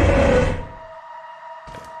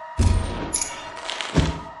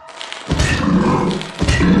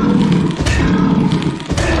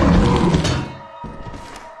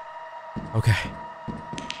 Okay.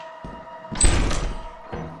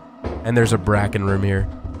 And there's a bracken room here.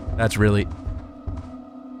 That's really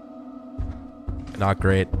not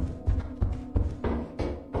great.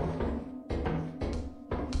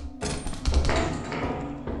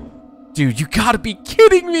 Dude, you gotta be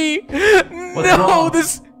kidding me! What's No, wrong?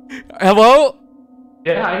 this. Hello?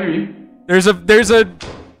 Yeah, I hear you. There's a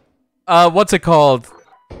what's it called?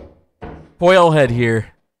 Foil head here.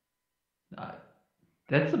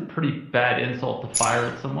 That's a pretty bad insult to fire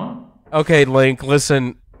at someone. Okay, Link,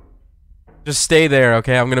 listen. Just stay there,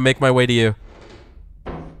 okay? I'm gonna make my way to you.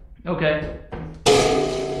 Okay.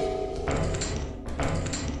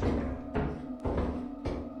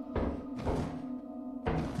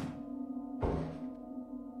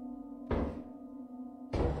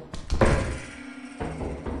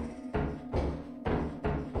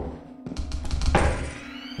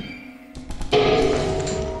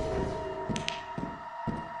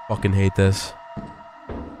 Fucking hate this.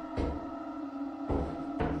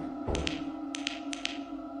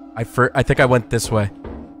 I think I went this way.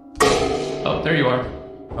 Oh, there you are.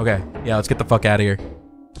 Okay, yeah, let's get the fuck out of here.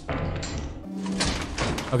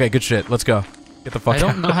 Okay, good shit. Let's go. Get the fuck I out.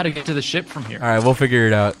 don't know how to get to the ship from here. Alright, we'll figure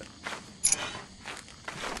it out.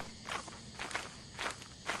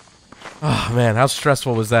 Oh, man, how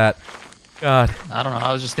stressful was that? God. I don't know.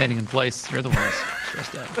 I was just standing in place. You're the one who's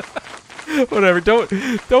stressed out. Whatever, don't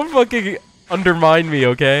fucking undermine me,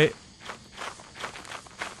 okay?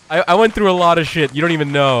 I went through a lot of shit. You don't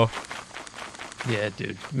even know. Yeah,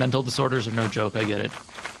 dude. Mental disorders are no joke. I get it.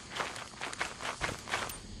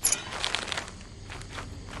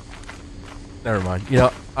 Never mind. You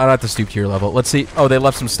know, I don't have to stoop to your level. Let's see. Oh, they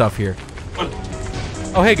left some stuff here.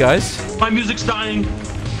 Oh, hey, guys. My music's dying.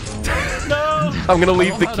 No! I'm gonna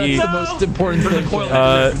leave the key. That's the most important thing.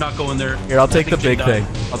 I'm not going there. Here, I'll take the I think big Jim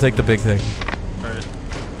thing. I'll take the big thing. Alright.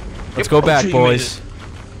 Let's go back, shit, you made boys. it.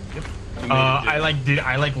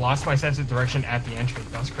 I lost my sense of direction at the entry.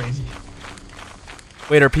 That was crazy.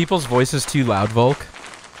 Wait, are people's voices too loud, Volk?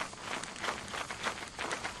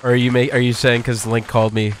 Or are you saying because Link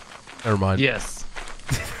called me? Never mind. Yes.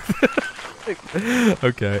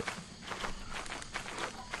 Okay.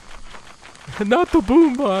 Not the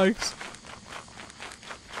boombox.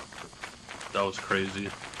 That was crazy.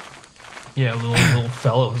 Yeah, little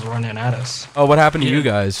fellow was running at us. Oh, what happened to you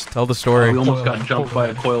guys? Tell the story. We almost got jumped by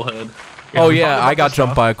a coil head. Oh we yeah, found I a got bunch of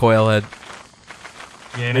jumped stuff. by a coil head.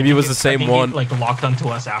 Yeah, and Maybe I it was think the same I think one. It, like locked onto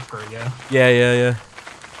us after. Yeah. Yeah.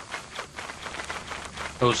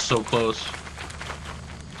 That was so close.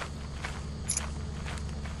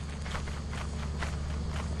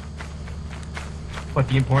 But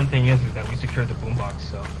the important thing is that we secured the boombox.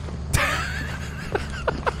 So.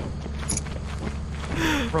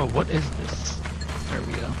 Bro, what is this? There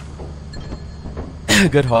we go.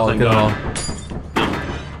 Good haul, Thank good God. haul.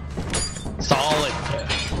 Solid.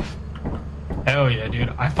 Hell yeah, dude!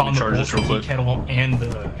 I found the charge this real tea quick. kettle and the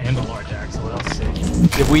large axe. So that was sick.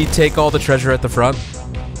 Did we take all the treasure at the front?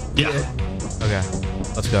 Yeah. Okay,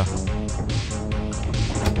 let's go.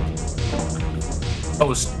 That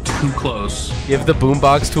was too close. Give the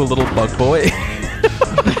boombox to a little bug boy.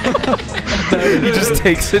 He just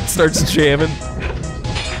takes it, starts jamming.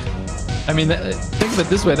 I mean, think of it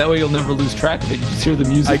this way. That way you'll never lose track of it. You just hear the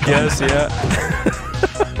music. I guess, yeah.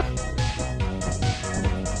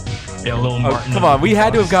 Yeah, little Oh, Martin. come on, we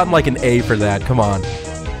had to have gotten like an A for that. Come on.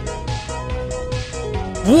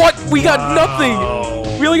 What? We got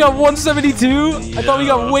nothing. We only got 172. I thought we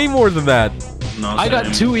got way more than that. No, I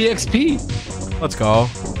got 2 EXP. Let's go.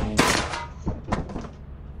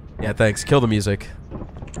 Yeah, thanks. Kill the music.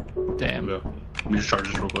 Damn. Yeah. Let me just charge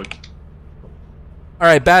this real quick. All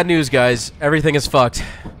right, bad news, guys. Everything is fucked.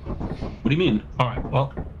 What do you mean? All right,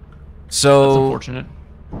 well, That's So unfortunate.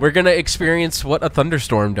 we're gonna experience what a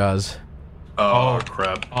thunderstorm does. Oh,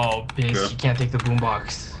 crap. oh, bitch, Yeah. you can't take the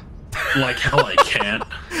boombox. Like hell I can't.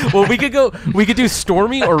 Well, we could go. We could do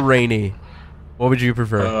stormy or rainy. What would you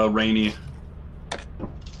prefer? Rainy.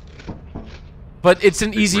 But it's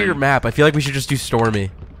an easier rain. map. I feel like we should just do stormy.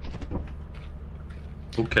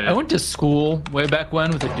 Okay. I went to school way back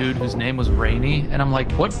when with a dude whose name was Rainy, and I'm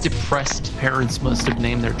like, what depressed parents must have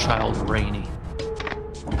named their child Rainy?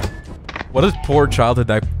 What a poor childhood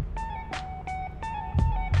that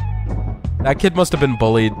kid must have been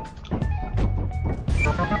bullied.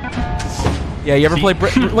 Yeah, you ever play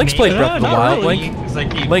Link's played Breath of the Not Wild, really. Link? It's like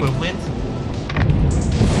the Link. equivalent.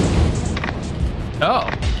 Oh.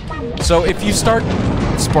 So if you start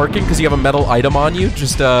sparking because you have a metal item on you,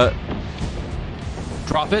 just Drop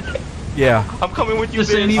it. yeah. I'm coming with you,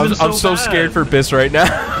 This ain't Biz. even I'm so bad. scared for Biss right now.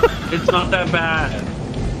 It's not that bad.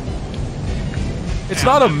 It's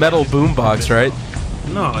not a metal boombox, right?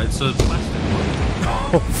 No, it's a plastic one.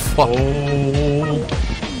 Oh fuck.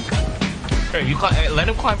 Hey, you climb, let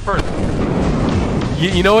him climb first.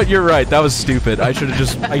 You know what? You're right. That was stupid. I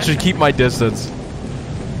should keep my distance.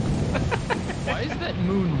 Why is that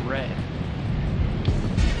moon red?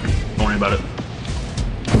 Don't worry about it.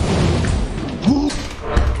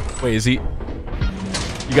 Wait, is he?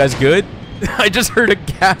 You guys good? I just heard a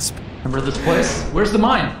gasp. Remember this place? Where's the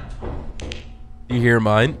mine? Do you hear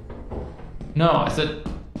mine? No, I said.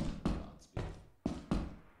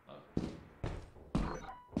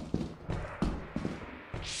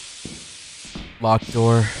 Locked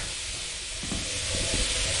door.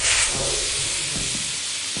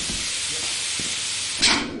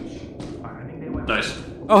 Nice.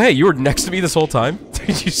 Oh hey, you were next to me this whole time?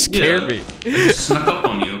 Dude, you scared me. It just snuck up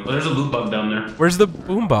on you. Oh, there's a loot bug down there. Where's the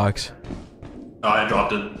boombox? Oh, I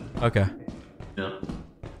dropped it. Okay. Yeah.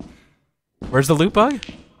 Where's the loot bug?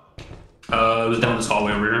 It was down this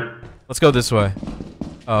hallway over here. Let's go this way.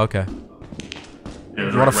 Oh, okay. Yeah, it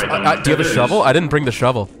was You wanna right down do you have a there. shovel? I didn't bring the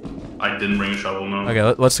shovel. I didn't bring a shovel, no. Okay,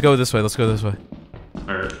 let's go this way. Let's go this way.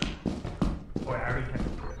 Alright. Boy, I already checked.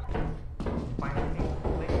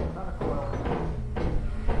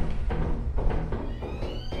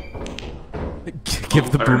 Give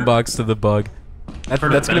the Oh, boombox to the bug.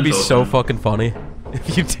 Heard That's a gonna be vent so open. fucking funny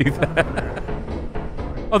if you do that.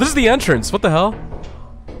 Oh, this is the entrance. What the hell?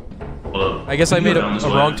 Hold up. I guess I We made can a go down this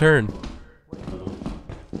wrong way. turn.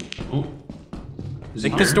 Ooh. I Is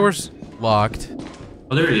think he this here? door's locked.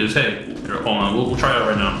 Oh, there he is. Hey. Here, hold on. We'll try it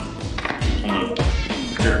right now. Hold on.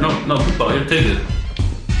 Here. No, loot bug. Here, take it.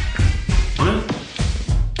 Want it?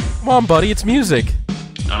 Come on, buddy. It's music.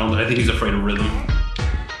 I think he's afraid of rhythm.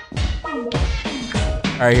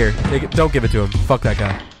 All right, here. Take it. Don't give it to him. Fuck that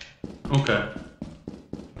guy. Okay.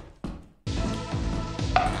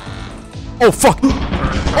 Oh fuck!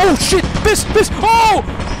 Oh shit! This! Oh!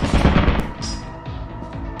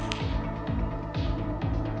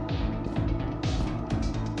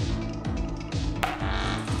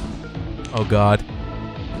 Oh god.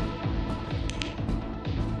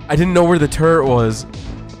 I didn't know where the turret was.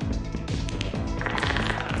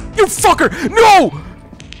 You fucker! No!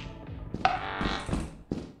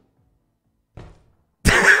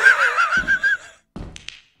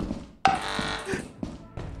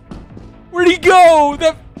 Where'd he go?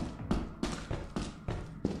 That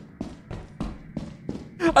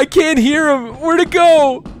I can't hear him. Where'd it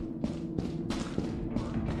go?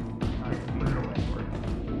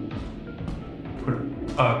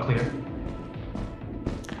 Clear.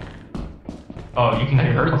 Oh, you can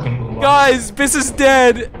hear the fucking boombox. Guys, Biss is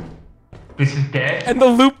dead, This is dead? and the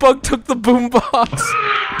loot bug took the boombox.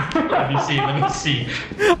 Let me see.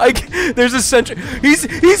 There's a sentry.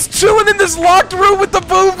 He's chilling in this locked room with the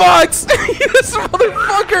boombox. This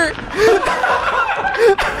motherfucker.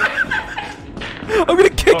 I'm gonna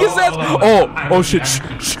kick his ass. hold on. Oh shit!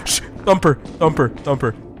 Shh. Thumper.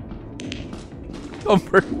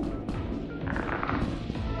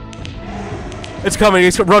 It's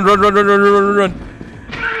coming. Run.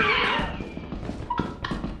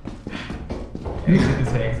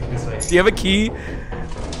 Do you have a key?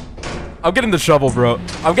 I'm getting the shovel, bro.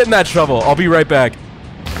 I'm getting that shovel. I'll be right back.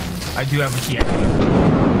 I do have a key.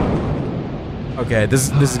 Okay,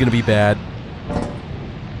 this is gonna be bad.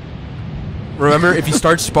 Remember, if you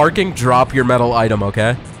start sparking, drop your metal item,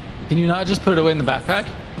 okay? Can you not just put it away in the backpack?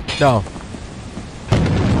 No.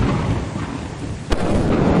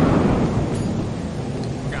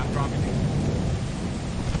 Okay, I'm dropping it.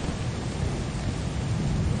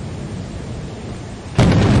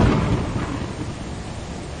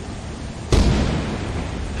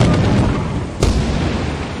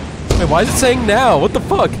 Wait, why is it saying now? What the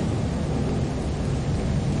fuck?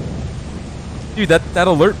 Dude, that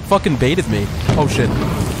alert fucking baited me. Oh shit.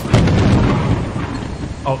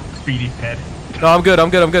 Oh, Speedy's head. No, I'm good. Oh,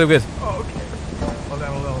 okay. Hold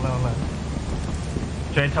on.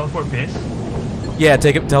 Should I teleport this? Yeah,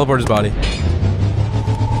 take it. Teleport his body.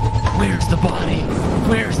 Where's the body?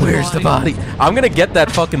 Where's Where's the body? I'm gonna get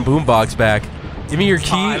that fucking boombox back. Give me your key.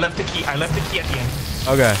 I left the key. I left the key at the end.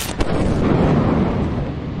 Okay.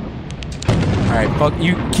 Alright, fuck.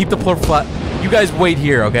 You keep the floor flat. You guys wait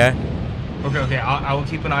here, okay? Okay. I will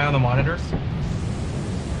keep an eye on the monitors.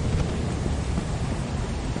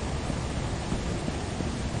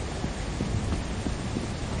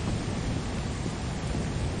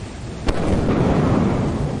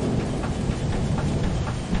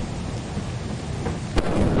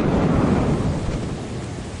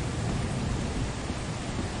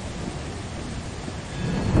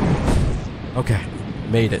 Okay.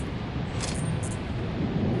 Made it.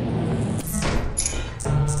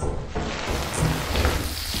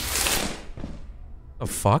 The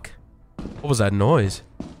fuck? What was that noise?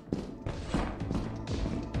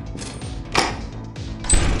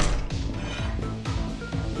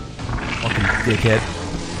 Fucking dickhead.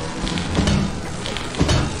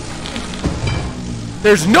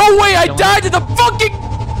 There's no way I died to the fucking...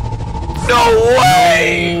 No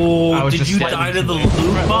way! Oh, was did just you slightly die to too the late.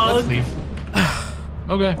 loot Right, bug? let's leave.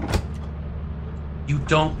 Okay. You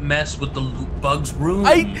don't mess with the loot bug's room.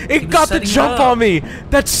 It He was got the setting jump up. on me!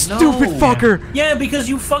 That stupid No. fucker! Yeah, because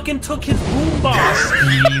you fucking took his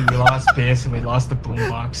boombox. We lost this and we lost the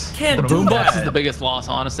boombox. Can't The do boombox that. is the biggest loss,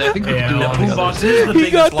 honestly. I think we Yeah, can do all the boombox others. is the He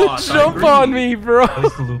biggest got the loss. I jump agree. on me, bro! At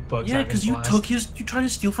least the loot bugs. Yeah, because you you tried to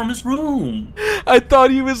steal from his room. I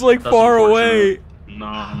thought he was like That's far away. unfortunate.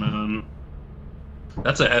 Nah, man.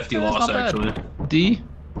 That's a hefty That's loss, not bad. actually. D?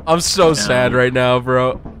 I'm so sad right now,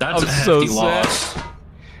 bro. That's I'm a so hefty sad. loss.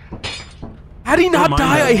 How did he not Never mind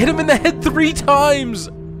die? that. I hit him in the head 3 times.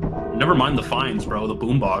 Never mind the fines, bro. The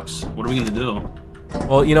boombox. What are we gonna do?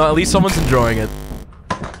 Well, you know, at least someone's enjoying it.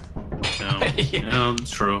 Yeah, that's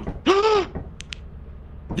true. You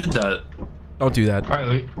did that. Don't do that.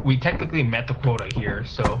 Alright, we technically met the quota here,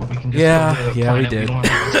 so we can just Yeah, go to the yeah, we planet. did. Don't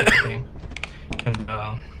have to risk anything. And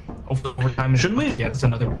over time, Shouldn't we- Yeah, it's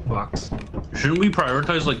another box. Shouldn't we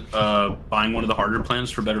prioritize like buying one of the harder plans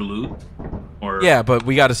for better loot? Or Yeah, but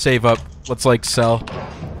we gotta save up. Let's like sell.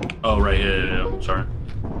 Oh right, yeah. Sorry.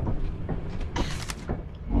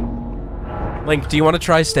 Link, do you want to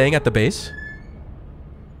try staying at the base?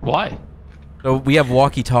 Why? So we have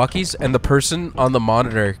walkie-talkies, and the person on the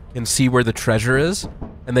monitor can see where the treasure is,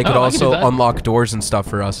 and they could Oh, I can do also that. unlock doors and stuff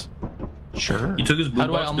for us. Sure. You took his How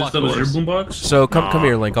do I boombox. unlock That was your doors? boombox. So come Nah.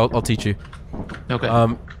 here, Link. I'll teach you. Okay.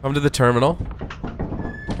 Come to the terminal.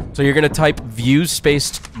 So you're gonna type view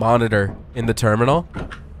spaced monitor in the terminal,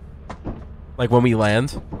 like when we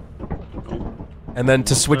land, and then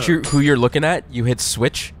to switch who you're looking at, you hit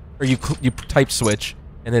switch, or you type switch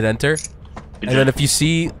and hit enter, and then if you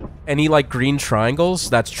see any like green triangles,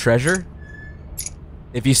 that's treasure.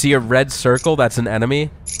 If you see a red circle, that's an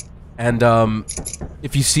enemy, and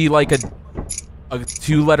if you see like a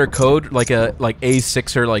 2-letter code, like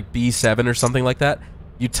A6 or like B7 or something like that,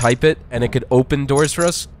 you type it, and it could open doors for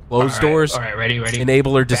us, close doors, Alright, ready.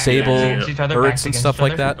 enable or Backs disable against each other, turrets backs and against stuff each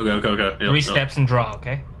like other. that. Okay. Yep, 3 yep. steps and draw,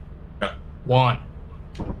 okay? Yeah. 1,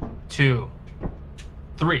 2,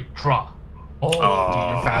 3, draw. Oh, dude,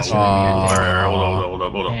 you're faster than me. Alright, hold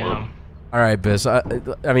up. Damn. All right, Biz. I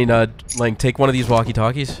mean, Link, take one of these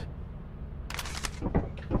walkie-talkies.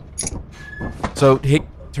 So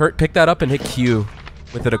pick that up and hit Q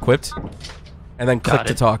with it equipped, and then click Got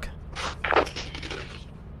to it. talk.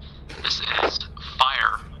 This is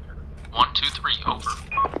fire. 1, 2, 3, over.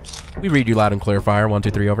 We read you loud and clear. Fire. 1, 2,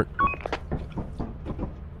 3. Over.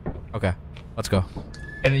 Okay, let's go.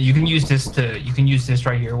 And then you can use this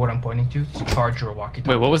right here, what I'm pointing to charge your walkie-talkie.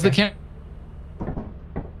 Wait, what was the okay?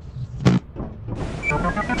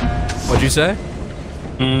 What'd you say?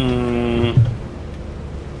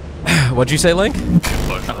 What'd you say, Link?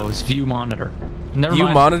 Oh, it's view monitor. Never View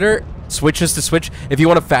mind. monitor. Switch is to switch. If you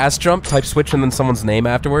want to fast jump, type switch and then someone's name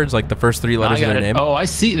afterwards, like the first 3 letters of their name. Oh, I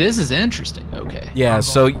see. This is interesting. Okay. Yeah,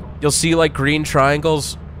 so you'll see like green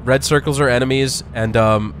triangles, red circles are enemies, and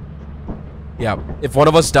yeah. If one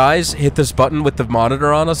of us dies, hit this button with the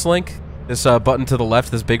monitor on us, Link. This button to the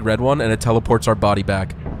left, this big red one, and it teleports our body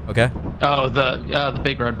back. Okay? Oh, the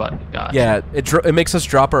big red button. Gotcha. Yeah, it makes us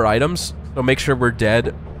drop our items, so make sure we're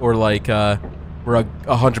dead or like we're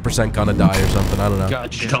 100% gonna die or something. I don't know. Gotcha.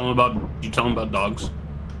 Did you tell him about dogs?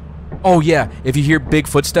 Oh yeah, if you hear big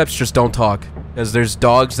footsteps, just don't talk, because there's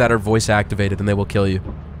dogs that are voice activated and they will kill you.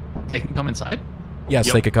 They can come inside? Yes,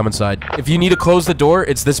 Yep. they could come inside. If you need to close the door,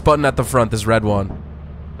 it's this button at the front, this red one.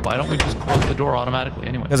 Why don't we just close the door automatically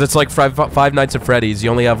anyway? Because it's like Five Nights at Freddy's. You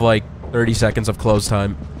only have like 30 seconds of close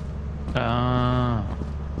time.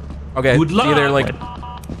 Okay, Good see you there, luck. Link.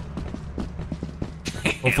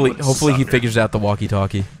 Hopefully he figures out the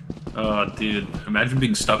walkie-talkie. Oh, dude, imagine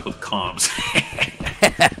being stuck with comms.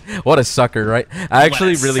 What a sucker, right? I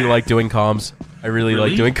actually What a really sack. like doing comms. I really like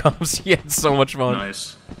Really? doing comms. Yeah, it's so much fun.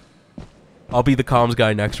 Nice. I'll be the comms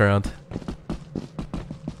guy next round.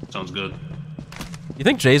 Sounds good. You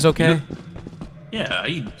think Jay's okay? Yeah,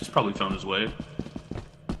 he's probably found his way.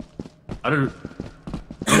 I don't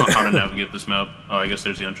know how to navigate this map. Oh, I guess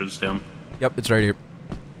there's the entrance to him. Yep, it's right here.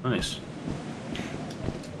 Nice.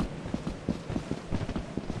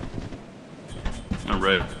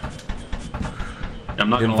 Alright. I'm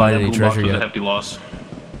not Didn't gonna lie, find that any boombox treasure was a yet. hefty loss.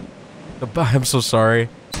 I'm so sorry.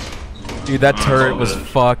 Dude, that Oh, it's turret all was good.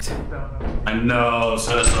 fucked. I know,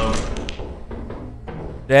 set us up.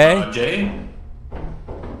 Jay? Jay?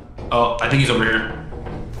 Oh, I think he's over here.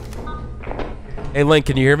 Hey, Link,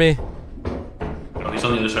 can you hear me? Oh, he's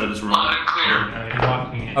on the other side of this room.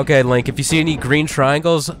 Unclear. Okay, Link, if you see any green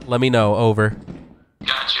triangles, let me know. Over.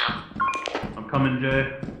 Gotcha. I'm coming,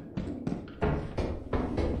 Jay.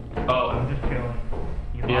 Oh, I'm just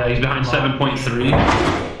chilling. yeah, he's behind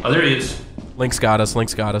 7.3. Oh, there he is. Link's got us.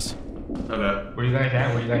 Link's got us. Okay. Where you guys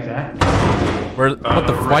at? Where you guys at? What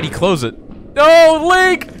the? Why'd he right. close it? No,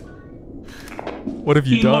 Link! What have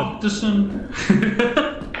you He done? locked us in.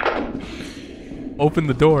 Open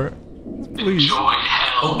the door. Please. Enjoy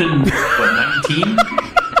hell. Open, what, 19?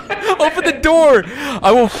 Open the door!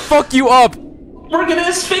 I will fuck you up! We're gonna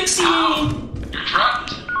asphyxiate! You're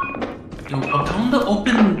trapped. Yo, tell him to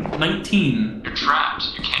open 19. You're trapped.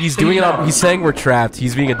 You can't. He's doing it on. He's saying we're trapped.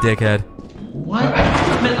 He's being a dickhead. What?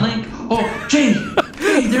 I meant Link. Oh, Jay!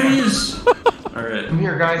 Hey, there he is! Alright. I'm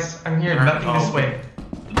here, guys. I'm here. Alright, Nothing this way.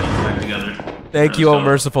 Let's get back together. Thank you, Let's oh go.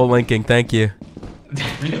 merciful linking. Thank you.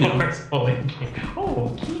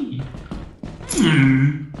 Oh, key.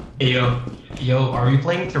 Hmm. Hey, yo, are we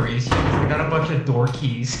playing Teresa? We got a bunch of door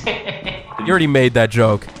keys. You already made that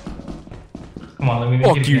joke. Come on, let me make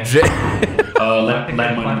Fuck it you, again. Jay.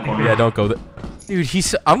 Landmine in the corner. Yeah, don't go there. Dude,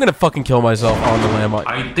 I'm gonna fucking kill myself on the landmine.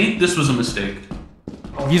 I think this was a mistake.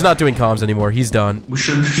 He's not doing comms anymore. He's done. We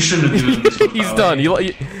shouldn't have done this. He's done.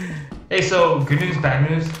 Hey, so good news, bad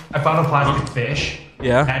news. I found a plastic fish.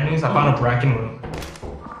 Yeah? Bad news, I found a bracken room.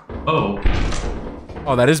 Oh,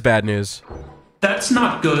 Oh, that is bad news. that's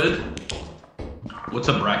not good. What's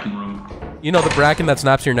a bracken room? You know the bracken that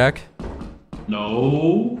snaps your neck?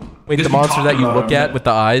 No. Wait, Guess the we monster talked that you about look it. at with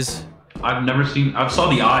the eyes? I've never seen. I've saw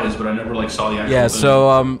the eyes, but I never like saw the actual. Yeah, thing.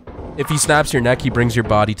 so if he snaps your neck, he brings your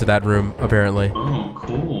body to that room, apparently. Oh,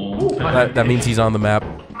 cool. That means he's on the map.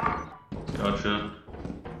 Gotcha.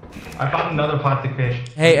 I found another plastic fish.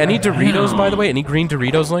 Hey, any Doritos, Damn. by the way? Any green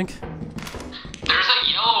Doritos, Link? There's a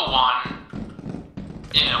yellow one.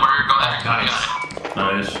 Yeah, where go ahead. Nice.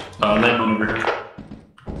 Got Nice. Landmine over here. it.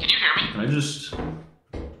 Can you hear me? Can I just?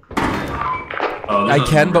 Oh, I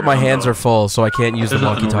can, but my hands are full, so I can't use the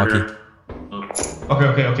walkie-talkie. Okay.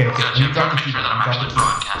 Gotcha. You I'm got trying the to make key. sure that I'm actually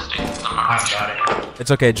broadcasting. I'm not I got it. It's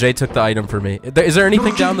okay, Jay took the item for me. Is there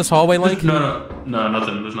anything down this hallway, Link? No,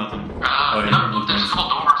 nothing. There's nothing. No, there's a couple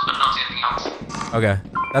doors, but I don't see anything else. Okay.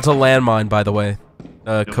 That's a landmine, by the way.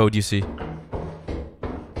 Code you see. The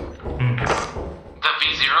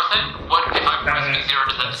V0 thing? What if I press V0?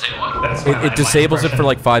 Does that disable it? That's my It disables it for impression.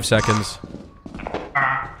 like 5 seconds.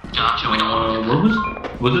 Gotcha. We don't want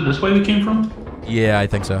Where was it this way we came from? Yeah, I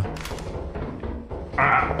think so.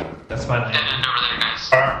 That's my dead end over there, guys.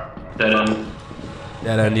 Dead end.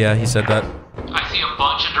 Dead end, yeah, he said that. I see a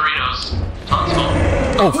bunch of Doritos. Tons of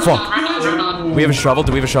them. Oh, fuck. We have a shovel?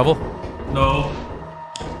 Do we have a shovel? No.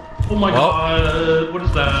 Oh my Well. god. What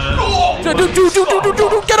is that? Dude,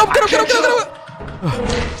 get him!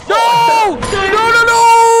 No!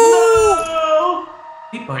 No!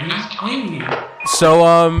 Hey, buddy. Hey.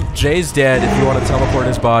 So, Jay's dead if you want to teleport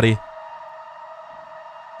his body.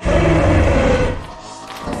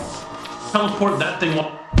 teleport that thing.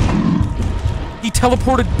 He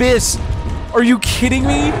teleported Biss. Are you kidding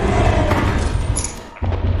me?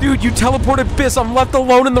 Dude, you teleported Biss. I'm left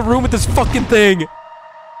alone in the room with this fucking thing.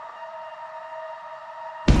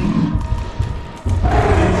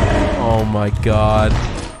 Oh my god.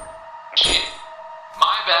 Shit.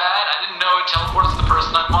 My bad. I didn't know it teleports the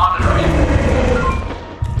person I'm monitoring.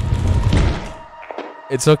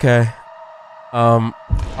 It's okay. I'm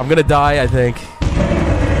gonna die, I think.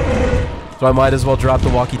 So I might as well drop the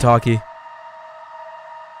walkie-talkie.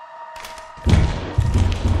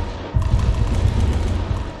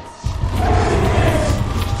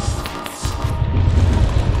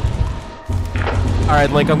 Alright,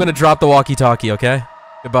 Link, I'm gonna drop the walkie-talkie, okay?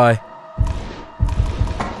 Goodbye.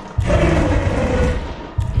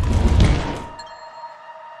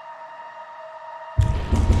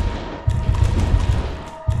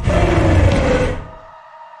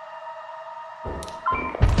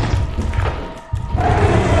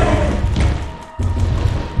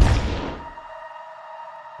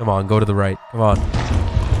 Come on, go to the right. Come on.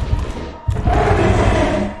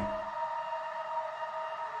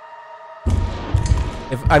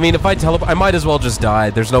 If I teleport, I might as well just die.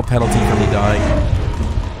 There's no penalty for me dying.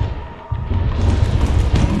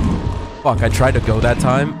 Fuck, I tried to go that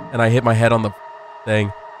time, and I hit my head on the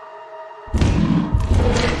thing.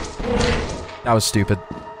 That was stupid.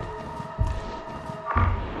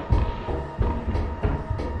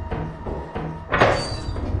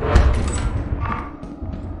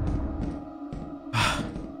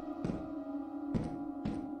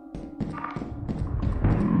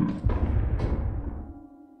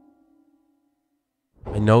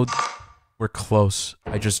 I know we're close.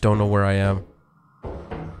 I just don't know where I am.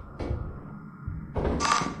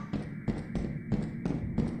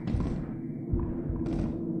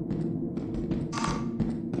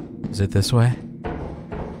 Is it this way?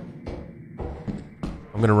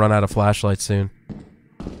 I'm gonna run out of flashlights soon.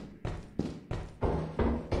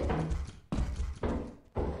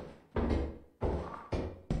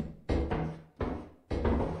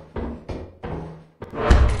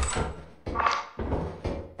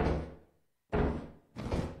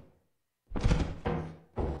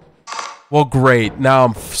 Well, great. Now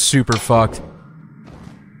I'm super fucked.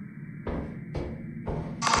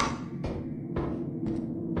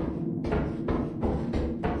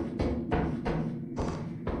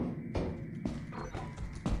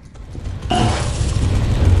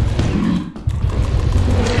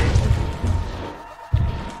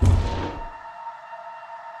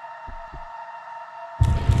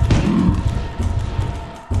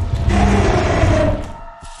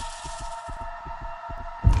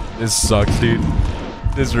 This sucks, dude.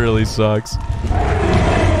 This really sucks.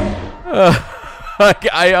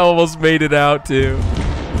 I almost made it out, too.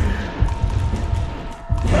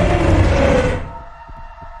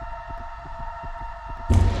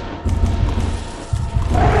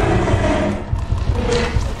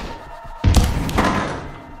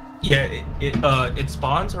 Yeah, it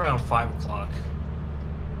spawns around 5 o'clock.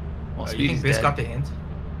 Well, You think Speedy's Biz dead. got the hint?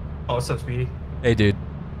 Oh, what's up, Speedy? Hey, dude.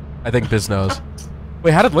 I think Biz knows.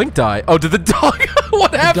 Wait, how did Link die? Oh, did the dog...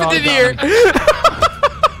 what happened dog in here?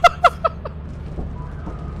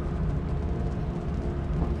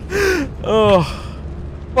 Oh.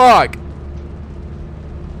 Fuck.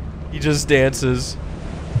 He just dances.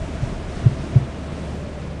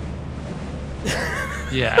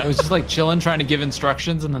 Yeah, I was just like chilling, trying to give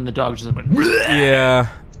instructions, and then the dog just went. Yeah.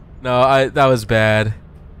 No, that was bad.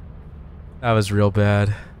 That was real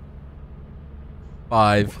bad.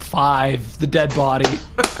 5. The dead body.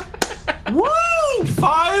 Woo!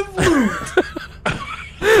 5 loot!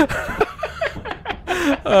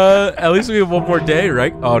 At least we have one more day,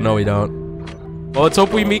 right? Oh, no, we don't. Well, let's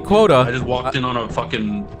hope we meet I quota. just walked in on a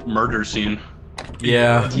fucking murder scene.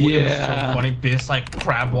 Yeah. Yeah. So funny, Biz like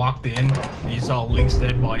crab walked in. And he saw Link's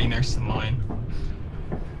dead body next to mine.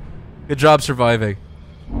 Good job surviving.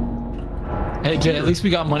 Hey Jay, at least we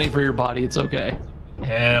got money for your body. It's okay.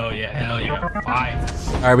 Hell yeah, hell yeah.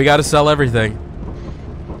 5. Alright, we gotta sell everything.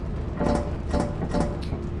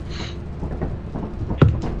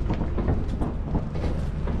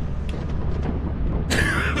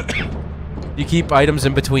 You keep items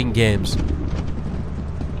in between games.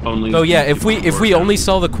 Only. Oh yeah, if we only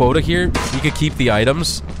sell the quota here, we could keep the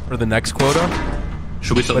items for the next quota.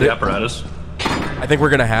 Should we sell But the it- apparatus? I think we're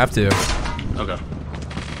gonna have to. Okay.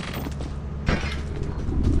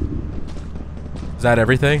 Is that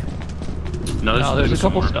everything? No, No, there's a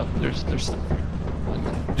some couple more. stuff. There's stuff.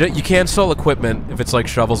 You can't sell equipment if it's like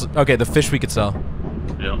shovels. Okay, the fish we could sell.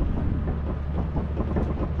 Yeah.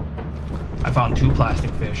 I found 2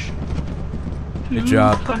 plastic fish. Good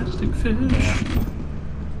job. Plastic fish.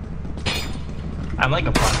 I like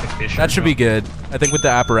a plastic fish. That should be good. I think with the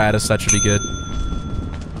apparatus, that should be good.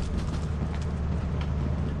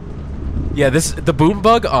 Yeah, the boom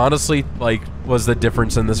bug honestly like was the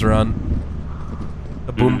difference in this run.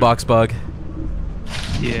 The boombox bug.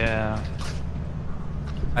 Yeah.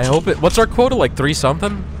 I hope it. What's our quota? Like 3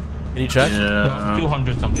 something? Can you check? Yeah. No,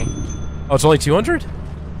 200 something. Oh, it's only 200.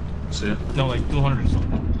 See? No, like 200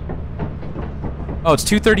 something. Oh, it's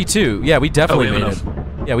 232. Yeah, we definitely we made have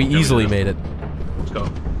it. Yeah, we we easily have. made it. Let's go.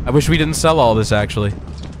 I wish we didn't sell all this actually.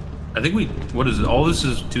 I think we. What is it? All this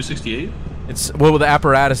is 268. It's well, the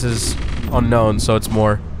apparatus is unknown, so it's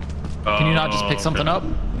more. Can you not just pick something up?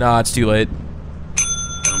 Nah, it's too late.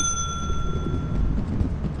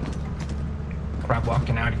 Crap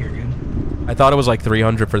walking out of here, dude. I thought it was like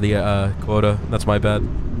 300 for the quota. That's my bad.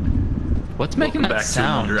 What's making that Back to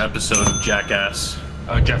sound? another episode of Jackass.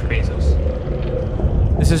 Jeff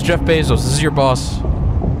Bezos. This is Jeff Bezos. This is your boss.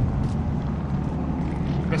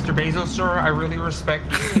 Mr. Bezos, sir, I really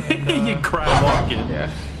respect you. And, You crab walking.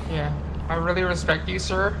 yeah, I really respect you,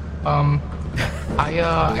 sir.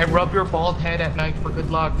 I rub your bald head at night for good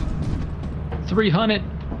luck. 300.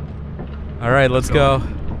 All right, let's go.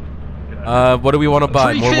 What do we want to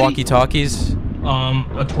buy? More 350. walkie-talkies?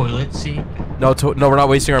 A toilet seat. No, no, we're not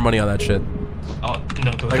wasting our money on that shit. Oh,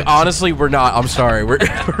 no toilet. Like honestly, we're not. I'm sorry. We're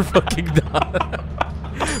we're fucking not.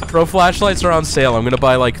 Pro flashlights are on sale. I'm gonna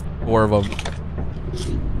buy like 4 of them.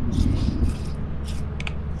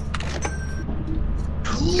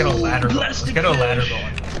 Let's get a ladder going. Let's get a ladder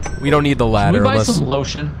going. We don't need the Can ladder we buy unless. some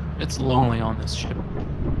lotion? It's lonely on this ship.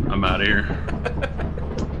 I'm out of here.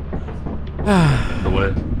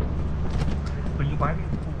 Away. Will you buy me?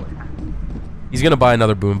 He's gonna buy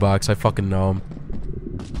another boombox. I fucking know him.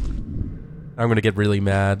 I'm gonna get really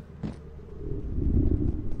mad.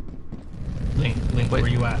 Link, Wait. where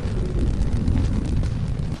you at?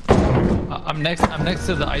 I'm next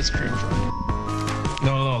to the ice cream truck.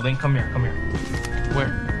 No, Link, come here, come here.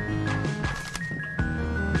 Where?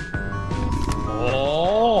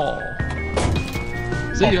 Oh.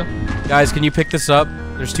 See ya. Guys, can you pick this up?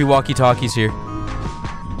 There's 2 walkie-talkies here.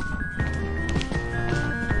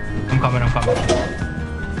 I'm coming.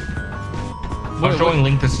 I'm showing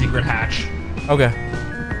Link the secret hatch. Okay.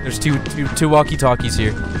 There's two walkie-talkies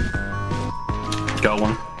here. Got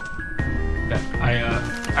one. Okay,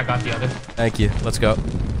 I got the other. Thank you. Let's go.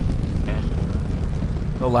 Okay.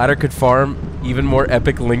 The ladder could farm even more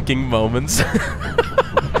epic linking moments.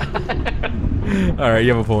 Alright,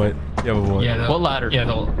 you have a point. You have a point. Yeah, What ladder? Yeah,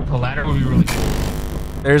 the ladder would be really cool.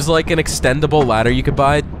 There's like an extendable ladder you could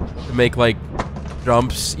buy to make like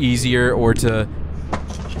jumps easier or to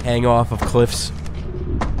hang off of cliffs.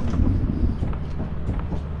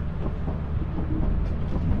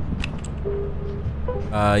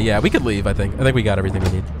 Yeah, we could leave, I think. I think we got everything we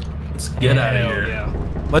need. Let's get out of here. Yeah.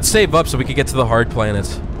 Let's save up so we can get to the hard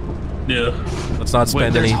planets. Yeah. Let's not Wait,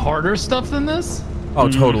 spend there's any... harder stuff than this? Oh,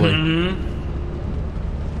 totally.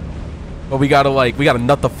 But we gotta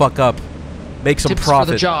nut the fuck up. Make some Tips profit.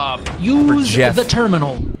 for the job. Use Jeff. the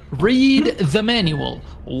terminal. Read the manual.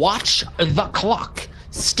 Watch the clock.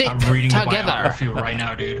 Stick I'm reading the together. biography right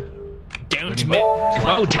now, dude. Don't Reading miss biography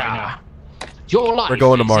right motor. now. Your life We're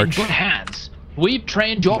going to is March. in good hands. We've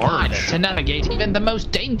trained your pilot to navigate even the most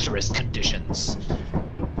dangerous conditions.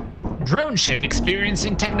 Drone ship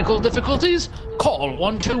experiencing technical difficulties? Call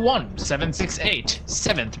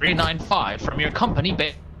 121-768-7395 from your company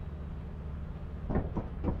base.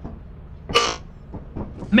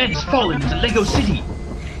 Men's fallen to Lego City.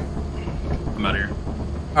 I'm out of here.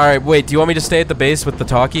 Alright, wait, do you want me to stay at the base with the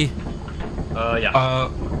talkie? Yeah.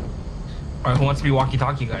 Alright, who wants to be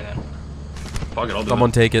walkie-talkie guy then? Fuck it, I'll do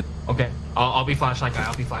Someone it. take it. Okay, I'll be flashlight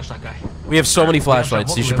guy. We have so many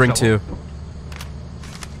flashlights, you should bring 2.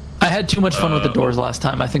 I had too much fun with the doors last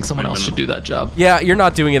time. I think someone else should do that job. Yeah, you're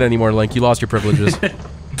not doing it anymore, Link. You lost your privileges. Wait,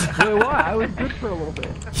 what? I was good for a little bit.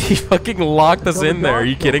 You fucking locked us in there. Are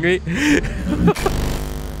you kidding me?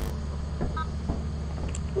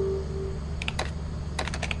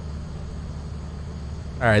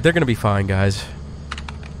 Alright, they're gonna be fine, guys.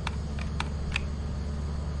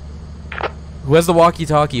 Who has the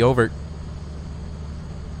walkie-talkie? Over.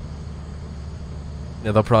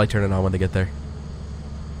 Yeah, they'll probably turn it on when they get there.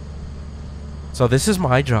 So this is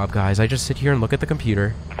my job, guys. I just sit here and look at the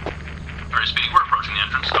computer. Alright, Speedy, we're approaching the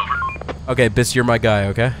entrance. Over. Okay, Biss, you're my guy,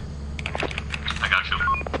 okay? I got you.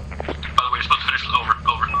 By the way, you're supposed to finish with over.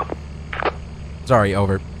 Over. Sorry,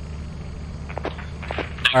 over.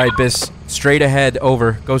 Alright, Biss. Straight ahead,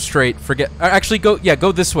 over. Go straight. Forget... Actually, go... Yeah,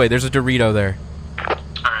 go this way. There's a Dorito there.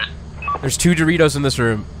 Alright. There's 2 Doritos in this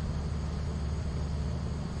room.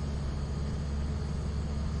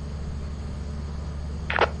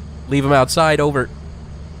 Leave him outside. Over.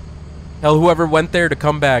 Tell whoever went there to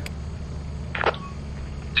come back.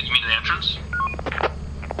 Did you mean the entrance?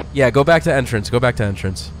 Yeah, go back to entrance. Go back to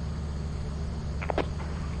entrance.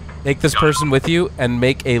 Take this person with you and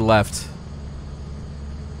make a left.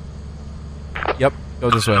 Yep, go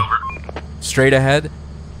this way. Straight ahead,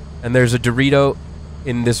 and there's a Dorito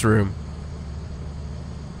in this room.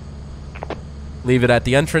 Leave it at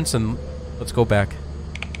the entrance and let's go back.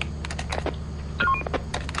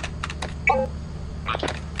 Link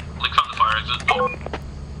found the fire exit.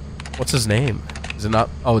 What's his name? Is it not?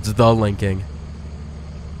 Oh, it's the linking.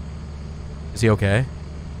 Is he okay?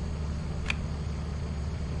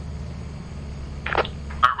 Alright,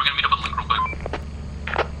 we're gonna meet up with Link real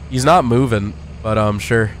quick. He's not moving, but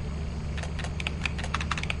sure.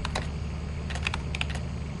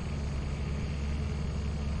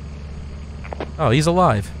 Oh, he's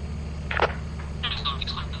alive.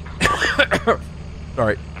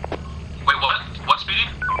 Sorry. Wait, what? What, Speedy?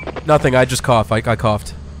 Nothing. I just coughed. I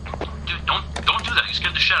coughed. Dude, don't do that. You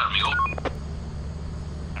scared the shit out of me. Oh.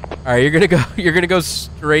 All right, you're gonna go. You're gonna go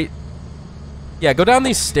straight. Yeah, go down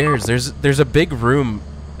these stairs. There's a big room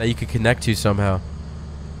that you could connect to somehow.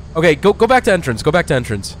 Okay, go back to entrance. Go back to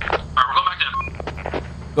entrance. Alright, we're going back to.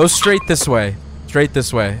 Go straight this way. Straight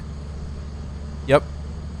this way. Yep.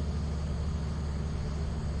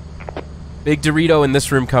 Big Dorito in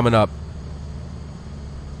this room coming up.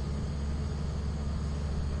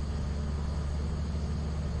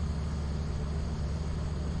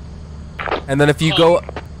 And then if you go,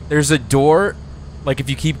 there's a door. Like if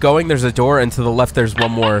you keep going, there's a door, and to the left there's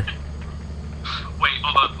one more. Wait,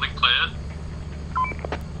 hold on. Link, play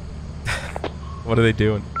it. What are they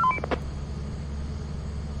doing?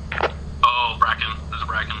 Oh, Bracken. There's a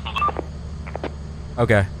Bracken. Hold on.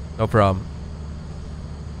 Okay, no problem.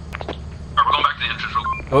 Alright, we're going back to the entrance real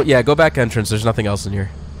quick. Oh yeah, go back entrance. There's nothing else in here.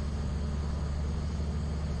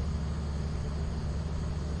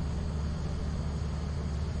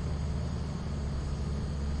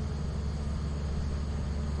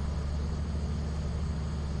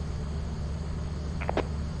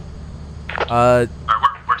 Alright,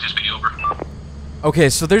 where's your Speedy over? Okay,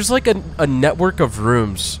 so there's like a network of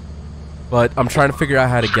rooms, but I'm trying to figure out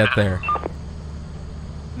how to get there.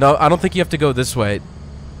 No, I don't think you have to go this way.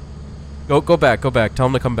 Go back. Tell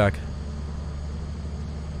him to come back.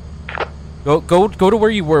 Go to where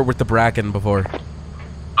you were with the Bracken before.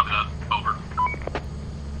 Over.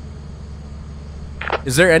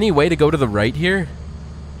 Is there any way to go to the right here?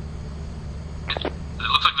 It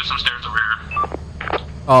looks like there's some stairs over here.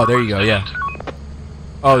 Oh, there you go. Yeah.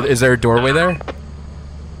 Oh, is there a doorway there?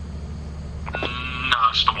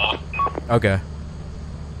 Nah, just a wall. Okay.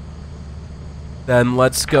 Then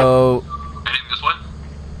let's go. Anything this way?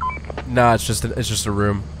 Nah, it's just a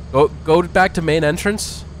room. Go back to main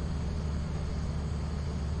entrance.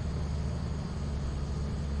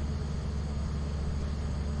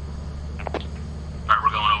 Alright,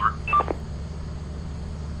 we're going over.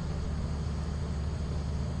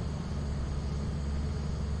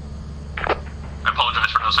 I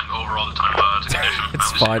apologize for not saying over all the time. It's a condition.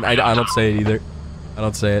 It's fine. I don't say it either. I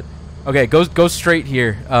don't say it. Okay, go straight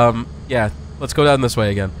here. Yeah, let's go down this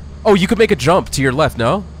way again. Oh, you could make a jump to your left,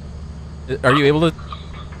 no? Are you able to?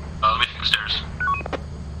 Let me take the stairs.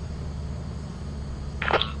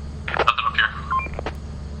 Nothing up here.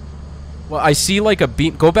 Well, I see like a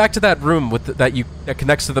beam. Go back to that room with that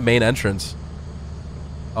connects to the main entrance.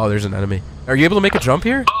 Oh, there's an enemy. Are you able to make a jump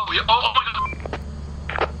here? Oh, yeah. Oh my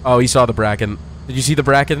god. Oh, he saw the Bracken. Did you see the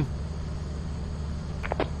Bracken?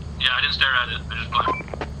 Yeah, I didn't stare at it. I just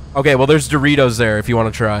blinked. Okay, well, there's Doritos there if you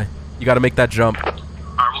want to try. You got to make that jump. Alright,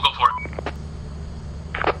 we'll go for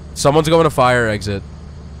it. Someone's going to fire exit.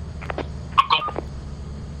 I'm going.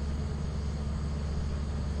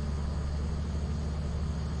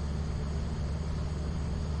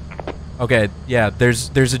 Okay, yeah, there's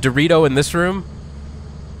a Dorito in this room.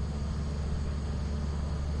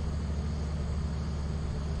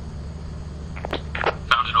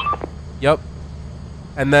 Found it open. Yep.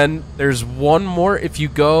 And then there's one more if you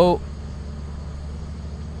go.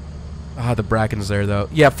 Ah, the Bracken's there though.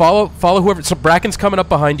 Yeah, follow whoever. So Bracken's coming up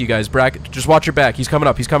behind you guys. Bracken, just watch your back. He's coming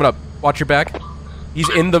up. Watch your back. He's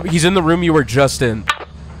in the room you were just in.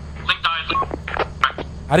 Link died.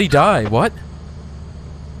 How'd he die? What?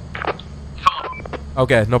 He fell off.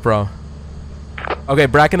 Okay, no problem. Okay,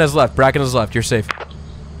 Bracken has left. You're safe.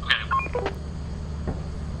 Okay.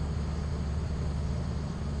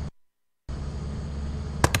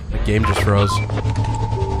 The game just froze.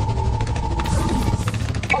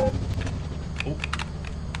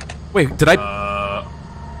 Wait, did I?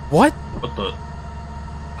 What? What the?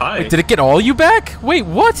 Hi. Wait, did it get all you back? Wait,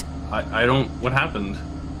 what? I don't. What happened?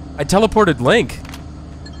 I teleported Link.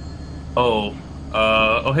 Oh.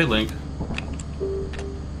 Oh, hey, Link.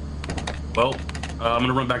 Well, I'm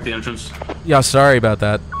gonna run back to the entrance. Yeah, sorry about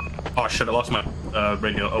that. Oh shit! I lost my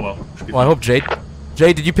radio. Oh well. Well, I hope Jay,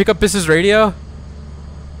 did you pick up Biss's radio?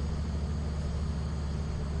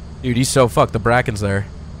 Dude, he's so fucked. The Bracken's there.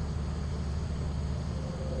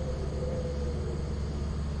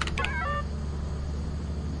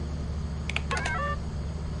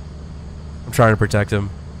 I'm trying to protect him.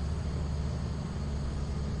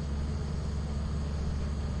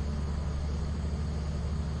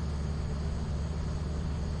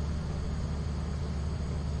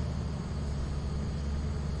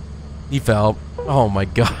 He fell. Oh my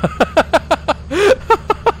god.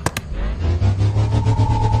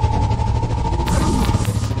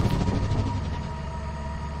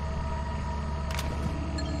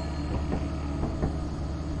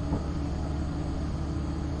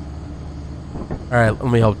 Alright,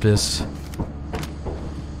 let me help this.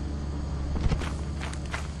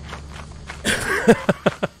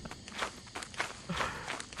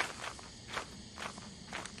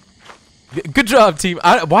 Good job, team.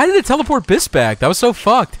 Why did it teleport Biss back? That was so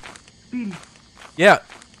fucked. Yeah.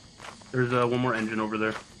 There's one more engine over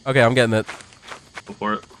there. Okay, I'm getting it. Go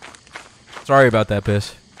for it. Sorry about that,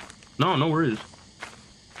 Biss. No, no worries.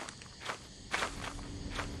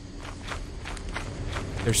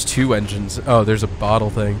 There's 2 engines. Oh, there's a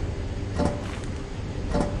bottle thing.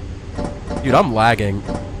 Dude, I'm lagging.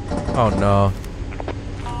 Oh no.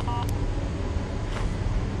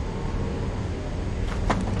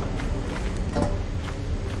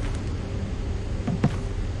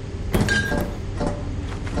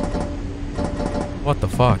 What the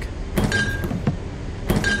fuck?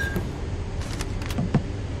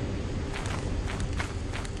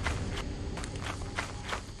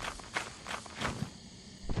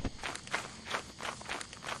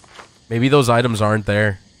 Maybe those items aren't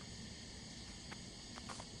there.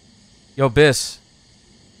 Yo, Biss.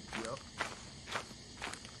 Yep.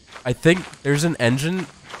 I think there's an engine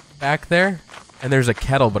back there, and there's a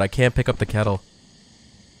kettle, but I can't pick up the kettle.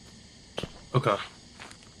 Okay.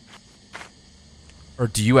 Or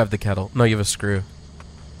do you have the kettle? No, you have a screw.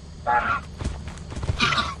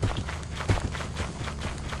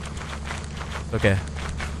 Okay.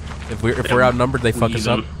 If we're outnumbered, they fuck us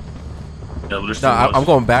up. Yeah, but there's No, two of us. I'm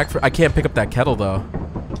going back for. I can't pick up that kettle though.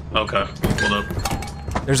 Okay. Hold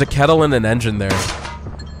up. There's a kettle and an engine there.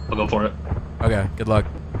 I'll go for it. Okay, good luck.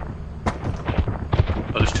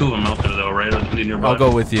 Oh, there's 2 of them out there though, right? Are they nearby? I'll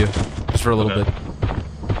go with you, just for a little Okay.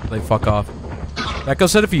 bit. They fuck off. Echo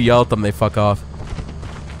said if you yell at them, they fuck off.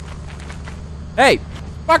 Hey!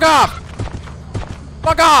 Fuck off!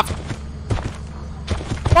 Fuck off!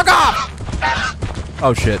 Fuck off!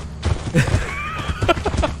 Oh shit.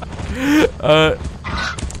 Okay,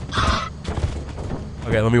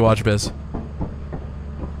 let me watch Biz.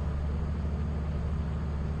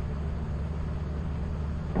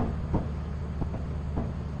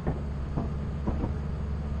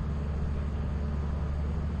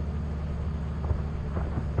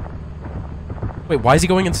 Wait, why is he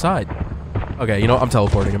going inside? Okay, you know what? I'm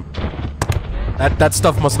teleporting him. That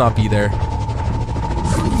stuff must not be there.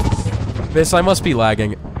 Biz, I must be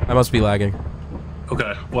lagging. I must be lagging.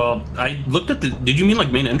 Okay. Well, I looked at the. Did you mean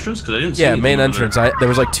like main entrance? Because I didn't see. Yeah, anything main over entrance. there. There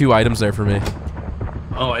was like 2 items there for me.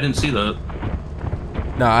 Oh, I didn't see that.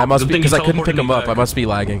 No, I must Good be thing because you I couldn't pick teleported me him up. back. I must be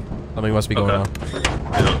lagging. Something must be going on.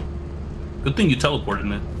 Yeah. Good thing you teleported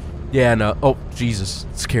me. Yeah, no. Oh, Jesus.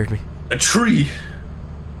 It scared me. A tree.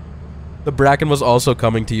 The Bracken was also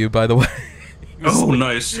coming to you, by the way. Oh,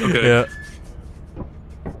 nice. Okay. Yeah.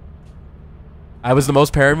 I was the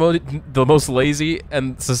most paranoid, the most lazy,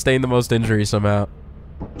 and sustained the most injury somehow.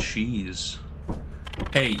 Jeez.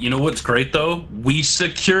 Hey, you know what's great though? We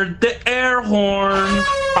secured the air horn.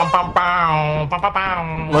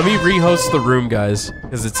 Let me rehost the room, guys,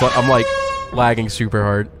 because it's I'm like lagging super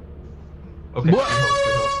hard. Okay. What?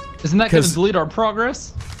 Rehost. Isn't that going to 'Cause- delete our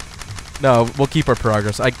progress? No, we'll keep our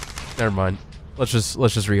progress. Never mind. Let's just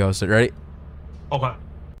rehost it. Ready? Okay.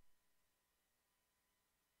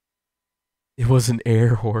 It was an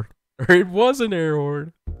air horn. Or it was an air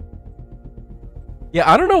horn. Yeah,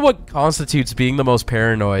 I don't know what constitutes being the most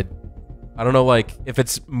paranoid. I don't know, like, if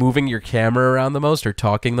it's moving your camera around the most or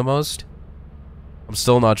talking the most. I'm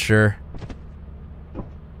still not sure. I'm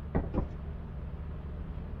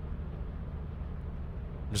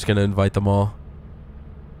just gonna invite them all.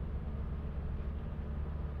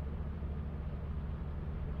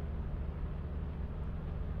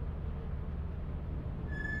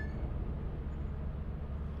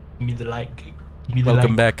 Give me the like. Give me the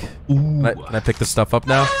Welcome like. back. Ooh. Can I pick this stuff up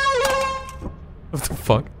now? What the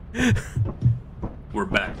fuck? We're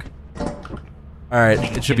back.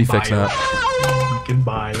 Alright, it should be fixed now.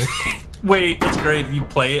 Goodbye. Wait, that's great. You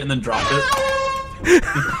play it and then drop it.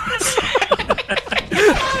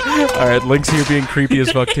 Alright, Link's here being creepy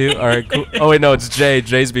as fuck too. Alright, cool. Oh wait, no, it's Jay.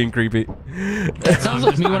 Jay's being creepy. That sounds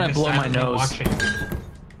like me when I blow my nose.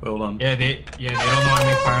 Hold on. Yeah, they don't want to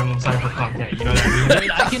make Fire Emblem Cypher content. You know what I mean?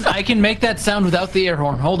 Wait, I can make that sound without the air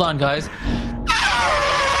horn. Hold on, guys.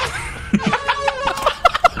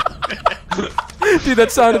 Dude,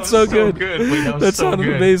 that sounded so good. Wait, That sounded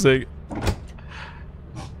amazing.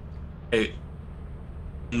 Hey.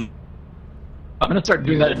 I'm gonna start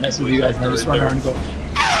doing that and mess with you guys and I just run around and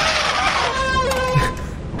go.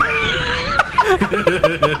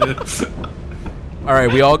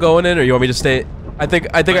 Alright, we all going in or you want me to stay? I think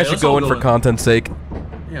I should let's go all in go for in. content's sake.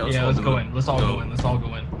 Yeah, let's go in. Let's all go in. Let's all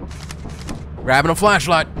go in. Grabbing a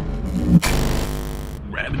flashlight.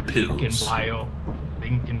 Rabbit Link in pills. bio.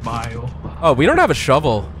 Link in bio. Oh, we don't have a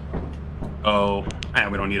shovel. Oh,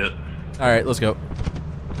 we don't need it. Alright, let's go.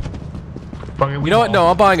 You You know what? No,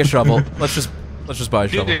 I'm buying a shovel. Let's just buy a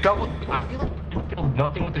Dude, shovel. the shovel. I feel like you killed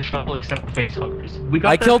nothing with the shovel except the face huggers. We got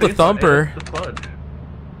I that killed a face- thumper. the FUD.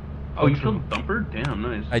 Oh, You true. killed a thumper? Damn,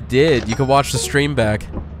 nice. I did. You can watch the stream back.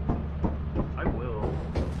 I will.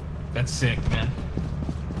 That's sick, man.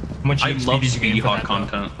 How much I XP love did you get for SpeedyHawk that,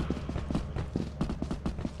 content.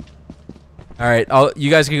 Alright,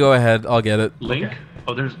 you guys can go ahead. I'll get it. Link? Okay.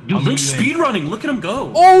 Oh, there's... Dude, I'm Link's leaving. speedrunning! Look at him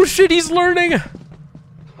go! Oh shit, he's learning!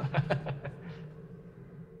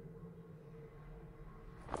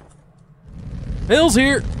 Bill's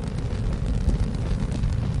here!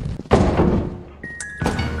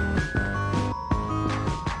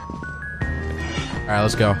 Alright,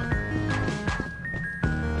 let's go.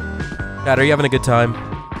 Dad, are you having a good time?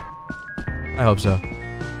 I hope so.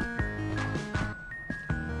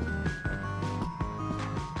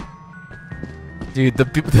 Dude, the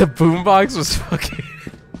boombox was fucking...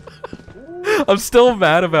 I'm still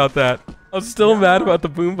mad about that. I'm still mad about the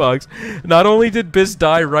boombox. Not only did Biz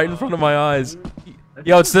die right in front of my eyes.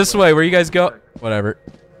 Yo, it's this way. Where you guys go? Whatever.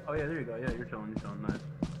 Oh, yeah, there you go. Yeah, you're chilling, nice.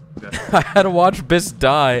 Okay. I had to watch Biz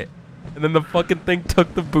die, and then the fucking thing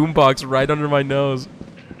took the boombox right under my nose.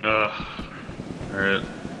 Alright.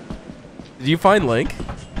 Did you find Link?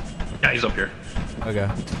 Yeah, he's up here. Okay.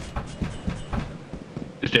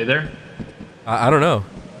 Is Jay there? I don't know.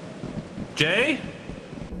 Jay?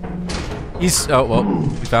 He's... Oh, well,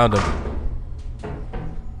 we found him.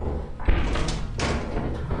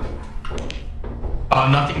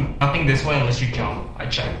 Nothing this way unless you jump. I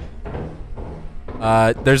checked.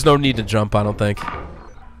 There's no need to jump, I don't think.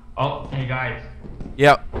 Oh, hey guys.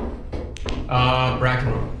 Yep. Bracken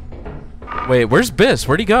Road. Wait, where's Biz?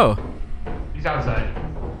 Where'd he go? He's outside.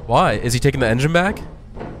 Why? Is he taking the engine back?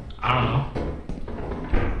 I don't know.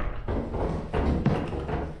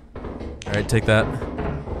 Alright, take that.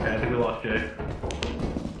 Okay, I think we lost Jay.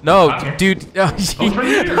 No, Okay. dude. Oh, it's right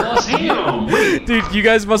here! Damn! Wait! Dude, you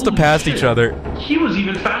guys must have Holy passed shit. each other. He was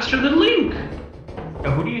even faster than Link!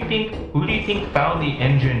 Who do you think found the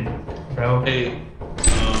engine, bro? Hey,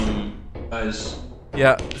 guys,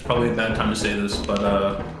 Yeah. it's probably a bad time to say this, but,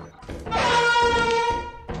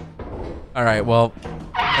 Alright, well,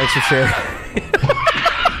 thanks for sharing.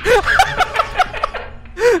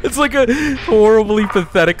 It's like a horribly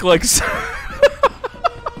pathetic, like...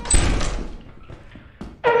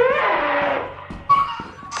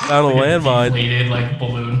 Found a landmine. Deflated like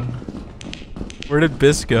balloon. Where did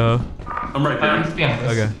Bis go? I'm right there. Let's be honest.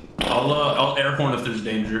 Okay. I'll air horn if there's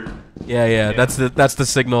danger. Yeah, that's the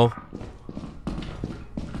signal.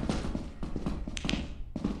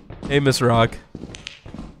 Hey, Miss Rock.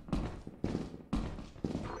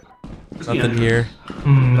 Where's the Nothing engine? here.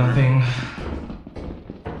 Nothing.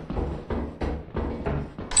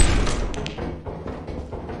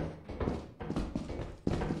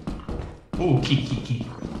 Ooh, key.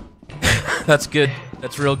 That's good.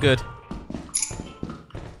 That's real good.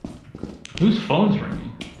 Whose phone's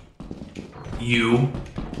ringing? You.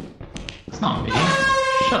 It's not me.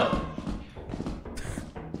 Shut up.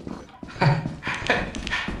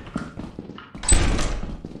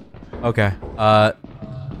 Okay. I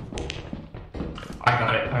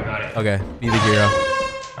got it. Okay. Be the hero.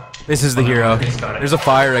 This is the hero. He's got it. There's a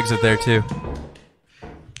fire exit there too.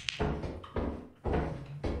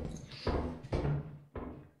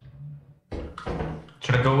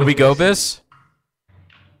 Should I go Did with we go, this?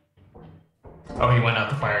 Bis? Oh, he went out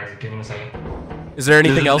the fire exit. Give him a second. Is there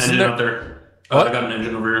anything There's else an in engine there? up there. Oh, What? I got an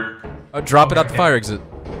engine over here. Drop it out the Okay. fire exit.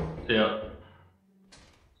 Yeah.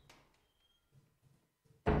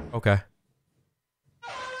 Okay.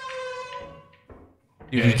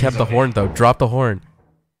 Dude, he kept the horn though. Drop the horn.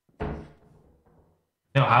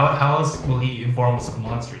 No, how else will he inform us of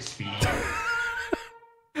monsters, Speedy?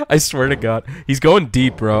 I swear to God, he's going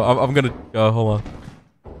deep, bro. I'm gonna. Hold on.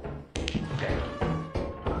 Okay.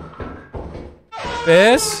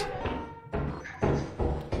 This.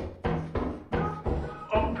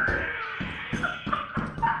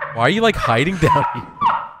 Why are you like hiding down here?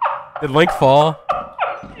 Did Link fall?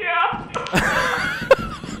 Yeah.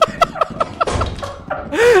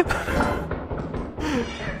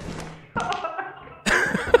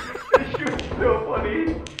 So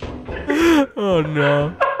funny. Oh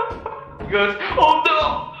no. He goes, oh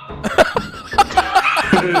no!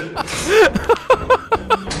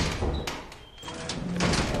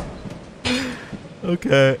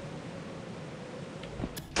 Okay.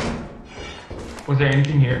 Was there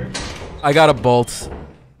anything here? I got a bolt.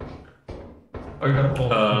 Oh, you got a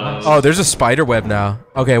bolt. Oh, there's a spider web now.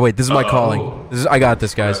 Okay, wait, this is my calling. This is, I got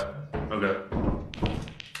this, guys. Okay.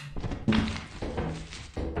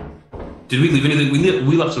 Did we leave anything?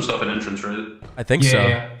 We left some stuff at entrance, right? I think so.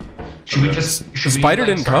 Yeah. Should we just... Should Spider we,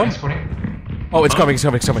 didn't start come? exporting? Oh, it's coming, it's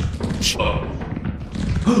coming, it's coming. Shh.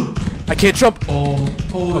 I can't jump. Oh,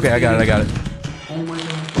 Okay, I got it, I got it. Oh my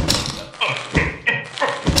god.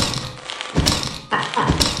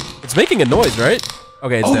 It's making a noise, right?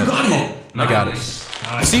 Okay, it's dead. Got it. I got it.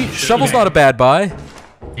 Nice. See, shovel's not a bad buy.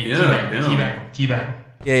 Teabag.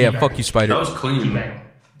 Yeah, fuck you, spider. That was clean.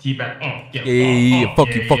 Teabag. Yeah, fuck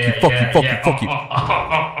you.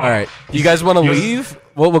 Alright, you guys want to leave?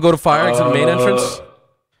 We'll go to fire exit main entrance?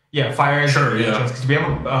 Yeah, fire exit Sure, yeah. because we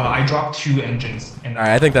have I dropped 2 engines. And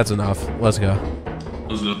Alright, I think that's enough. Let's go.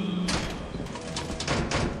 Let's go.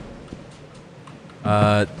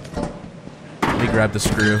 Let me grab the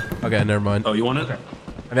screw. Okay, never mind. Oh, you want it? I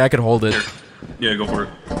mean, I could hold it. Yeah, go for it.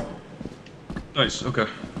 Nice. Okay.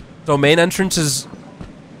 So main entrance is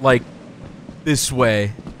like this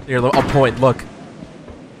way. Here, I'll point. Look,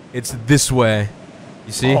 it's this way.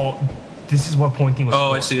 You see? Oh, this is what pointing was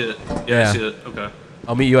Oh, for. I see it. Yeah, Yeah. I see it. Okay.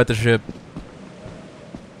 I'll meet you at the ship.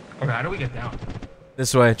 Okay, how do we get down?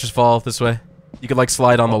 This way. Just fall this way. You could like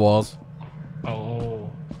slide on the walls. Oh.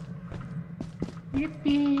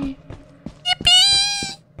 Yippee.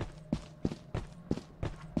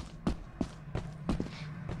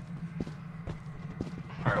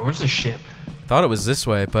 Alright, where's the ship? Thought it was this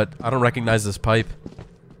way, but I don't recognize this pipe.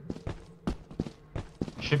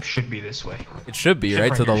 Ship should be this way. It should be, Ship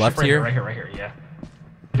right? To the ship left right here? Right here, yeah.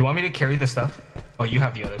 Do you want me to carry the stuff? Oh, you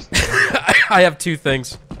have the others. I have 2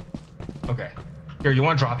 things. Okay. Here, you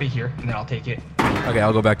want to drop it here, and then I'll take it? Okay,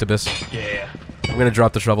 I'll go back to Bis. Yeah. I'm gonna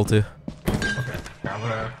drop the shovel too. Okay. Here, I'm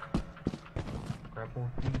gonna grab both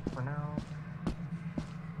these for now.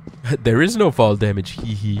 There is no fall damage,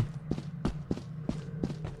 hee hee.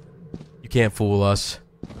 You can't fool us.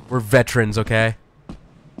 We're veterans, okay?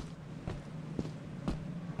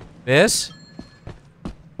 Bis?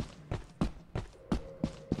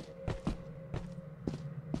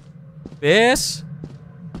 Bis?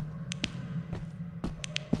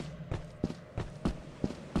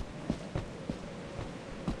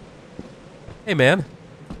 Hey, man.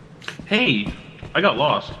 Hey, I got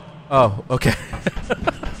lost. Oh, okay.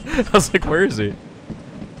 I was like, where is he?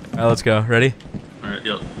 Alright, let's go. Ready? All right.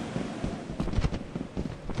 Yep.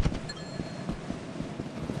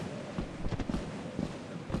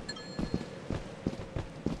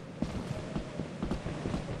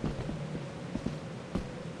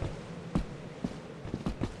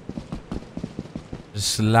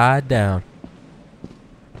 Just slide down.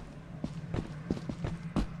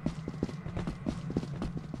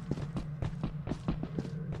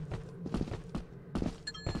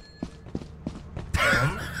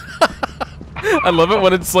 I love it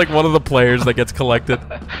when it's like one of the players that gets collected.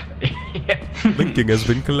 Linking has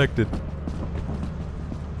been collected.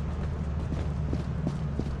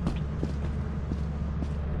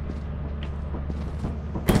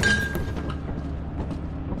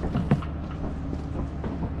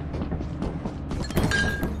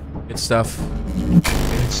 Good stuff.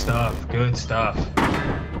 Good stuff. Good stuff.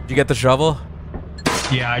 Did you get the shovel?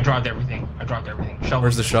 Yeah, I dropped everything. Shovel.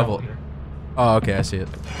 Where's the shovel? here. Oh, okay, I see it.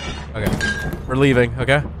 Okay. We're leaving,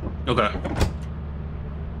 okay? Okay.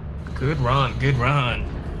 Good run. Good run.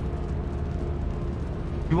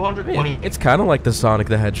 220. It's kind of like the Sonic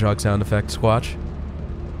the Hedgehog sound effect, Squatch.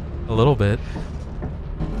 A little bit.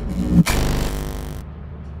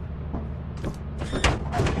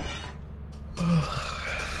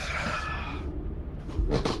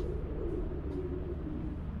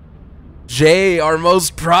 Jay, our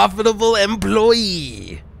most profitable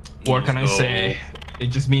employee. What can I say? It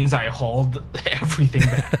just means I hauled everything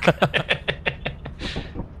back.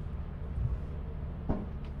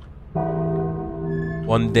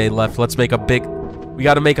 1 day left. Let's make a big... We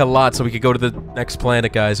gotta make a lot so we could go to the next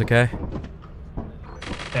planet, guys, okay?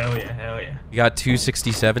 Hell yeah, hell yeah. You got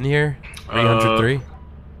 267 here? 303?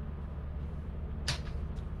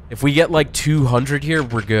 If we get like 200 here,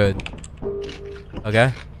 we're good.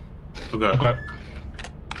 Okay? Okay.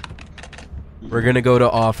 We're gonna go to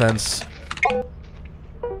offense.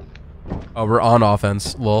 Oh, we're on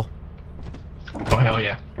offense. Lol. Oh, hell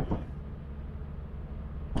yeah.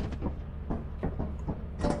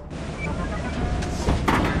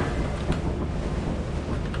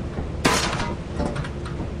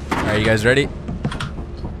 Alright, you guys ready?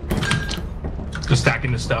 Just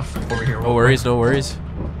stacking the stuff over here. No worries, no worries.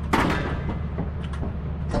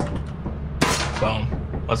 Boom.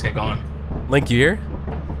 Let's get going. Link, you here?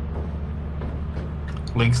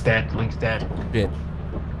 Link's dead. Link's dead. Shit.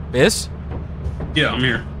 Miss? Yeah, I'm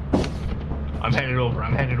here. I'm headed over.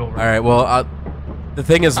 I'm headed over. Alright, well, the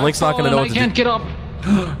thing is, Link's not gonna know what to do. I can't get up.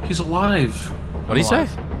 He's alive. What'd he say?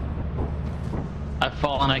 I've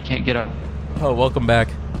fallen. I can't get up. Oh, welcome back.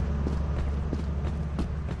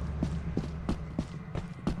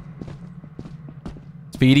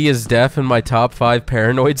 Speedy is deaf in my top 5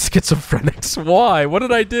 paranoid schizophrenics. Why? What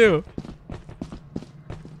did I do?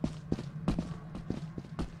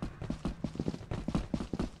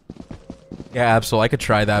 Yeah, Absol, I could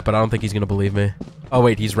try that, but I don't think he's gonna believe me. Oh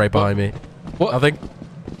wait, he's right behind me. What? Nothing?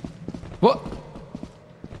 What?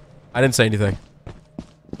 I didn't say anything.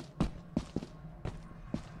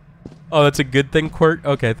 Oh, that's a good thing, Quirt?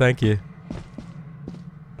 Okay, thank you.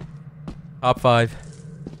 Top 5.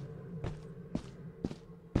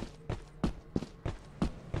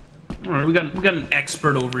 Alright, we got an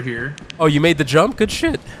expert over here. Oh, you made the jump? Good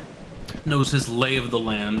shit. Knows his lay of the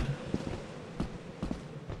land.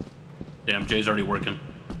 Damn, Jay's already working.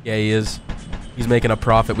 Yeah, he is. He's making a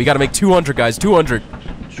profit. We gotta make 200, guys. 200.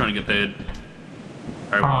 He's trying to get paid.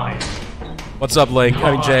 Alright. Nice. What's up, Link?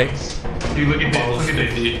 I mean, Jay. Dude, look at this. Look at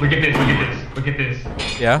this. Look at this. Look at this. Look at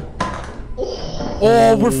this. Yeah?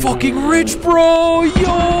 Oh, we're fucking rich, bro!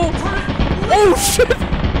 Yo! Oh, shit!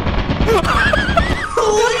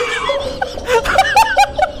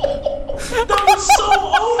 That was so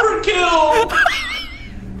overkill!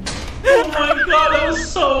 Oh my god, that was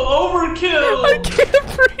so overkill! I can't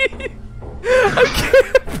breathe! I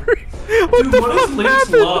can't breathe! What Dude, the what fuck is Link's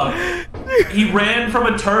happened? luck? He ran from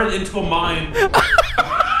a turret into a mine.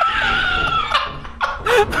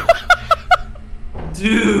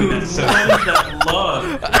 Dude, what is that luck?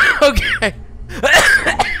 Okay.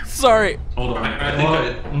 Sorry. Hold on, I think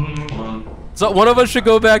hold on. So one of us should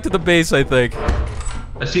go back to the base, I think.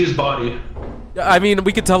 I see his body. I mean,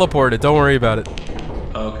 we can teleport it. Don't worry about it.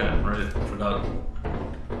 Oh, okay, right. Forgot.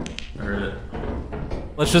 I heard it.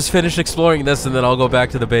 Let's just finish exploring this, and then I'll go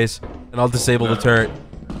back to the base, and I'll disable the turret.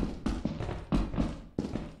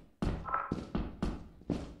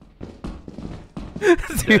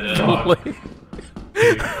 Dude, Link.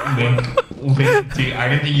 Dude, I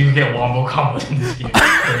didn't think you could get wombo combos in this game.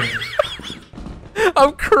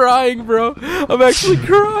 I'm crying, bro. I'm actually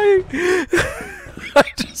crying.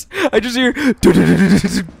 I just hear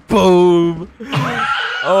boom.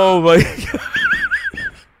 Oh my god.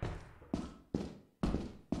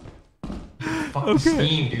 Fucking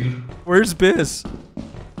Steam, dude. Where's Biss?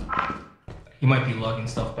 He might be lugging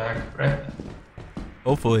stuff back, right?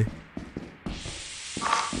 Hopefully.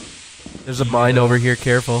 There's a mine over here,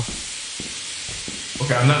 careful.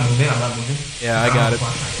 Okay, I'm not moving, I'm not moving. Yeah, I got it.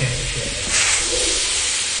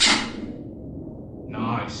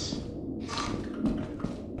 Nice.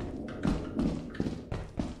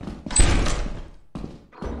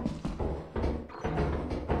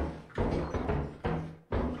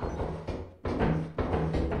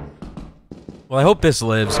 Well, I hope Biss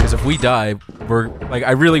lives, because if we die, we're... Like,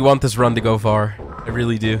 I really want this run to go far. I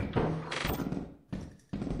really do.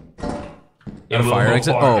 Yeah, A we'll fire go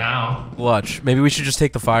exit? far Oh, now. clutch. Maybe we should just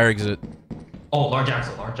take the fire exit. Oh, large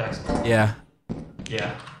axle, large axle. Yeah.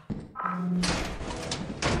 Yeah.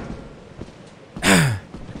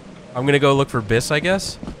 I'm gonna go look for Biss, I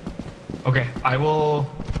guess. Okay, I will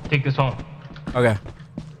take this home. Okay.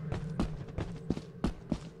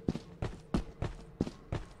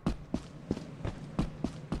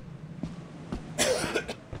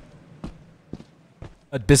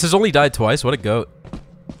 Biss has only died twice. What a goat.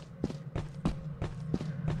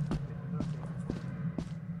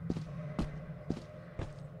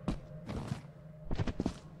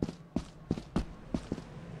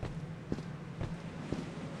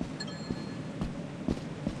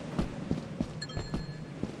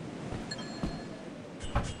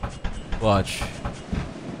 Watch.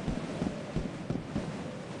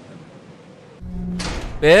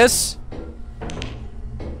 Biss?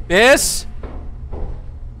 This.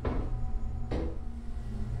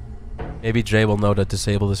 Maybe Jay will know to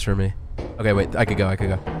disable this for me. Okay, wait. I could go.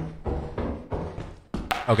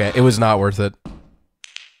 Okay, it was not worth it.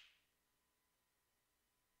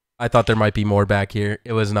 I thought there might be more back here.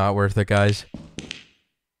 It was not worth it, guys.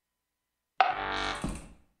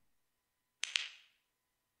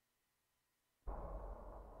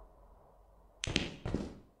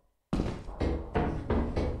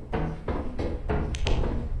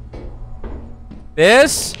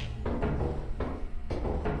 This?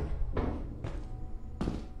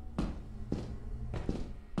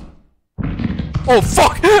 Oh,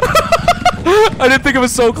 fuck! I didn't think it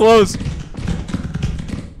was so close.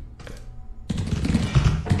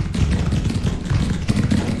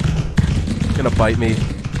 Gonna bite me.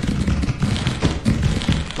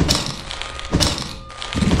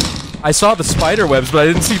 I saw the spider webs, but I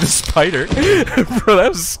didn't see the spider. Bro, that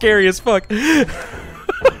was scary as fuck.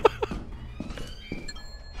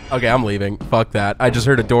 Okay, I'm leaving. Fuck that. I just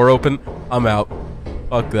heard a door open. I'm out.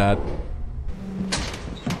 Fuck that.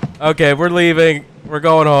 Okay, we're leaving. We're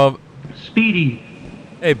going home. Speedy.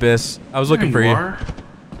 Hey, Biss. I was looking for you. Are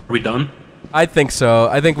we done? I think so.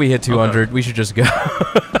 I think we hit 200. Okay. We should just go.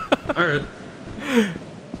 Alright.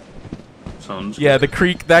 Sounds yeah, good. the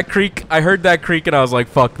creek. That creek. I heard that creek and I was like,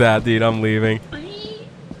 fuck that, dude. I'm leaving.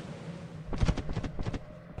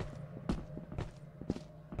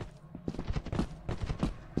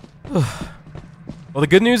 Well, the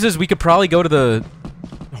good news is we could probably go to the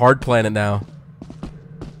hard planet now.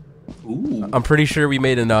 Ooh. I'm pretty sure we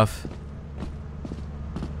made enough.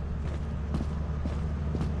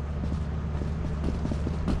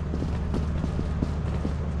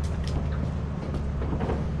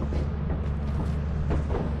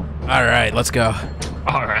 Alright, let's go.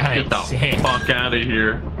 Alright. Get the fuck out of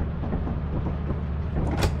here.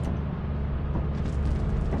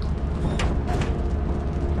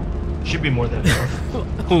 Should be more than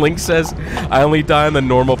enough. Link says, I only die on the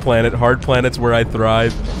normal planet. Hard planet's where I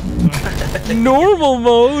thrive. Normal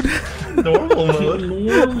mode. Normal mode.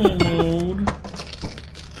 Normal mode.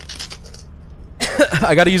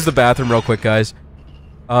 I gotta use the bathroom real quick, guys.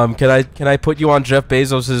 Can I put you on Jeff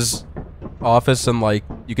Bezos's office and like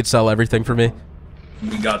you could sell everything for me?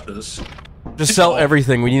 We got this. Just sell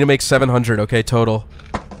everything. We need to make 700, okay, total.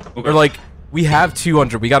 Okay. Or like we have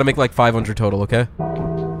 200. We gotta make like 500 total, okay?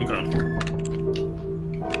 Okay.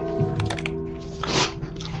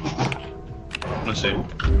 Let's see.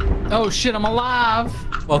 Oh shit, I'm alive!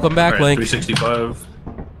 Welcome back, All right, Link. 365.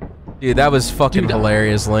 Dude, that was fucking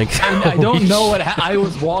hilarious, Link. I don't know what I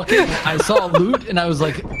was walking, I saw loot, and I was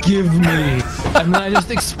like, give me. And then I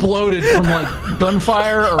just exploded from like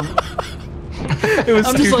gunfire or... It was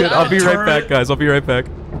I'm too just like, good. I'll be right turn back, guys. I'll be right back.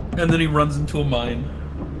 And then he runs into a mine.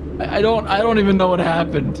 I don't even know what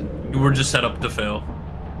happened. You were just set up to fail.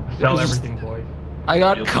 Sell everything, boys. I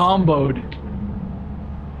got comboed.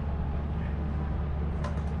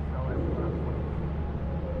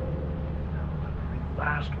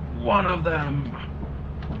 Last one of them.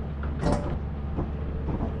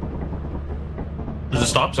 There's a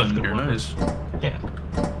stop sign here. Nice. Yeah.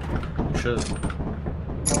 Shit.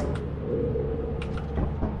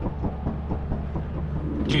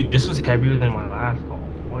 Dude, this was heavier than my last call.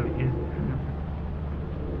 What is it?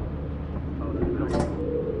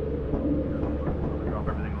 Drop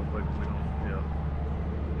everything real quick. We don't, yeah.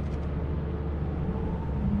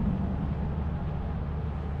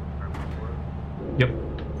 Yep.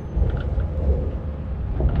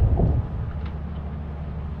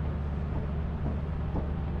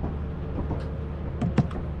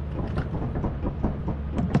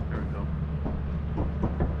 There we go.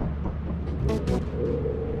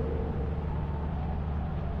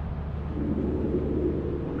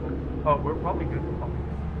 Oh, we're probably good. We're probably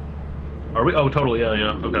good. Are we? Oh, totally. Yeah,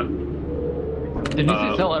 yeah. Okay. Did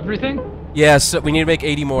you sell everything? Yes, we need to make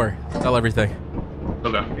 80 more. Sell everything.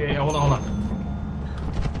 Okay. Yeah, hold on.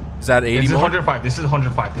 Is that 80 This is more? 105. This is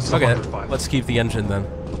 105. This is Okay, 105. let's keep the engine then.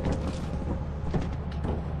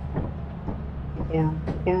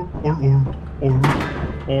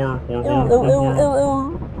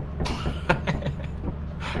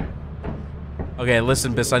 Okay,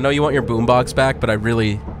 listen, Biss, I know you want your boombox back, but I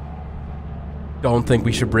really don't think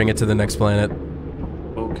we should bring it to the next planet.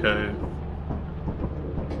 Okay.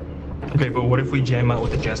 Okay, but what if we jam out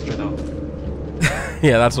with the jester though?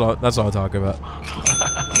 Yeah, that's what I'm talking about.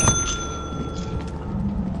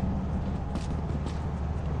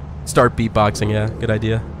 Start beatboxing, yeah, good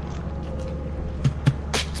idea.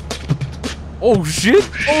 Oh shit!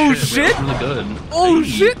 Oh shit! That's really good. Oh Hey.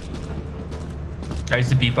 shit! I used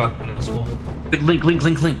to beatbox in school.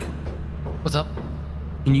 Link. What's up?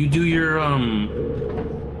 Can you do your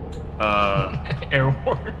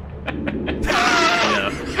Airborne.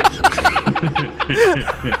 Yeah.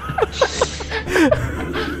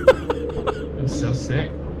 I'm so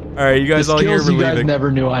sick. All right, you guys The all here. skills We're you guys leaving.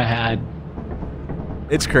 never knew I had.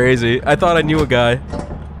 It's crazy. I thought I knew a guy.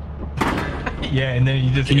 Yeah, and then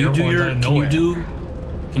you just Can you do airborne your out of nowhere.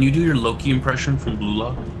 can you do your Loki impression from Blue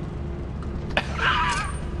Lock?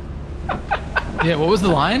 Yeah, what was the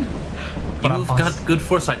line? But You've I'm got fast. good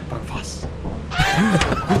foresight, Barfas.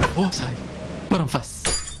 But I'm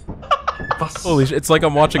fuss. Holy shit! It's like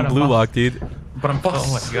I'm watching But I'm Blue fast. Lock, dude. But I'm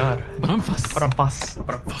Oh my god. But I'm fuss. But I'm fast.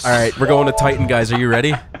 All right, we're going to Titan, guys. Are you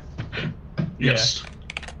ready? Yes.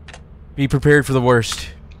 Be prepared for the worst.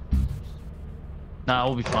 Nah,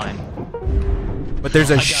 we'll be fine. But there's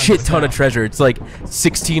a got shit this ton now. of treasure. It's like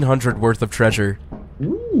 1,600 worth of treasure.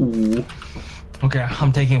 Ooh. Okay,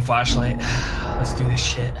 I'm taking a flashlight. Let's do this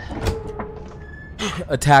shit.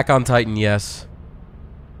 Attack on Titan, yes.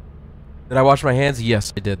 Did I wash my hands?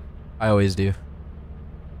 Yes, I did. I always do.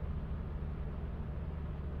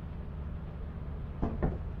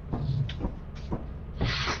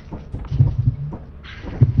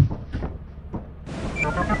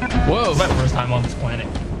 Whoa, my first time on this planet.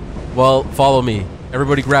 Well, follow me.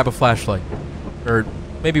 Everybody grab a flashlight. Or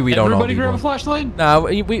maybe we don't all Everybody need grab a one. flashlight? Nah,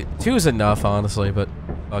 two is enough, honestly, but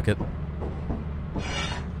fuck it.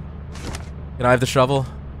 Can I have the shovel?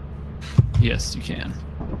 Yes, you can.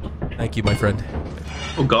 Thank you, my friend.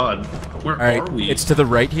 Oh God. Where Alright, are we? it's to the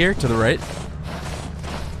right here, to the right.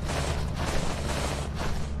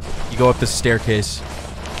 You go up this staircase.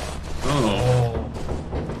 Oh.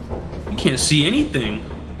 You can't see anything.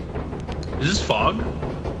 Is this fog?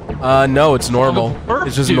 No, it's normal.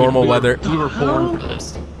 It's just Dude, normal we were- weather. We were born for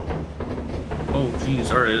this. Oh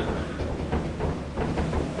jeez, alright.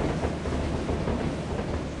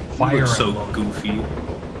 You Fire look so emblem. goofy.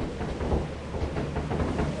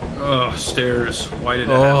 Oh, stairs. Why did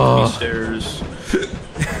it Oh. have to be stairs?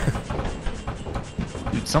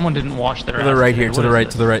 Dude, someone didn't wash their To the ass right today. here, to What the is right,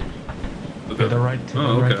 this? to the right. Okay. To the right, to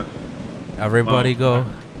Oh, the right. okay. Everybody Oh. go.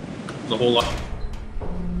 There's a whole lot.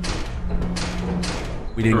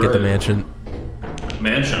 We didn't get the Alright. mansion.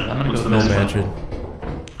 Mansion. I'm gonna What's go the No this way. mansion.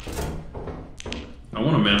 I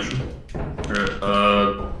want a mansion. Alright,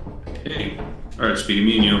 hey. Alright, Speedy,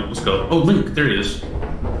 me and you. Let's go. Oh, Link, there he is.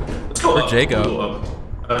 Let's go Where'd up. Jay go? We'll go up.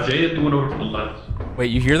 Jay went over to the left. Wait,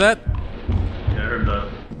 you hear that? Yeah, I heard that.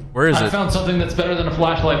 Where is I it? found something that's better than a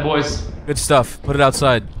flashlight, boys. Good stuff. Put it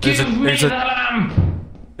outside. There's a, Give me there's a, them!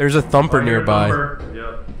 there's a thumper Oh, I hear a nearby. number.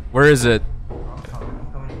 Yeah. Where is it?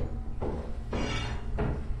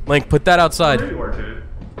 Link, put that outside. There you are, Jay.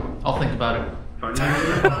 I'll think about it. Find it.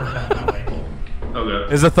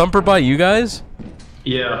 Okay. Is the thumper by you guys?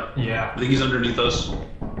 Yeah. Yeah. I think he's underneath us.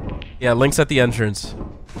 Yeah, Link's at the entrance.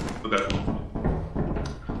 Okay.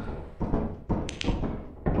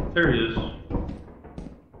 There he is.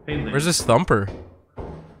 Hey, Link. Where's this thumper?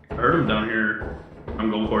 I heard him down here.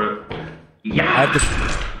 I'm going for it. Yeah! I have the.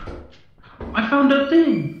 I found that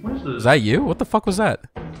thing! What is this? Is that you? What the fuck was that?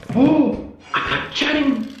 Oh! I got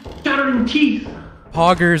chattering teeth!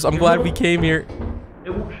 Poggers, I'm glad we came here. It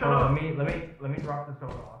won't shut Let up. me drop this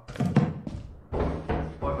over off.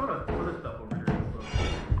 Oh, I found a ton of stuff over here.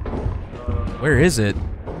 Where is it?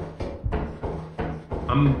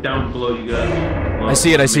 I'm down below you guys. Well, I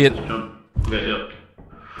see it, I see make it. this jump. Okay, yeah.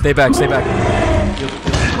 Stay back, stay back.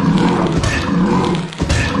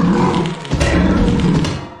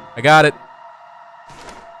 I got it.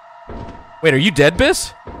 Wait, are you dead,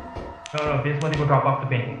 Biss? No, this one will drop off the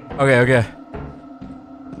painting. Okay, okay.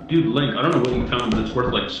 Dude, Link, I don't know what you found, but it's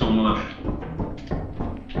worth like so much.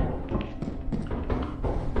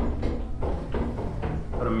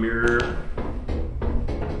 Got a mirror.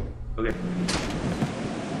 Okay.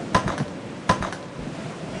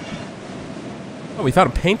 Oh, we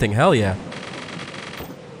found a painting. Hell yeah.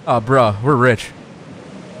 Oh, bruh, we're rich.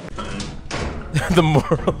 The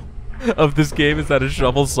moral of this game is that a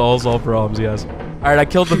shovel solves all problems, yes. Alright, I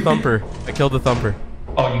killed the thumper. I killed the thumper.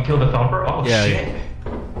 Oh, you killed the thumper? Oh, Yeah, shit.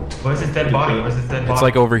 Where's his dead body? Where's his dead body? It's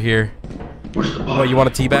like over here. Where's the body? What, you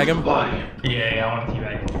want to teabag him? Body. Yeah, I want to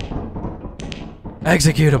teabag.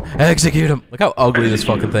 Execute him! Execute him! Look how ugly this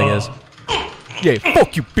fucking thing is. Yeah,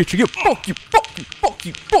 fuck you, bitch! Yeah, fuck you, fuck you, fuck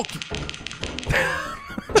you, fuck you!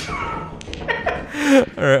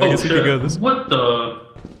 Alright, I guess we can go this way. What the?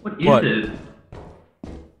 What is What? it?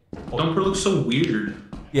 Thumper looks so weird.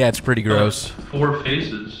 Yeah, it's pretty gross. 4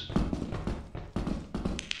 faces.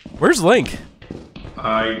 Where's Link?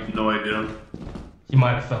 I have no idea. He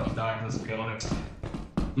might have fucking died, let's be honest.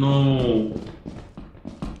 No.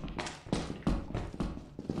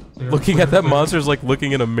 Looking at that monster is like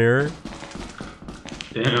looking in a mirror.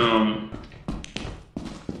 Damn.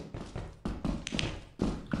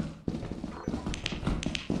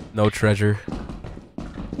 No treasure.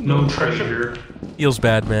 No treasure. Feels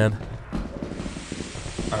bad, man.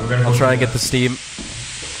 Alright, we're gonna I'll try and get the steam.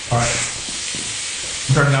 Alright.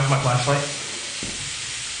 I'm turning off my flashlight.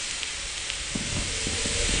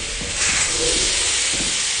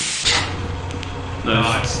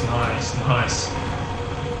 Nice. Nice.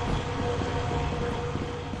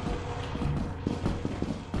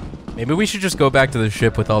 Maybe we should just go back to the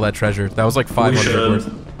ship with all that treasure. That was like 500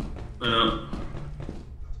 worth. Yeah.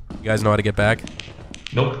 You guys know how to get back?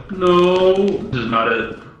 Nope. No, this is not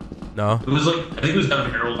it. No? It was like, I think it was down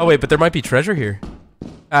here. Oh wait, but there might be treasure here.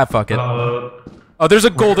 Ah, fuck it. Oh, There's a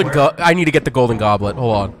golden I need to get the golden goblet.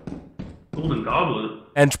 Hold on. golden goblet.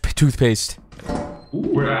 And toothpaste. Ooh.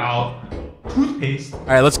 We're out. Toothpaste.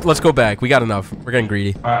 Alright, let's go back. We got enough. We're getting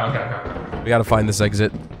greedy. Alright, okay. We gotta find this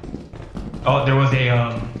exit. Oh, there was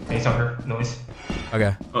a facehugger noise.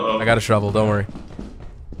 Okay. Uh-oh. I got a shovel, don't worry.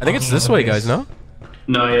 I think it's this way, guys, no?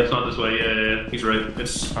 No, yeah, it's not this way. Yeah. He's right.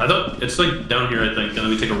 I thought it's like down here, I think. And then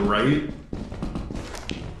we take a right.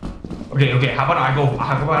 Okay. How about I go in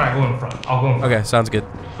front? I'll go in front. Okay, sounds good.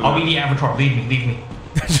 I'll be the avatar. Leave me.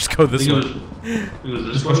 Just go this way. It was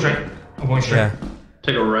this Just go way. straight. I'm going straight. Yeah.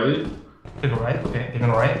 Take a right. Take a right. Okay. Taking a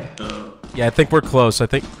right. Yeah, I think we're close. I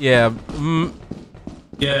think, yeah.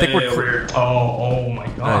 Yeah, I think we're over here. Oh my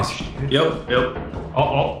gosh. Nice. Yep.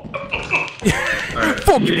 Oh. Alright.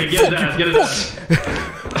 Fuck you, Get his ass, get his ass.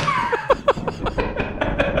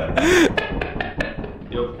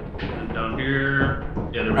 Yep. And down here.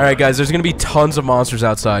 Yeah, there we go. Alright, guys, there's gonna be tons of monsters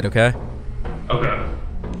outside, okay? Okay.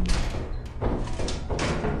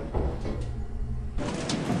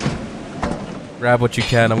 Grab what you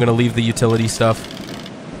can. I'm gonna leave the utility stuff.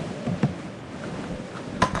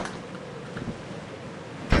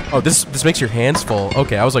 Oh, this makes your hands full.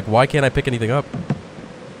 Okay, I was like, why can't I pick anything up?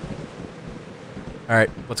 Alright,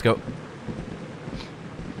 let's go.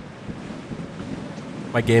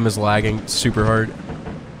 My game is lagging super hard.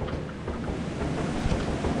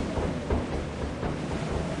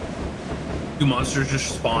 Do monsters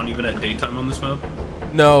just spawn even at daytime on this map?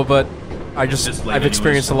 No, but It's late I've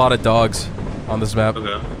experienced a lot of dogs on this map.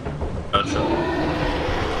 Okay. Gotcha.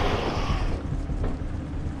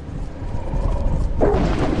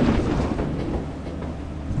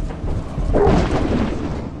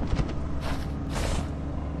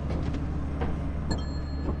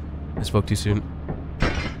 I spoke too soon.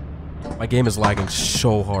 My game is lagging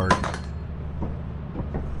so hard.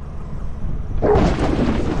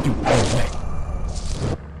 Dude, no way.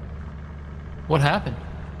 What happened?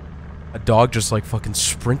 A dog just like fucking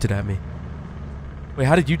sprinted at me. Wait,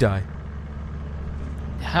 how did you die?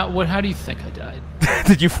 How do you think I died?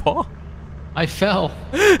 Did you fall? I fell.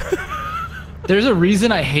 There's a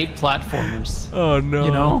reason I hate platformers. Oh no.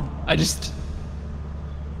 You know? I just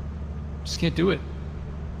can't do it.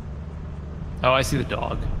 Oh, I see the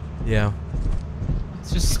dog. Yeah.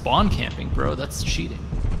 It's just spawn camping, bro. That's cheating.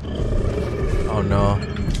 Oh no.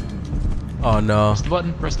 Oh no. Press the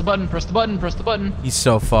button, press the button, press the button, press the button. He's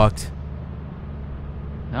so fucked.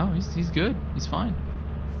 No, he's good. He's fine.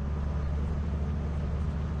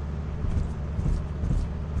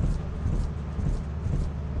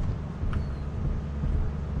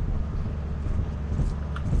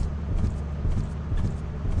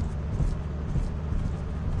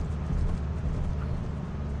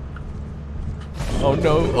 Oh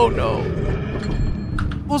no, oh no.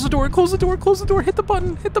 Close the door, close the door, close the door, hit the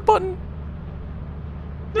button, hit the button.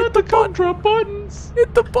 Hit the contra buttons.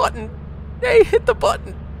 Hit the button. Hey, hit the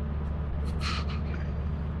button.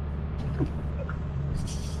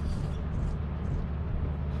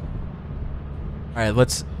 Alright,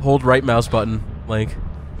 let's hold right mouse button, Link.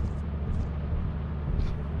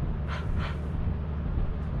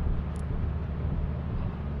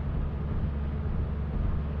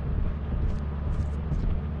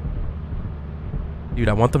 Dude,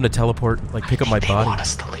 I want them to teleport, like pick up my body. They want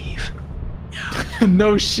us to leave.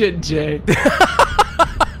 No shit, Jay.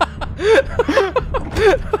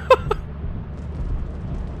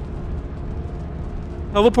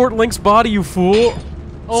 Teleport Link's body, you fool!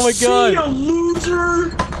 Oh my god! See ya,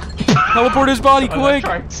 loser! Teleport his body, I'm quick!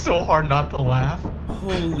 trying so hard not to laugh.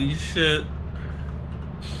 Holy shit.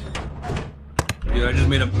 Dude, I just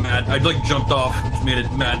made a mad... I like jumped off, just made a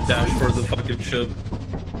mad dash for the fucking ship.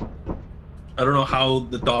 I don't know how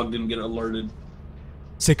the dog didn't get alerted.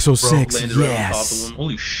 606, Landed right on top of yes! him.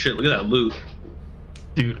 Holy shit, look at that loot.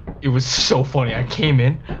 Dude, it was so funny. I came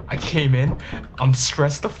in, I'm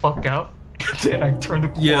stressed the fuck out, then I turn the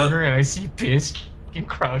corner and I see Piss fucking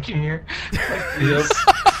crouching here.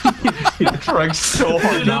 Trying so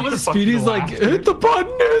hard not to fucking Speedy's laugh, like, dude. hit the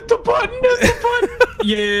button, hit the button, hit the button.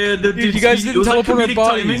 Yeah, Dude, you guys didn't teleport our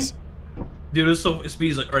bodies. Dude, it was so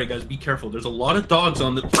Speedy's like, alright guys, be careful. There's a lot of dogs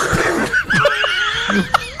on the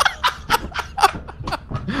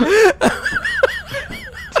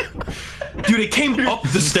Dude, it came up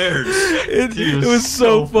the stairs. It was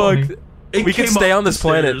so fucked. We can stay on this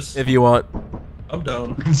planet if you want. I'm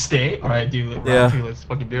down. We can stay? Alright, dude. Yeah. Let's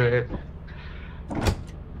fucking do it.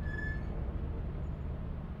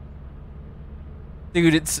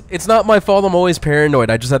 Dude, it's not my fault I'm always paranoid.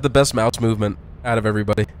 I just have the best mouse movement out of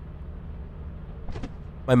everybody.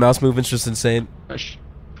 My mouse movement's just insane.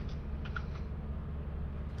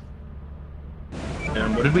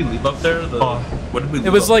 And what did we leave up there? What did we leave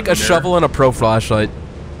It was up like in a there? shovel and a pro flashlight.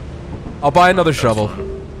 I'll buy another shovel.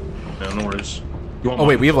 Yeah, no worries. You want Oh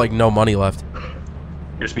wait, mine? we have like no money left.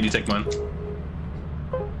 Here, Speedy, take mine.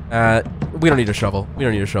 We don't need a shovel. We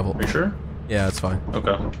don't need a shovel. Are you sure? Yeah, it's fine.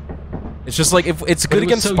 Okay. It's just like if it's But good it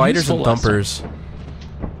was against so spiders and useful last time. dumpers.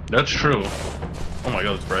 That's true. Oh my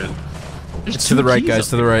god, that's bright. It's to the right, guys.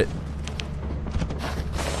 To the right.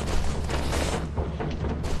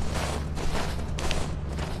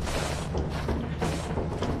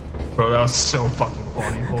 Bro, that was so fucking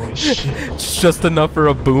funny. Holy shit. It's just enough for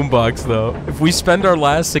a boombox, though. If we spend our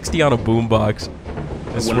last 60 on a boombox,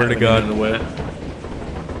 I swear to God. In the way.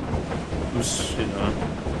 Who's, you know.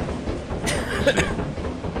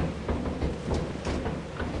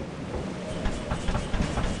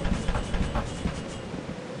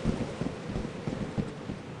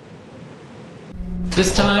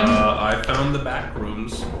 This time, I found the back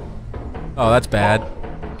rooms. Oh, that's bad.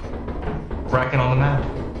 Bracken on the map.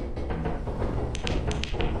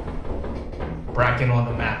 Bracken on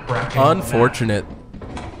the map. Bracken on the map. Unfortunate.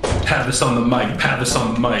 Pavis on the mic. Pavis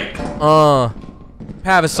on the mic.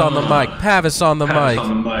 Pavis on the mic. Pavis on the Pavis mic.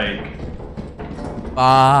 on the mic.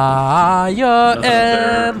 Fire Nothing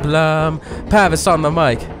there. emblem. Pavis on the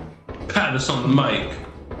mic. Pavis on the mic.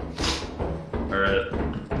 Alright.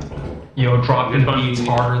 Yo, dropping Funny. beats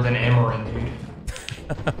harder than Amarin, dude.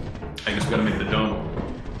 I guess we gotta make the dome.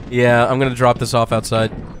 Yeah, I'm gonna drop this off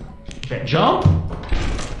outside. Okay, jump!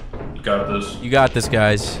 You got this. You got this,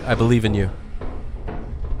 guys. I believe in you.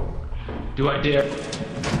 do I dare?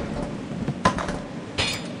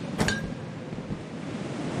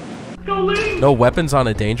 No weapons on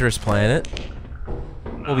a dangerous planet?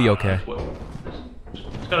 We'll be okay.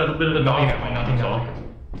 It's got a bit of a Nothing dog. that way, nothing that way.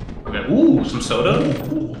 Okay. Ooh, some soda.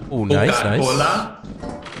 Ooh, nice, nice. Coca-Cola.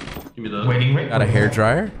 Give me the. Waiting ring. Got a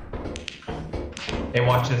hairdryer? Hey,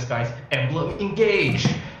 watch this, guys. Emblem engage.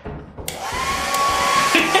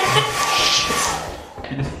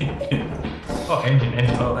 Oh, engine.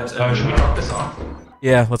 Oh, nice Should engine. we drop this off?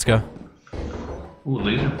 Yeah, let's go. Ooh,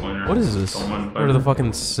 laser pointer. What is this? Don't mind What are the fire.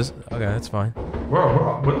 fucking... Okay, that's fine.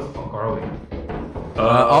 Where the fuck are we?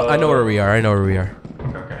 I know where we are. I know where we are.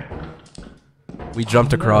 Okay. We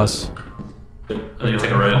jumped across. I need to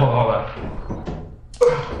take a right. Hold on.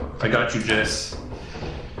 I got you, Jace.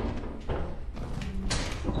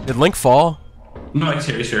 Did Link fall? No, he's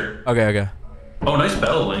here. He's here. Okay, okay. Oh, nice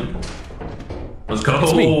battle, Link. Let's go.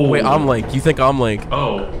 It's me. Wait, I'm Link. You think I'm Link?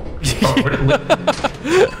 Oh.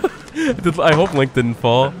 I hope Link didn't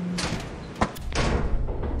fall.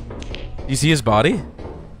 You see his body?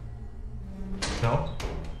 No.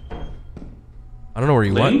 I don't know where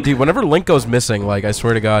you went. Link? Dude, whenever Link goes missing, like, I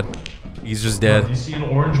swear to God, he's just Do dead. you see an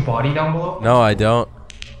orange body down below? No, I don't.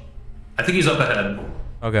 I think he's up ahead.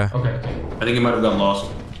 Okay. Okay. I think he might have gotten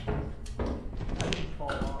lost.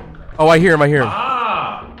 Oh, I hear him. I hear him.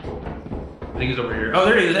 Ah! I think he's over here. Oh,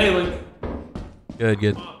 there he is. Hey, Link. Good,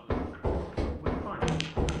 good. You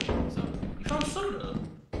found soda.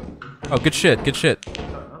 Oh, good shit. Good shit.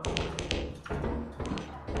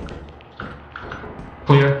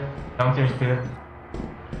 Clear. Downstairs clear.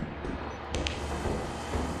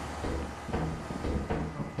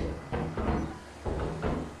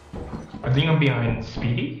 I think I'm behind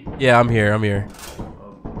Speedy. Yeah, I'm here. I'm here. I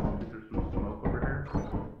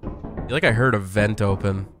feel like I heard a vent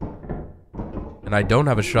open. And I don't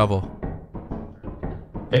have a shovel.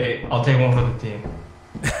 Hey, I'll take one for the team.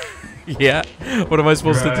 Yeah? What am I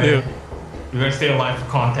supposed to do? You're gonna stay alive for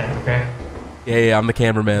content, okay? Yeah, yeah, I'm the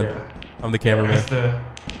cameraman. Yeah. I'm the cameraman.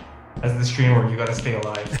 As the streamer, you gotta stay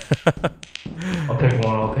alive. I'll take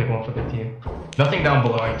one for the team. Nothing down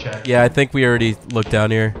below, I checked. Yeah, I think we already looked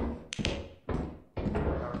down here.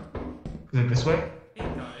 Is it this way?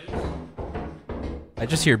 I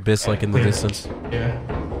just hear Biss like in the distance. Yeah.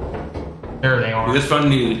 There they are. You guys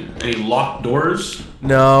found any locked doors?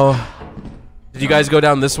 No. Did you guys go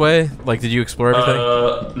down this way? Like, did you explore everything?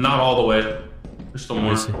 Not all the way. There's still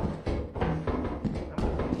more.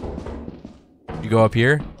 You go up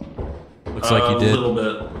here? Looks like you did. A little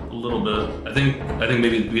bit. I think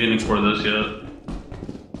maybe we didn't explore this yet.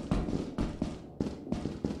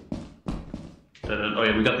 Oh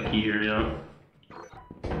yeah, we got the key here, yeah.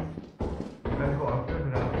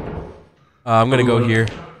 I'm gonna go here.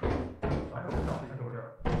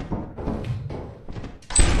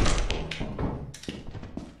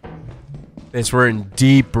 This, we're in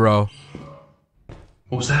deep, bro.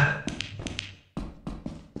 What was that?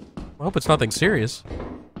 I hope it's nothing serious.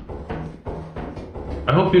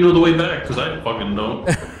 I hope you know the way back, because I fucking don't.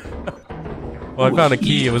 Well, I found a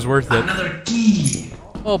key. It was worth it. Another key.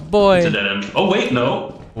 Oh boy. It's a dead end. Oh wait,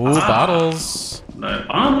 no. Ooh, bottles.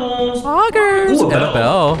 Bottles. Augers. Ooh, and a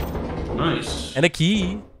bell. Nice. And a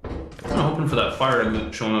key. I'm hoping for that fire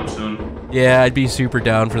exit showing up soon. Yeah, I'd be super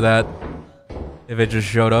down for that. If it just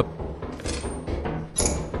showed up.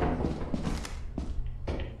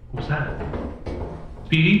 What's that?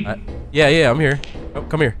 Speedy? Yeah, I'm here. Oh,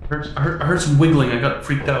 come here. I heard some wiggling. I got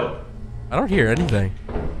freaked out. I don't hear anything.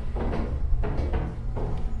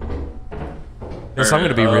 Yes, I'm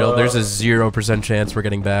gonna be real. There's a 0% chance we're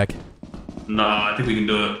getting back. Nah, I think we can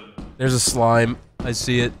do it. There's a slime. I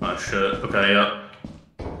see it. Oh shit. Okay, yeah.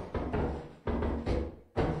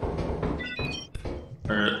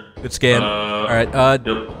 Alright. Good scan. Alright,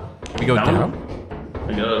 Yep. we go down?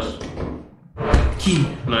 I guess. Key.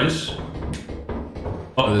 Nice.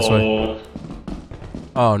 Go this way.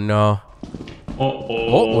 Oh no.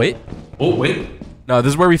 Oh wait. Oh wait. No,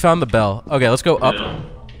 this is where we found the bell. Okay, let's go up.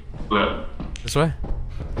 Yeah. This way?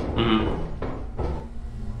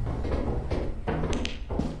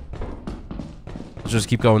 Let's just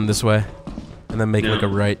keep going this way. And then make like a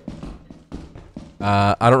right.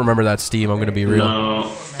 I don't remember that steam, I'm gonna be real.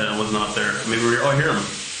 No, it was not there. Maybe we're... Oh, I hear him.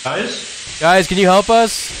 Guys? Guys, can you help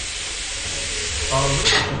us?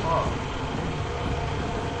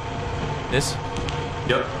 This?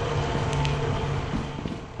 Yep.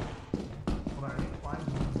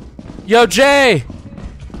 Yo, Jay!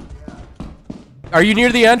 Are you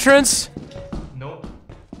near the entrance? Nope.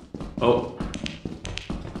 Oh.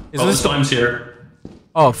 Is this this the slime's here?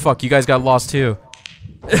 Oh, fuck, you guys got lost too.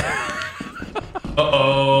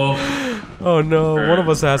 Uh-oh. Oh no, one of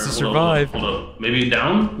us has to survive. Hold up. Maybe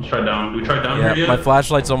down? Let's try down. Do we try down here yet? My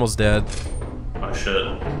flashlight's almost dead. Oh, shit.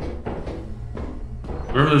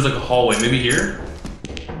 Remember there's like a hallway. Maybe here?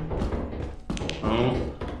 Oh.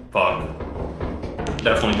 Fuck.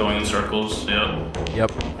 Definitely going in circles. Yep.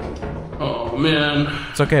 Yep. Oh, man.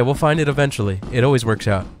 It's okay, we'll find it eventually. It always works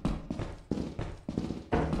out.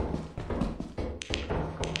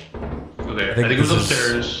 Okay, I think it was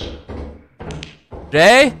upstairs.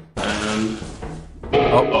 Jay? And...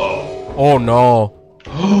 Oh no.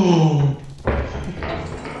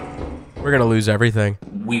 We're gonna lose everything.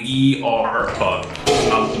 We are fucked.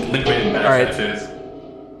 I'm liquidating back. Alright.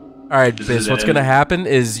 Alright, Biz, what's gonna happen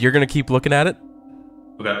is you're gonna keep looking at it.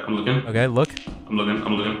 Okay, I'm looking. Okay, look. I'm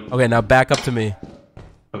looking. Okay, now back up to me.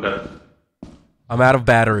 Okay. I'm out of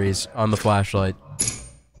batteries on the flashlight.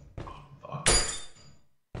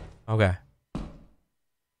 Okay.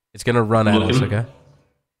 It's gonna run at us, okay?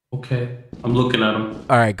 Okay. I'm looking at him.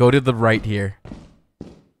 Alright, go to the right here.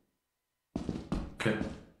 Okay.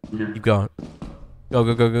 I'm here. Keep going. Go.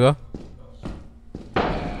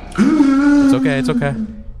 It's okay.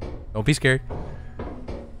 Don't be scared.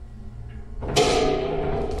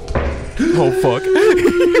 Oh fuck.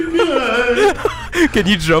 Can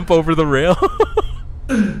you jump over the rail?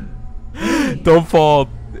 Don't fall.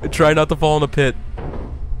 Try not to fall in the pit.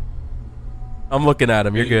 I'm looking at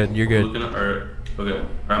him. You're good. Alright. Okay.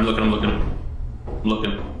 I'm looking.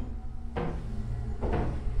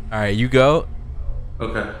 Alright, you go.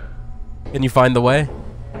 Okay. Can you find the way?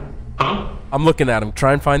 Huh? I'm looking at him.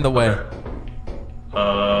 Try and find the way. Okay.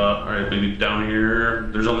 Alright, maybe down here.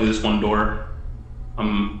 There's only this one door.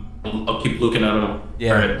 I'll keep looking at him.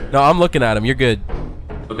 Yeah. Alright. No, I'm looking at him. You're good.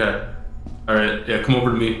 Okay. Alright, yeah, come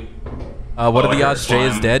over to me. What are the odds Jay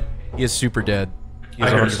is dead? He is super dead. He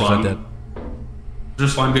is 100% dead.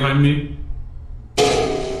 There's a slime behind me.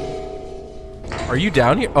 Are you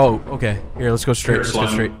down here? Oh, okay. Here, let's go straight. Let's go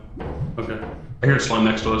straight. Okay. I hear a slime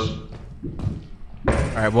next to us.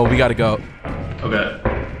 Alright, well, we gotta go. Okay.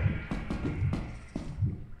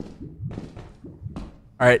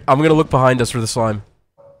 Alright, I'm gonna look behind us for the slime.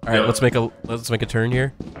 Alright, Yep. let's make a turn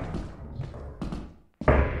here.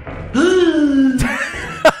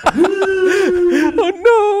 Oh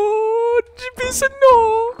no! GP said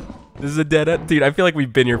no! This is a dead end. Dude, I feel like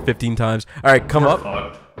we've been here 15 times. Alright, come up.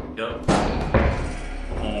 Yep.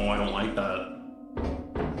 Oh, I don't like that.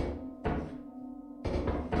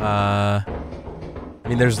 I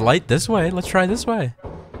mean, there's light this way. Let's try this way.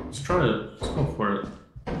 Let's try it. Let's go for it.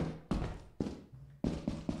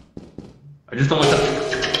 I just don't like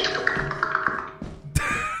that.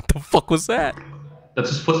 The fuck was that? That's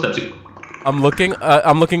his footsteps. I'm looking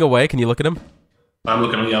away. Can you look at him? I'm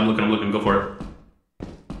looking. Yeah, I'm looking. Go for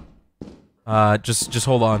it. Just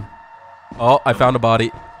hold on. Oh, I found a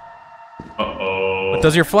body. Uh-oh. But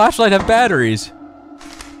does your flashlight have batteries?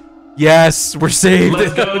 Yes, we're saved.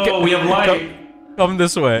 Let's go. We have light. Come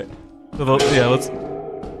this way. Yeah, let's.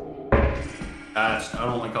 I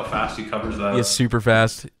don't like how fast he covers that. He's super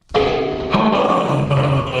fast.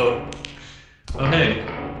 Oh, hey.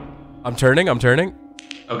 I'm turning.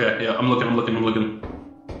 Okay, yeah, I'm looking.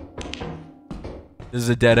 This is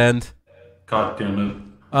a dead end. God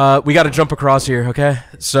damn it. We gotta jump across here, okay?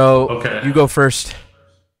 So, okay. You go first.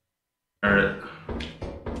 Alright,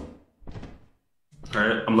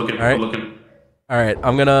 I'm looking. Alright,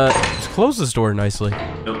 I'm gonna just close this door nicely.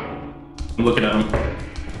 Yep. I'm looking at him.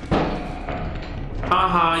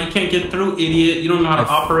 Haha, you can't get through, idiot. You don't know how to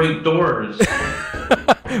operate doors.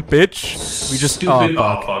 Bitch. We just... Stupid.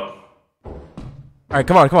 Oh, fuck. Alright,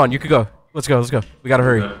 come on. You can go. Let's go. We gotta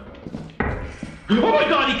hurry. Okay. Oh my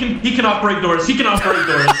god, he can operate doors. He can operate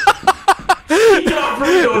doors.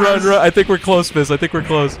 Run. I think we're close, miss. Okay.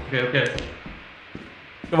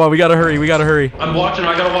 Come on, we gotta hurry. I'm watching.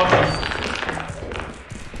 I gotta watch him.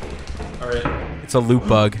 Alright. It's a loop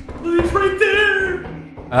bug. He's right there.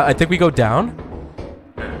 I think we go down.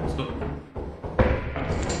 Okay, let's go.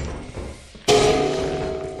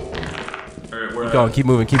 Alright, we're Keep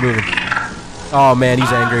going. Keep moving. Oh man,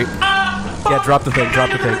 he's angry. Yeah, drop the thing.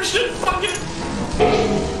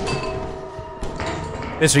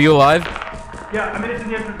 Miss, are you alive? Yeah, I made it to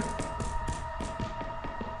the entrance.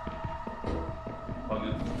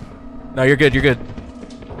 No, you're good.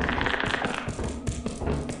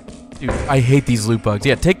 Dude, I hate these loot bugs.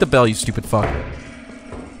 Yeah, take the bell, you stupid fuck.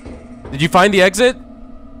 Did you find the exit?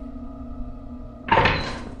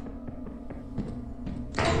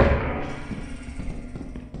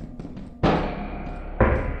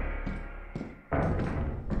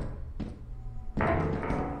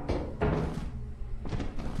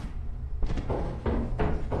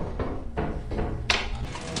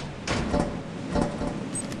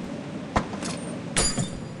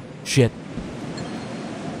 Shit.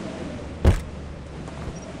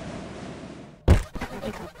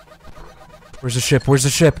 Where's the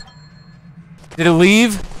ship? Did it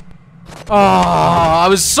leave? Oh, I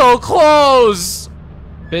was so close!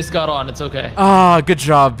 Biz got on, it's okay. Ah, good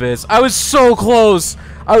job, Biz. I was so close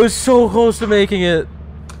to making it.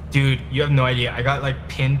 Dude, you have no idea. I got like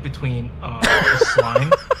pinned between the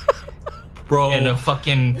slime. Bro. And a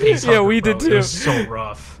fucking face hugger, we did too. It was so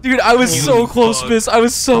rough. Dude, I was so close, Biz. I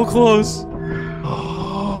was so close.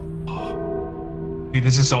 Dude,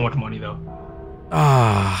 this is so much money though.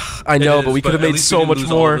 Ah, I know, but we could have made so much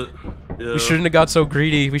more. Yeah. We shouldn't have got so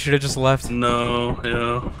greedy. We should have just left. No,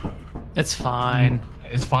 yeah. It's fine.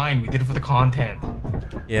 It's fine. We did it for the content.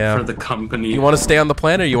 Yeah. For the company. You want to stay on the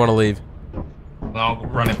planet or you want to leave? I'll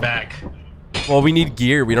run it back. Well, we need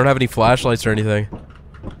gear. We don't have any flashlights or anything.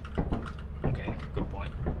 Okay, good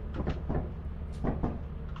point.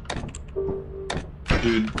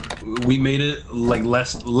 Dude, we made it like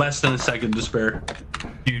less than a second to spare.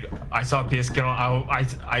 Dude, I saw Biscuit on.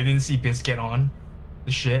 I didn't see Biscuit on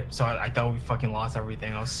the ship, so I thought we fucking lost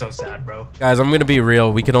everything. I was so sad, bro. Guys, I'm gonna be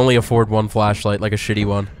real. We can only afford one flashlight, like a shitty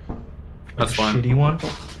one. That's fine. Shitty one.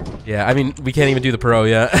 Yeah, I mean, we can't even do the pro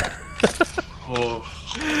yet. Oh.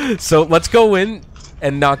 So let's go in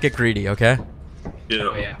and not get greedy, okay? Yeah.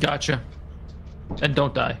 Oh, yeah. Gotcha. And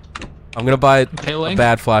don't die. I'm gonna buy Okay, Link? a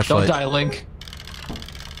bad flashlight. Don't die, Link.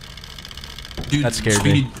 Dude, That scared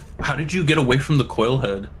Speedy, me. how did you get away from the coil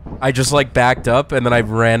head? I just like backed up and then I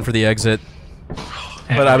ran for the exit.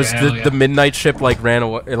 But I was the midnight ship like ran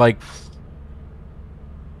away like.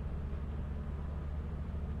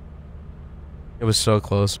 It was so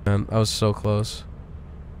close, man. I was so close.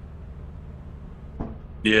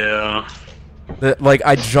 Yeah. Like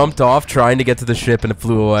I jumped off trying to get to the ship and it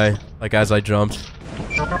flew away. Like as I jumped.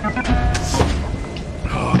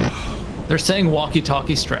 They're saying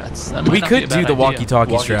walkie-talkie strats. That might We not be a could bad do the idea.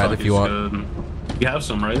 walkie-talkie strat if you want. Good. We have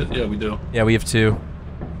some, right? Yeah, we do. Yeah, we have two.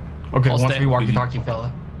 Okay, I'll once stay. we walkie-talkie,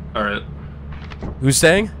 fella. All right. Who's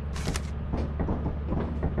staying?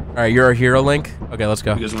 Alright, you're our hero, Link? Okay, let's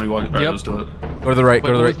go. You guys want to walk? All right, Yep. let's do it. Go to the right, Wait,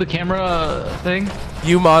 go to the what was right. the camera thing?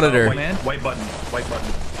 You monitor. Man. White button. White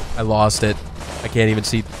button. I lost it. I can't even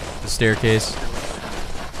see the staircase.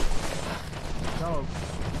 No,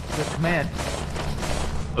 the command.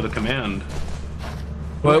 Oh, the command.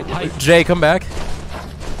 Well, Jay, come back.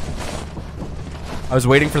 I was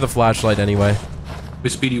waiting for the flashlight anyway.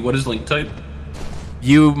 Wait, Speedy, what is link type?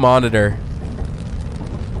 You monitor.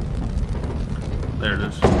 There it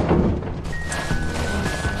is.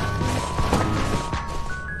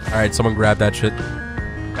 Alright, someone grab that shit.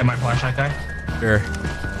 And my flashlight guy? Sure.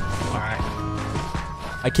 Alright.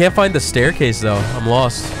 I can't find the staircase though. I'm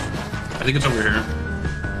lost. I think it's over here.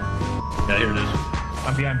 Yeah, here it is.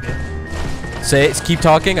 I'm behind bit. Keep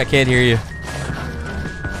talking. I can't hear you.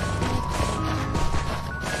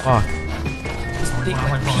 Fuck.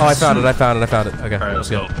 Oh, I found it. I found it. Okay, Alright, let's let's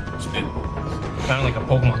go. go. Speed. Sounded like a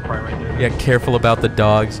Pokemon cry right there. Yeah, careful about the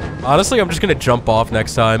dogs. Honestly, I'm just gonna jump off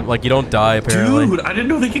next time. Like, you don't die, apparently. Dude, I didn't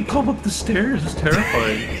know they could come up the stairs. It's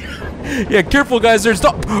terrifying. Yeah, careful, guys. There's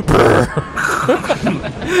dog. Just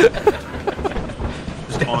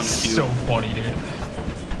on That's cue. so funny, dude.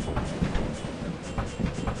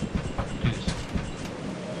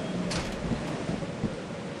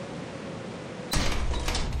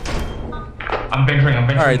 I'm venturing.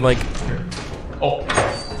 Alright, like, Oh,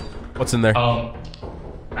 what's in there?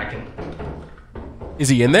 Bracken. Is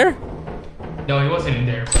he in there? No, he wasn't in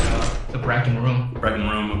there, but the Bracken room. Bracken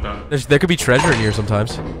room, okay. There could be treasure in here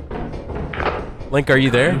sometimes. Link, are you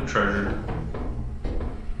there? Treasure.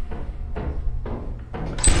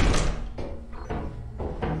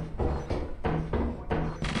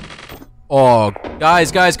 Oh,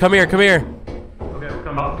 guys, come here. Okay, we'll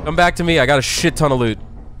come up. Come back to me. I got a shit ton of loot.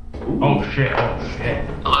 Oh shit!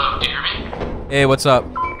 Hello, do you hear me? Hey, what's up?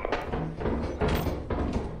 Who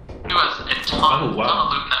has a ton of loot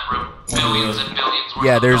in that room? Billions and billions worth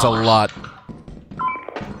Yeah, of there's a dollars. lot.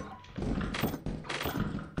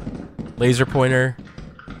 Laser pointer.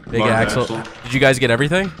 Big Large axle. axle. Did you guys get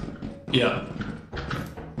everything? Yeah.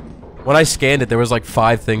 When I scanned it, there was like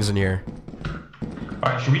 5 things in here.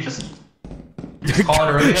 Alright, should we just call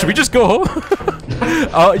it earlier? Should we just go home?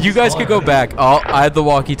 You guys could go back. I have the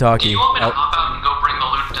walkie-talkie. Do you want me to hop out and go bring the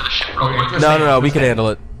loot to the ship real Okay, quick? No, we can handle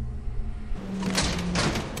it.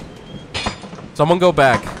 Someone go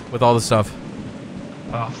back with all the stuff.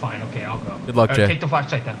 Oh, fine. Okay, I'll go. Good luck, Jay. Take the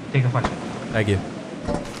flashlight then. Take the flashlight. Thank you.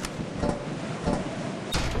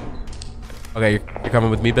 Okay, you're coming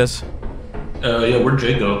with me, Biss? Yeah, where'd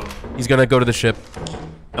Jay go? He's gonna go to the ship.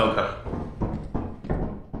 Okay.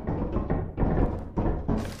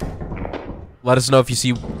 Let us know if you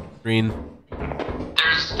see green.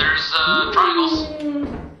 There's triangles.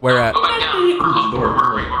 Where at? Go back down.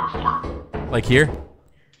 Where we were before. Like here?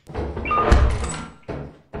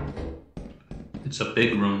 It's a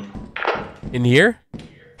big room. In here?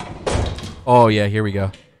 Oh yeah, here we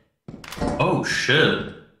go. Oh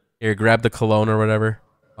shit. Here, grab the cologne or whatever.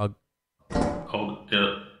 Oh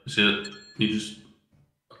yeah. Is it? You just.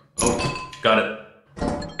 Oh, got it.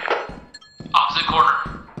 Opposite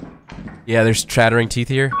corner. Yeah, there's chattering teeth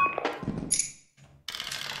here.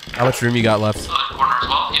 How much room you got left? Other corner as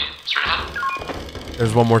well. Yeah, straight ahead.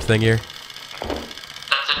 There's one more thing here.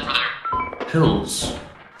 That's it for there. Hills.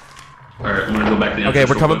 Alright, I'm gonna go back to the Okay, entrance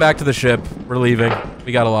we're real coming quick. back to the ship. We're leaving.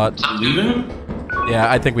 We got a lot. Leaving? Yeah,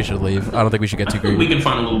 I think we should leave. I don't think we should get too We greedy. can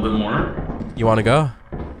find a little bit more. You want to go?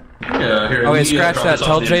 Yeah, here. Okay, we, scratch drop that. this off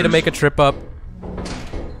Tell the Jay to make a entrance. trip up. I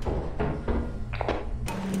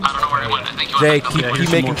don't know where he went. I think he Jay, went. keep, Yeah, here's keep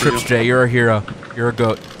some making more for trips, you. Jay. You're a hero. You're a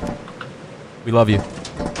goat. We love you.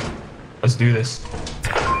 Let's do this.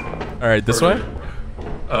 Alright, this way?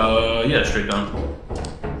 Yeah, straight down.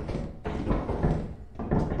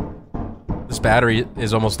 This battery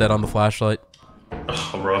is almost dead on the flashlight.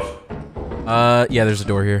 Oh, rough. Yeah, there's a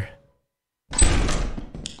door here.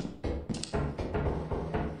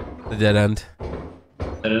 The dead end.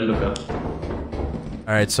 That end, okay.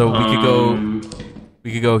 Alright, so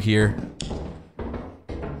we could go here.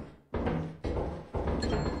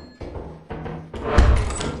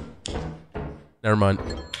 Never mind.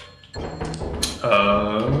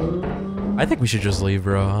 I think we should just leave,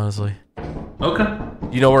 bro, honestly. Okay. Do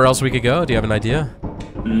you know where else we could go? Do you have an idea?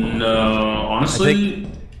 No, honestly.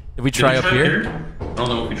 If we try up here? I don't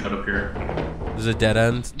know if we tried up here. There's a dead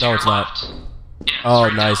end? No, it's not. Yeah, Oh,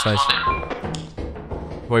 straight nice, down, nice. all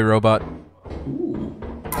there. Toy robot. Ooh.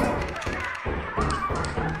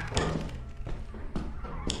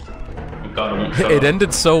 Oh God, I won't shut It up.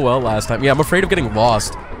 ended so well last time. Yeah, I'm afraid of getting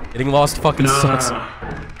lost. Getting lost fucking sucks.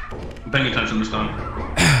 I'm paying attention this time.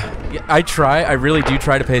 Yeah, I really do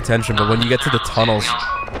try to pay attention, but when you get to the tunnels...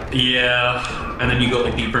 Yeah, and then you go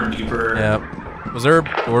like deeper and deeper. Yeah. Was there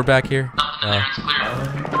a door back here? Nothing in there. It's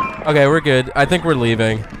clear. Okay, we're good. I think we're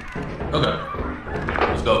leaving. Okay.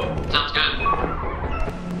 Let's go. Sounds good.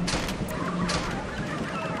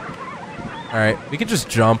 Alright, we can just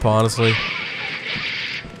jump, honestly.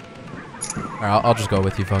 Alright, I'll just go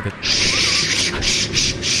with you, fuck it.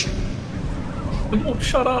 It won't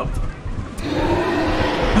shut up.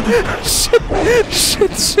 Shit.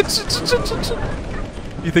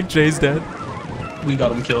 You think Jay's dead? We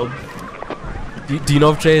got him killed. Do you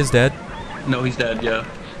know if Jay is dead? No, he's dead, yeah.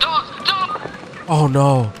 Oh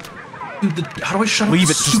no. Dude, how do I shut up? Leave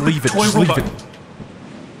it, just leave it, just leave it.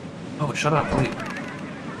 Oh, shut up, wait.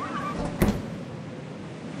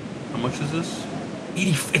 How much is this? 80,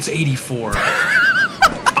 it's 84.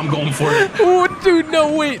 I'm going for it. Oh, dude,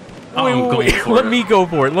 no, wait. Wait. Let me go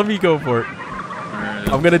for it. Right.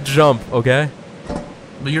 I'm gonna jump, okay?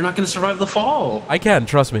 But you're not gonna survive the fall. I can,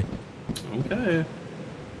 trust me. Okay.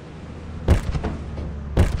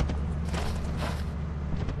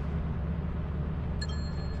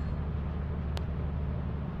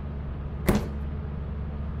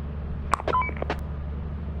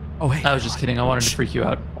 Oh, hey. I was just kidding. I wanted to freak you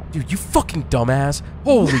out. Dude, you fucking dumbass.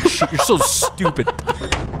 Holy shit, you're so stupid.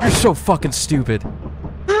 You're so fucking stupid.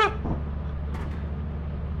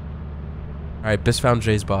 Alright, Biss found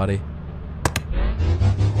Jay's body.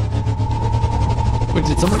 Wait,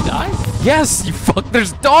 did somebody die? Yes, you fuck.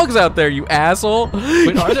 There's dogs out there, you asshole.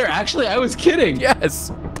 Wait, are there actually? I was kidding.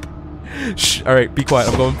 Yes. Shh. Alright, be quiet.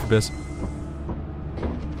 I'm going for Biss.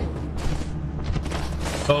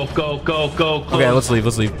 Go. Close. Okay, let's leave.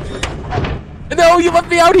 No, you left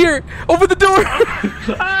me out here! Open the door!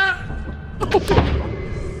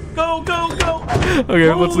 Go.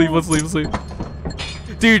 Okay, let's leave.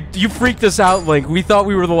 Dude, you freaked us out, Link. We thought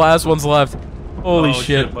we were the last ones left. Holy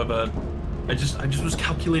shit. My bad. I just was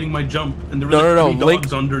calculating my jump, and there was No. three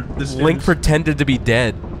dogs under this. Link pretended to be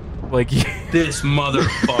dead. Like, this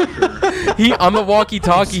motherfucker. he on the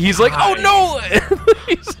walkie-talkie, he's like, oh no!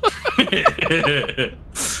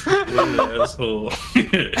 Asshole.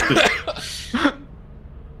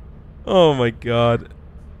 Oh my god.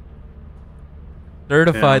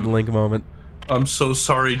 Certified Damn. Link moment. I'm so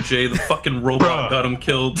sorry, Jay. The fucking robot got him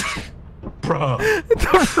killed. Bro.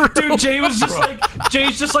 Dude, Jay's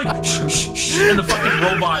just like, shh, and the fucking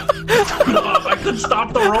robot. I couldn't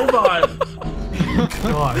stop the robot.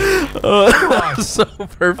 God. So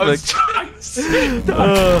perfect.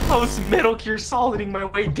 I was Metal Gear Soliding my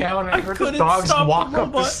way down, and I heard the couldn't dogs stop the walk up the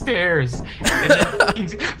robot. stairs. And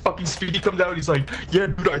then fucking Speedy comes out. He's like, "Yeah,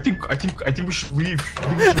 dude, I think we should leave."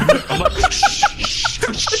 I'm like, shh.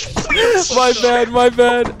 My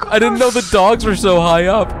bad. I didn't know the dogs were so high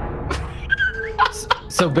up.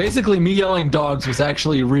 So basically, me yelling dogs was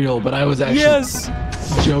actually real, but I was actually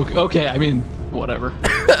joking. Okay, I mean, whatever.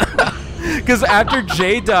 Because after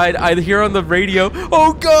Jay died, I'd hear on the radio,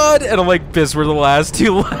 "Oh God!" and I'm like, "Biss, we're the last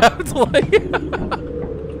two left." Like,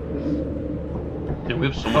 Yeah, we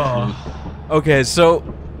have so much loot. okay, so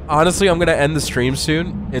honestly, I'm gonna end the stream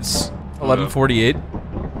soon. It's 11:48.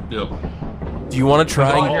 Yep. Do you want to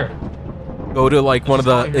try all and here. go to like one of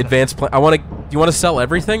all the here. advanced? Do you want to sell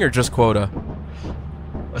everything or just quota?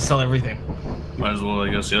 Let's sell everything. Might as well, I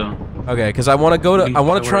guess, yeah. Okay, because I want to go to. I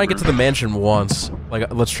want to try and get to whatever. the mansion once.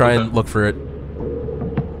 Like, let's try and Okay. look for it.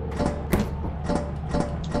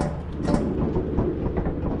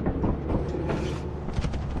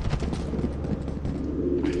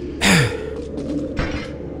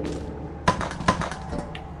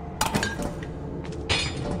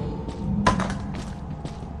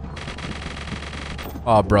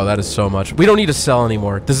 Oh, bro, that is so much. We don't need to sell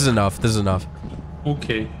anymore. This is enough.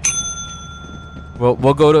 Okay.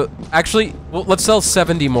 We'll go to. Actually, let's sell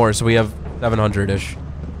 70 more, so we have 700-ish.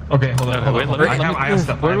 Okay, hold on. Wait, I have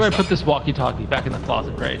stuff. Where do I put this walkie-talkie? Back in the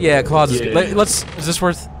closet, right? Yeah, closet. Yeah. Let's. Is this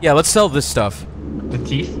worth? Yeah, let's sell this stuff. The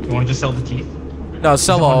teeth? You want to just sell the teeth? No,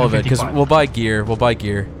 sell It's all of it, because 155. we'll buy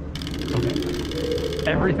gear.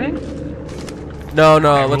 Okay. Everything? No,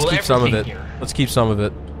 Okay, let's well, keep some of it. everything here. Let's keep some of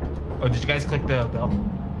it. Oh, did you guys click the bell?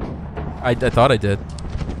 I thought I did.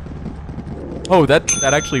 Oh, that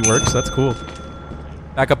actually works. That's cool.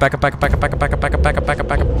 Back up.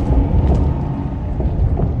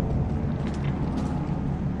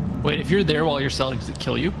 Wait, if you're there while you're selling, does it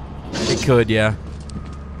kill you? It could, yeah.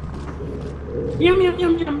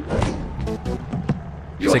 Yum.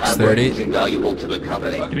 630. Valuable to the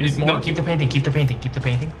company. Do we need more? No, keep the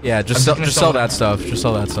painting. Yeah, just I'm just sell gonna that stuff. Just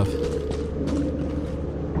sell that stuff.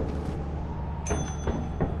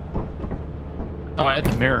 Oh, I had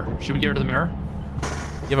the mirror. Should we get rid of the mirror?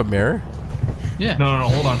 You have a mirror? Yeah. No,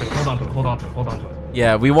 hold on to it.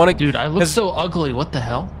 Yeah, we want to. Dude, I look so ugly. What the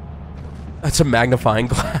hell? That's a magnifying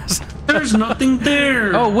glass. There's nothing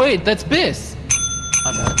there. Oh, wait, that's Biss.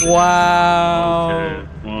 I'm bad. Wow. Okay.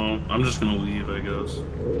 Well, I'm just gonna leave, I guess.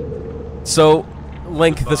 So,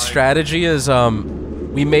 Link, the strategy is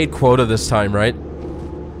we made quota this time, right?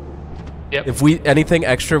 Yep. If anything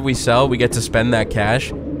extra we sell, we get to spend that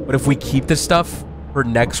cash. But if we keep this stuff for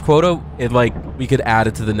next quota, it like we could add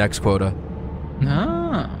it to the next quota.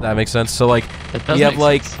 Ah. That makes sense. So like That we have make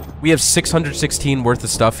like sense. we have 616 worth of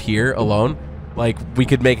stuff here alone. Like we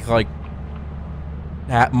could make like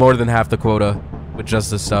more than half the quota with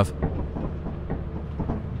just this stuff.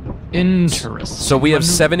 Interesting. So we have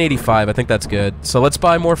 785. I think that's good. So let's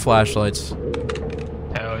buy more flashlights.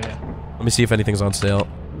 Hell yeah. Let me see if anything's on sale.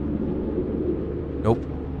 Nope.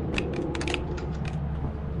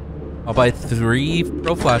 I'll buy 3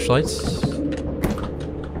 pro flashlights.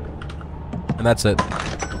 And that's it.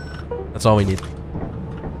 That's all we need.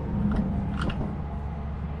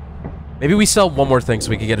 Maybe we sell one more thing so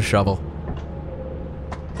we can get a shovel.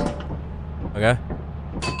 Okay?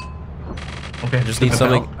 Okay. I just need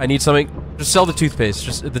something. I need something. Just sell the toothpaste.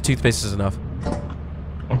 Just the toothpaste is enough.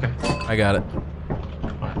 Okay. I got it.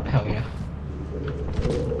 Hell yeah.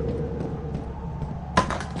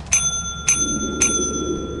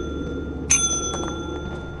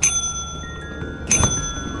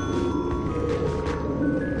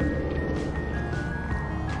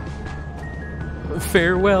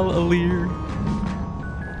 Farewell, Alir.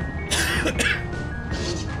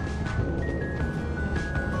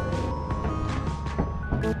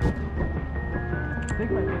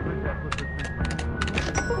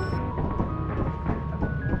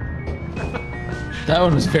 That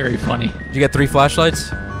one was very funny. Did you get 3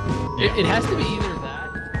 flashlights? It has to be either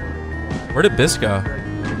that. Where did Biss go?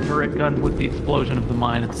 Turret gun with the explosion of the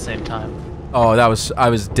mine at the same time. Oh, that was. I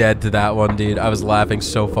was dead to that one, dude. I was laughing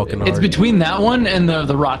so fucking hard. It's between that one and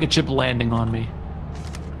the rocket ship landing on me.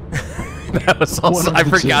 That was also. I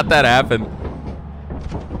forgot that happened.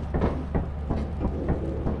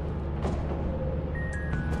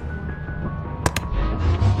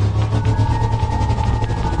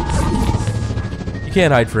 You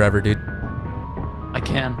can't hide forever, dude. I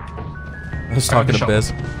can. I was talking to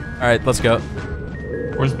Biz. Alright, let's go.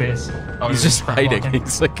 Where's base? Oh, He's you're just crap hiding. walking?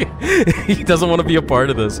 He's like, he doesn't want to be a part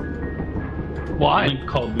of this. Why? Link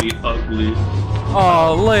called me ugly.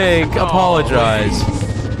 Oh, Link, apologize.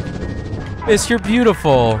 Miss, you're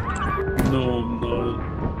beautiful. No, I'm not.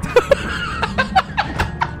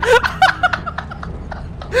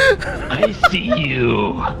 I see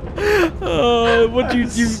you. Oh, what you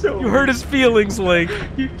hurt his feelings, Link.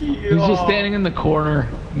 He's just standing in the corner,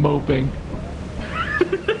 moping.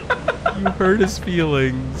 You hurt his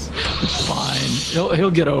feelings. It's fine.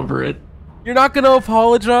 He'll get over it. You're not gonna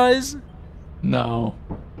apologize? No.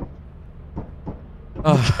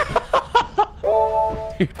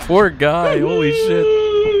 You poor guy. Holy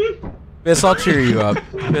shit. Miss, I'll cheer you up.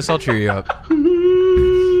 Miss, I'll cheer you up.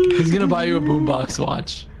 He's gonna buy you a boombox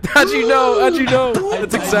watch. How'd you know? How'd you know?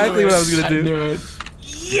 That's exactly what I was gonna I do. knew it.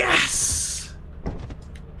 Yes!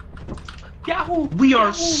 Yahoo! We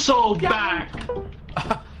are so back!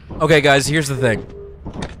 Okay, guys, here's the thing.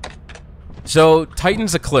 So,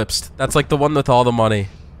 Titan's eclipsed. That's like the one with all the money.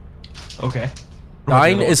 Okay.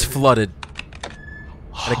 Dine is flooded.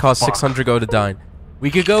 And it costs 600 go to Dine.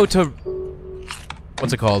 We could go to...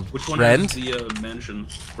 What's it called? Which one Rend? has the mansion?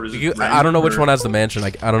 Or is We it could- I don't know which Rend one has the mansion. I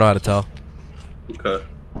don't know how to tell. or- Okay.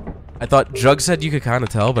 I thought Jug said you could kind of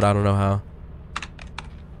tell, but I don't know how.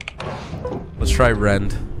 Let's try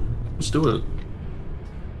Rend. Let's do it.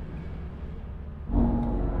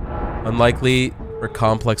 Unlikely for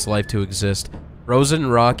complex life to exist. Frozen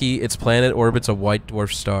and rocky, its planet orbits a white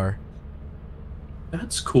dwarf star.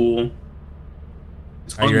 That's cool.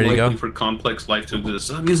 It's Are you ready to go? unlikely for complex life to exist.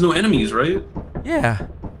 That means no enemies, right? Yeah.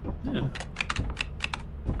 Yeah.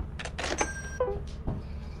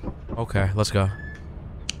 Okay, let's go.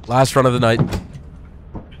 Last run of the night.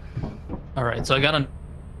 Alright, so I got a...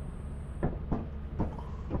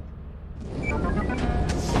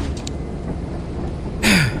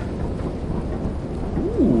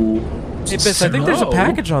 Ooh. Hey, Biss, I think there's a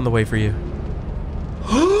package on the way for you.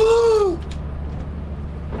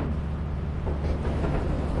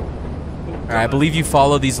 Alright, I believe you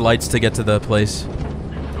follow these lights to get to the place.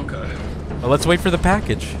 Okay. But let's wait for the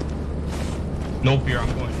package. No fear,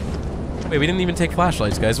 I'm going. Wait, we didn't even take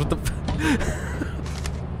flashlights, guys. What the...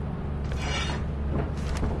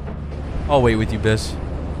 I'll wait with you, Biss.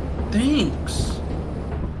 Thanks.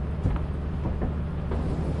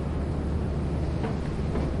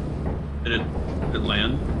 Did it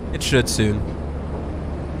land? It should soon.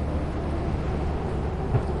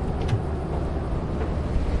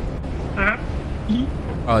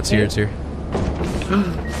 Oh, it's here, it's here.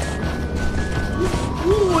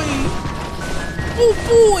 Boy! Oh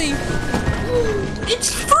boy!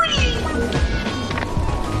 It's free!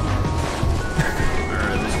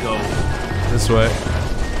 Alright, let's go. This way.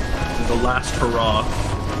 The last hurrah.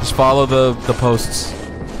 Just follow the posts.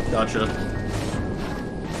 Gotcha.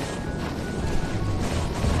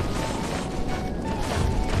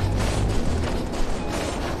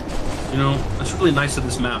 You know, it's really nice of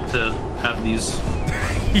this map to have these.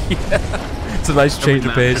 Yeah. It's a nice change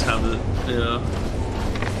of pace. Yeah.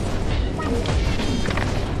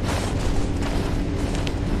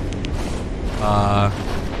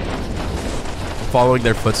 Following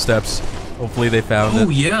their footsteps. Hopefully they found it. Oh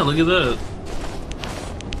yeah, look at that.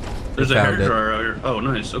 There's a found it. hairdryer out here. Oh,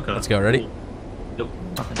 nice. Okay. Let's go. Ready? Cool. Yep.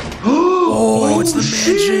 Oh, it's the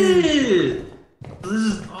shit!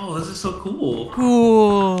 This is so cool.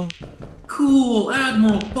 Cool. Cool,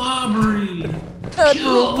 Admiral Bobbery.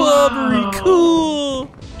 Admiral Bobbery, cool.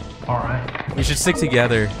 All right. We should stick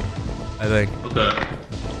together, I think. Okay.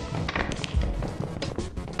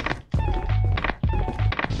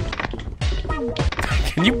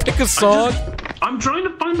 Can you pick a song? I'm trying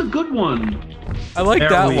to find the good one. I like There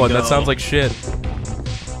that we one. go. That sounds like shit.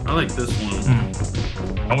 I like this one.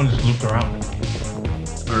 I want to just loop around.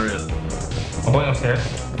 Alright. I'm going upstairs.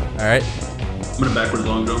 All right. I'm gonna backwards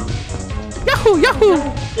long jump. Yahoo! Yahoo!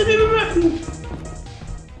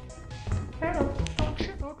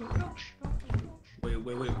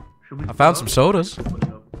 Wait. Should we I found some sodas.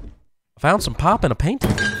 I found some pop and a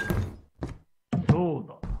painting.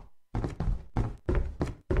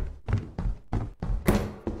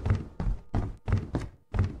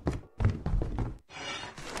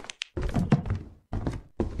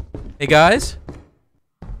 Hey guys.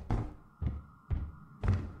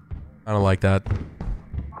 I don't like that.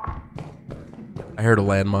 I heard a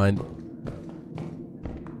landmine.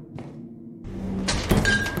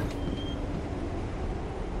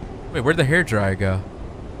 Wait, where'd the hairdryer go?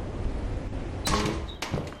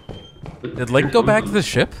 Did Link go back to the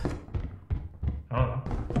ship? I don't know.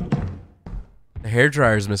 The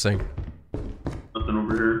hairdryer's missing. Nothing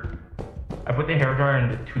over here. I put the hairdryer in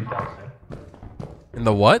the 2000. In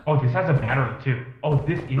the what? Oh, this has a battery too. Oh,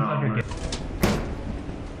 this is like a. Nice.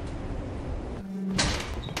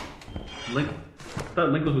 Link. I thought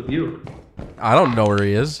Link was with you. I don't know where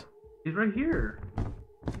he is. He's right here.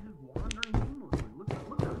 He's just wandering aimlessly.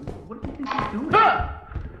 Look at him. What do you think he's doing?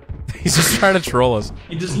 He's just trying to troll us.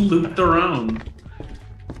 He just looped around.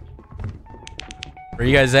 Where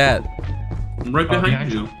you guys at? I'm right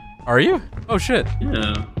behind you. Are you? Oh shit.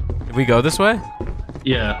 Yeah. Did we go this way?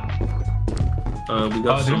 Yeah. We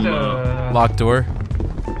got there's some. a Locked door.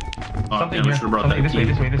 something damn, I here. should have brought Something that this way,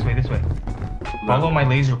 key. this way. Follow my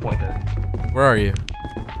laser pointer. Where are you?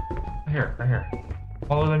 Right here.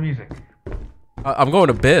 Follow the music. I'm going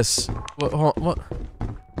Abyss. What?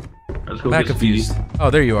 Let's go Back get confused. Speedy. Oh,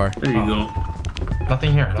 there you are. There you go.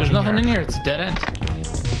 Nothing here. There's nothing in here. It's a dead end.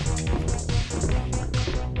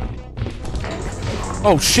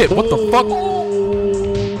 Oh shit! What the fuck?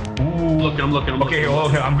 I'm looking. Okay,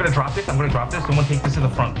 I'm gonna drop this. Someone take this to the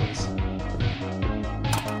front, please.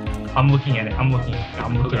 I'm looking at it. I'm looking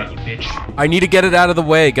at you, bitch. I need to get it out of the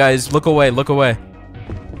way, guys. Look away. Look away.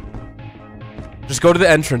 Just go to the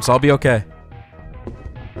entrance. I'll be okay.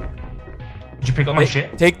 Did you pick up my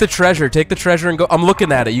shit? Take the treasure. Take the treasure and go. I'm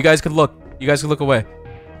looking at it. You guys could look. You guys could look away.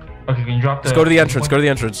 Okay, can you drop the... Let's go to the entrance. Go to the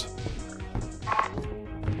entrance.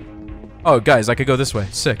 Oh, guys, I could go this way.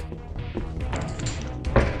 Sick.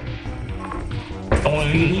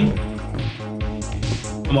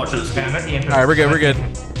 I'm watching this. Yeah, I'm at the entrance. Alright, we're good. We're good.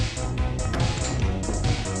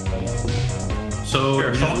 So,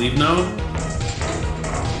 did you just leave now?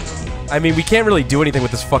 I mean, we can't really do anything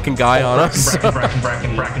with this fucking guy on us.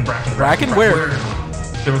 Bracken, where?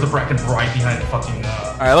 There was a bracken right behind the fucking...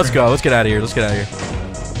 Alright, let's go. Let's get out of here. Let's get out of here.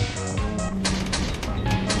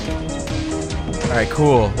 Alright,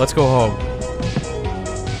 cool. Let's go home.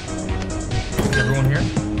 Is everyone here?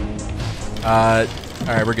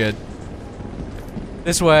 Alright, we're good.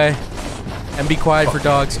 This way. And be quiet for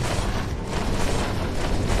dogs.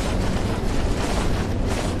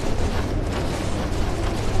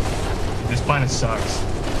 This planet sucks.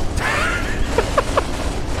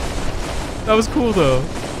 That was cool, though.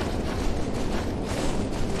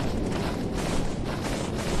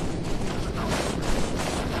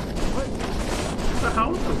 There's a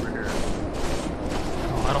house over here.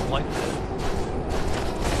 Oh, I don't like this.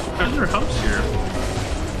 There's their house here.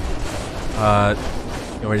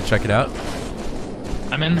 You ready to check it out?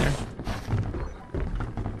 I'm in there.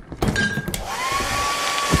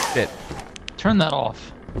 Shit. Turn that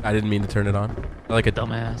off. I didn't mean to turn it on. I like a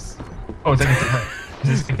Dumbass. Oh, is that is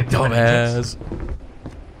this like a different dumbass. entrance?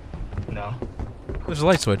 No. There's a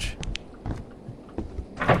light switch.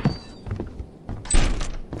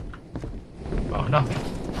 Oh, nothing.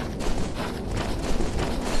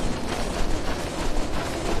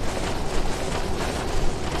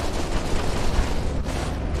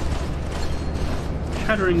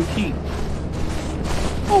 battering key.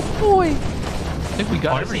 Oh boy! I think we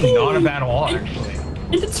got Honestly, everything. not a bad wall, actually.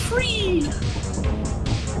 And it's free!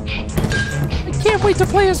 I can't wait to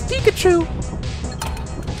play as Pikachu!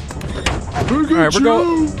 Alright,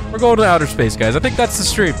 we're going to outer space, guys. I think that's the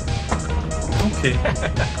stream. Okay.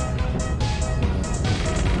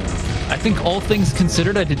 I think all things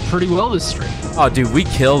considered, I did pretty well this stream. Oh, dude, we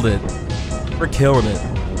killed it. We're killing it.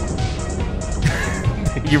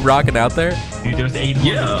 You rocking out there? Dude, there's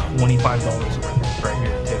 $825 right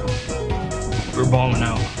here, too. We're balling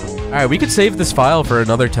out. Alright, we could save this file for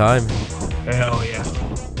another time. Hell yeah.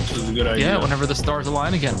 This is a good idea. Yeah, whenever the stars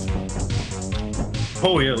align again.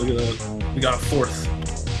 Oh yeah, look at that. We got a fourth.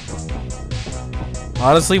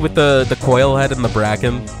 Honestly, with the coil head and the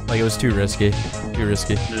bracken, like, it was too risky. Too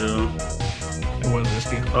risky. Yeah. It was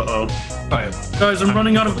risky. Uh-oh. Alright. Guys, I'm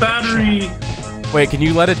running out of battery! Wait, can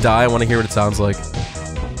you let it die? I want to hear what it sounds like.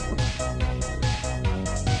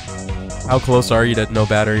 How close are you to no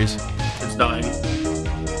batteries? It's dying.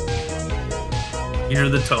 You hear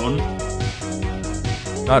the tone?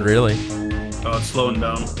 Not really. Oh, it's slowing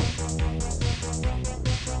down.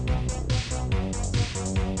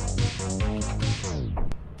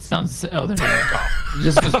 Sounds. Oh, there you go.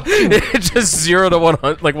 Just It's just 0 to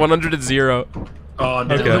 100, like 100 to 0. Oh,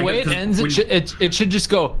 dude. Okay. the way it ends, it should just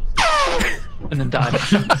go and then die.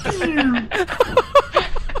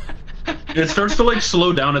 It starts to like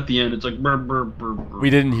slow down at the end. It's like brr, brr, brr, brr. We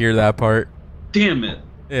didn't hear that part. Damn it.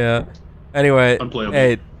 Yeah. Anyway, Unplayable.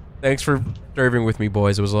 hey, thanks for serving with me,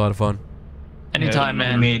 boys. It was a lot of fun. Anytime,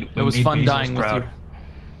 Yeah, man. It was fun dying with you.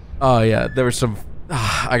 Oh yeah, there was some.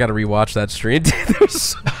 I gotta rewatch that stream.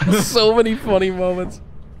 There was so many funny moments.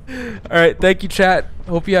 All right, thank you, chat.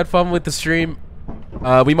 Hope you had fun with the stream.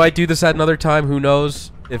 We might do this at another time. Who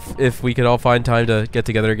knows? If we could all find time to get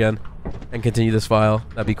together again and continue this file,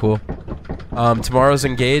 that'd be cool. Tomorrow's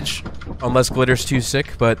Engage, unless Glitter's too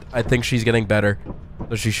sick, but I think she's getting better,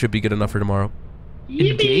 so she should be good enough for tomorrow.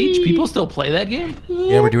 Engage? People still play that game?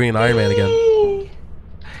 Yeah, we're doing an Iron Man again.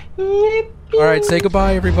 All right, say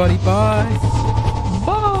goodbye, everybody. Bye.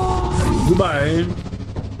 Goodbye.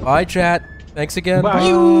 Bye, chat. Thanks again. Bye.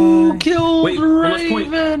 You killed Wait, one last point.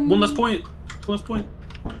 Raven. One last point. One last point.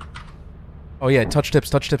 Oh yeah, touch tips,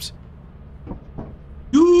 touch tips.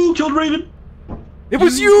 You killed Raven. It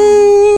was you!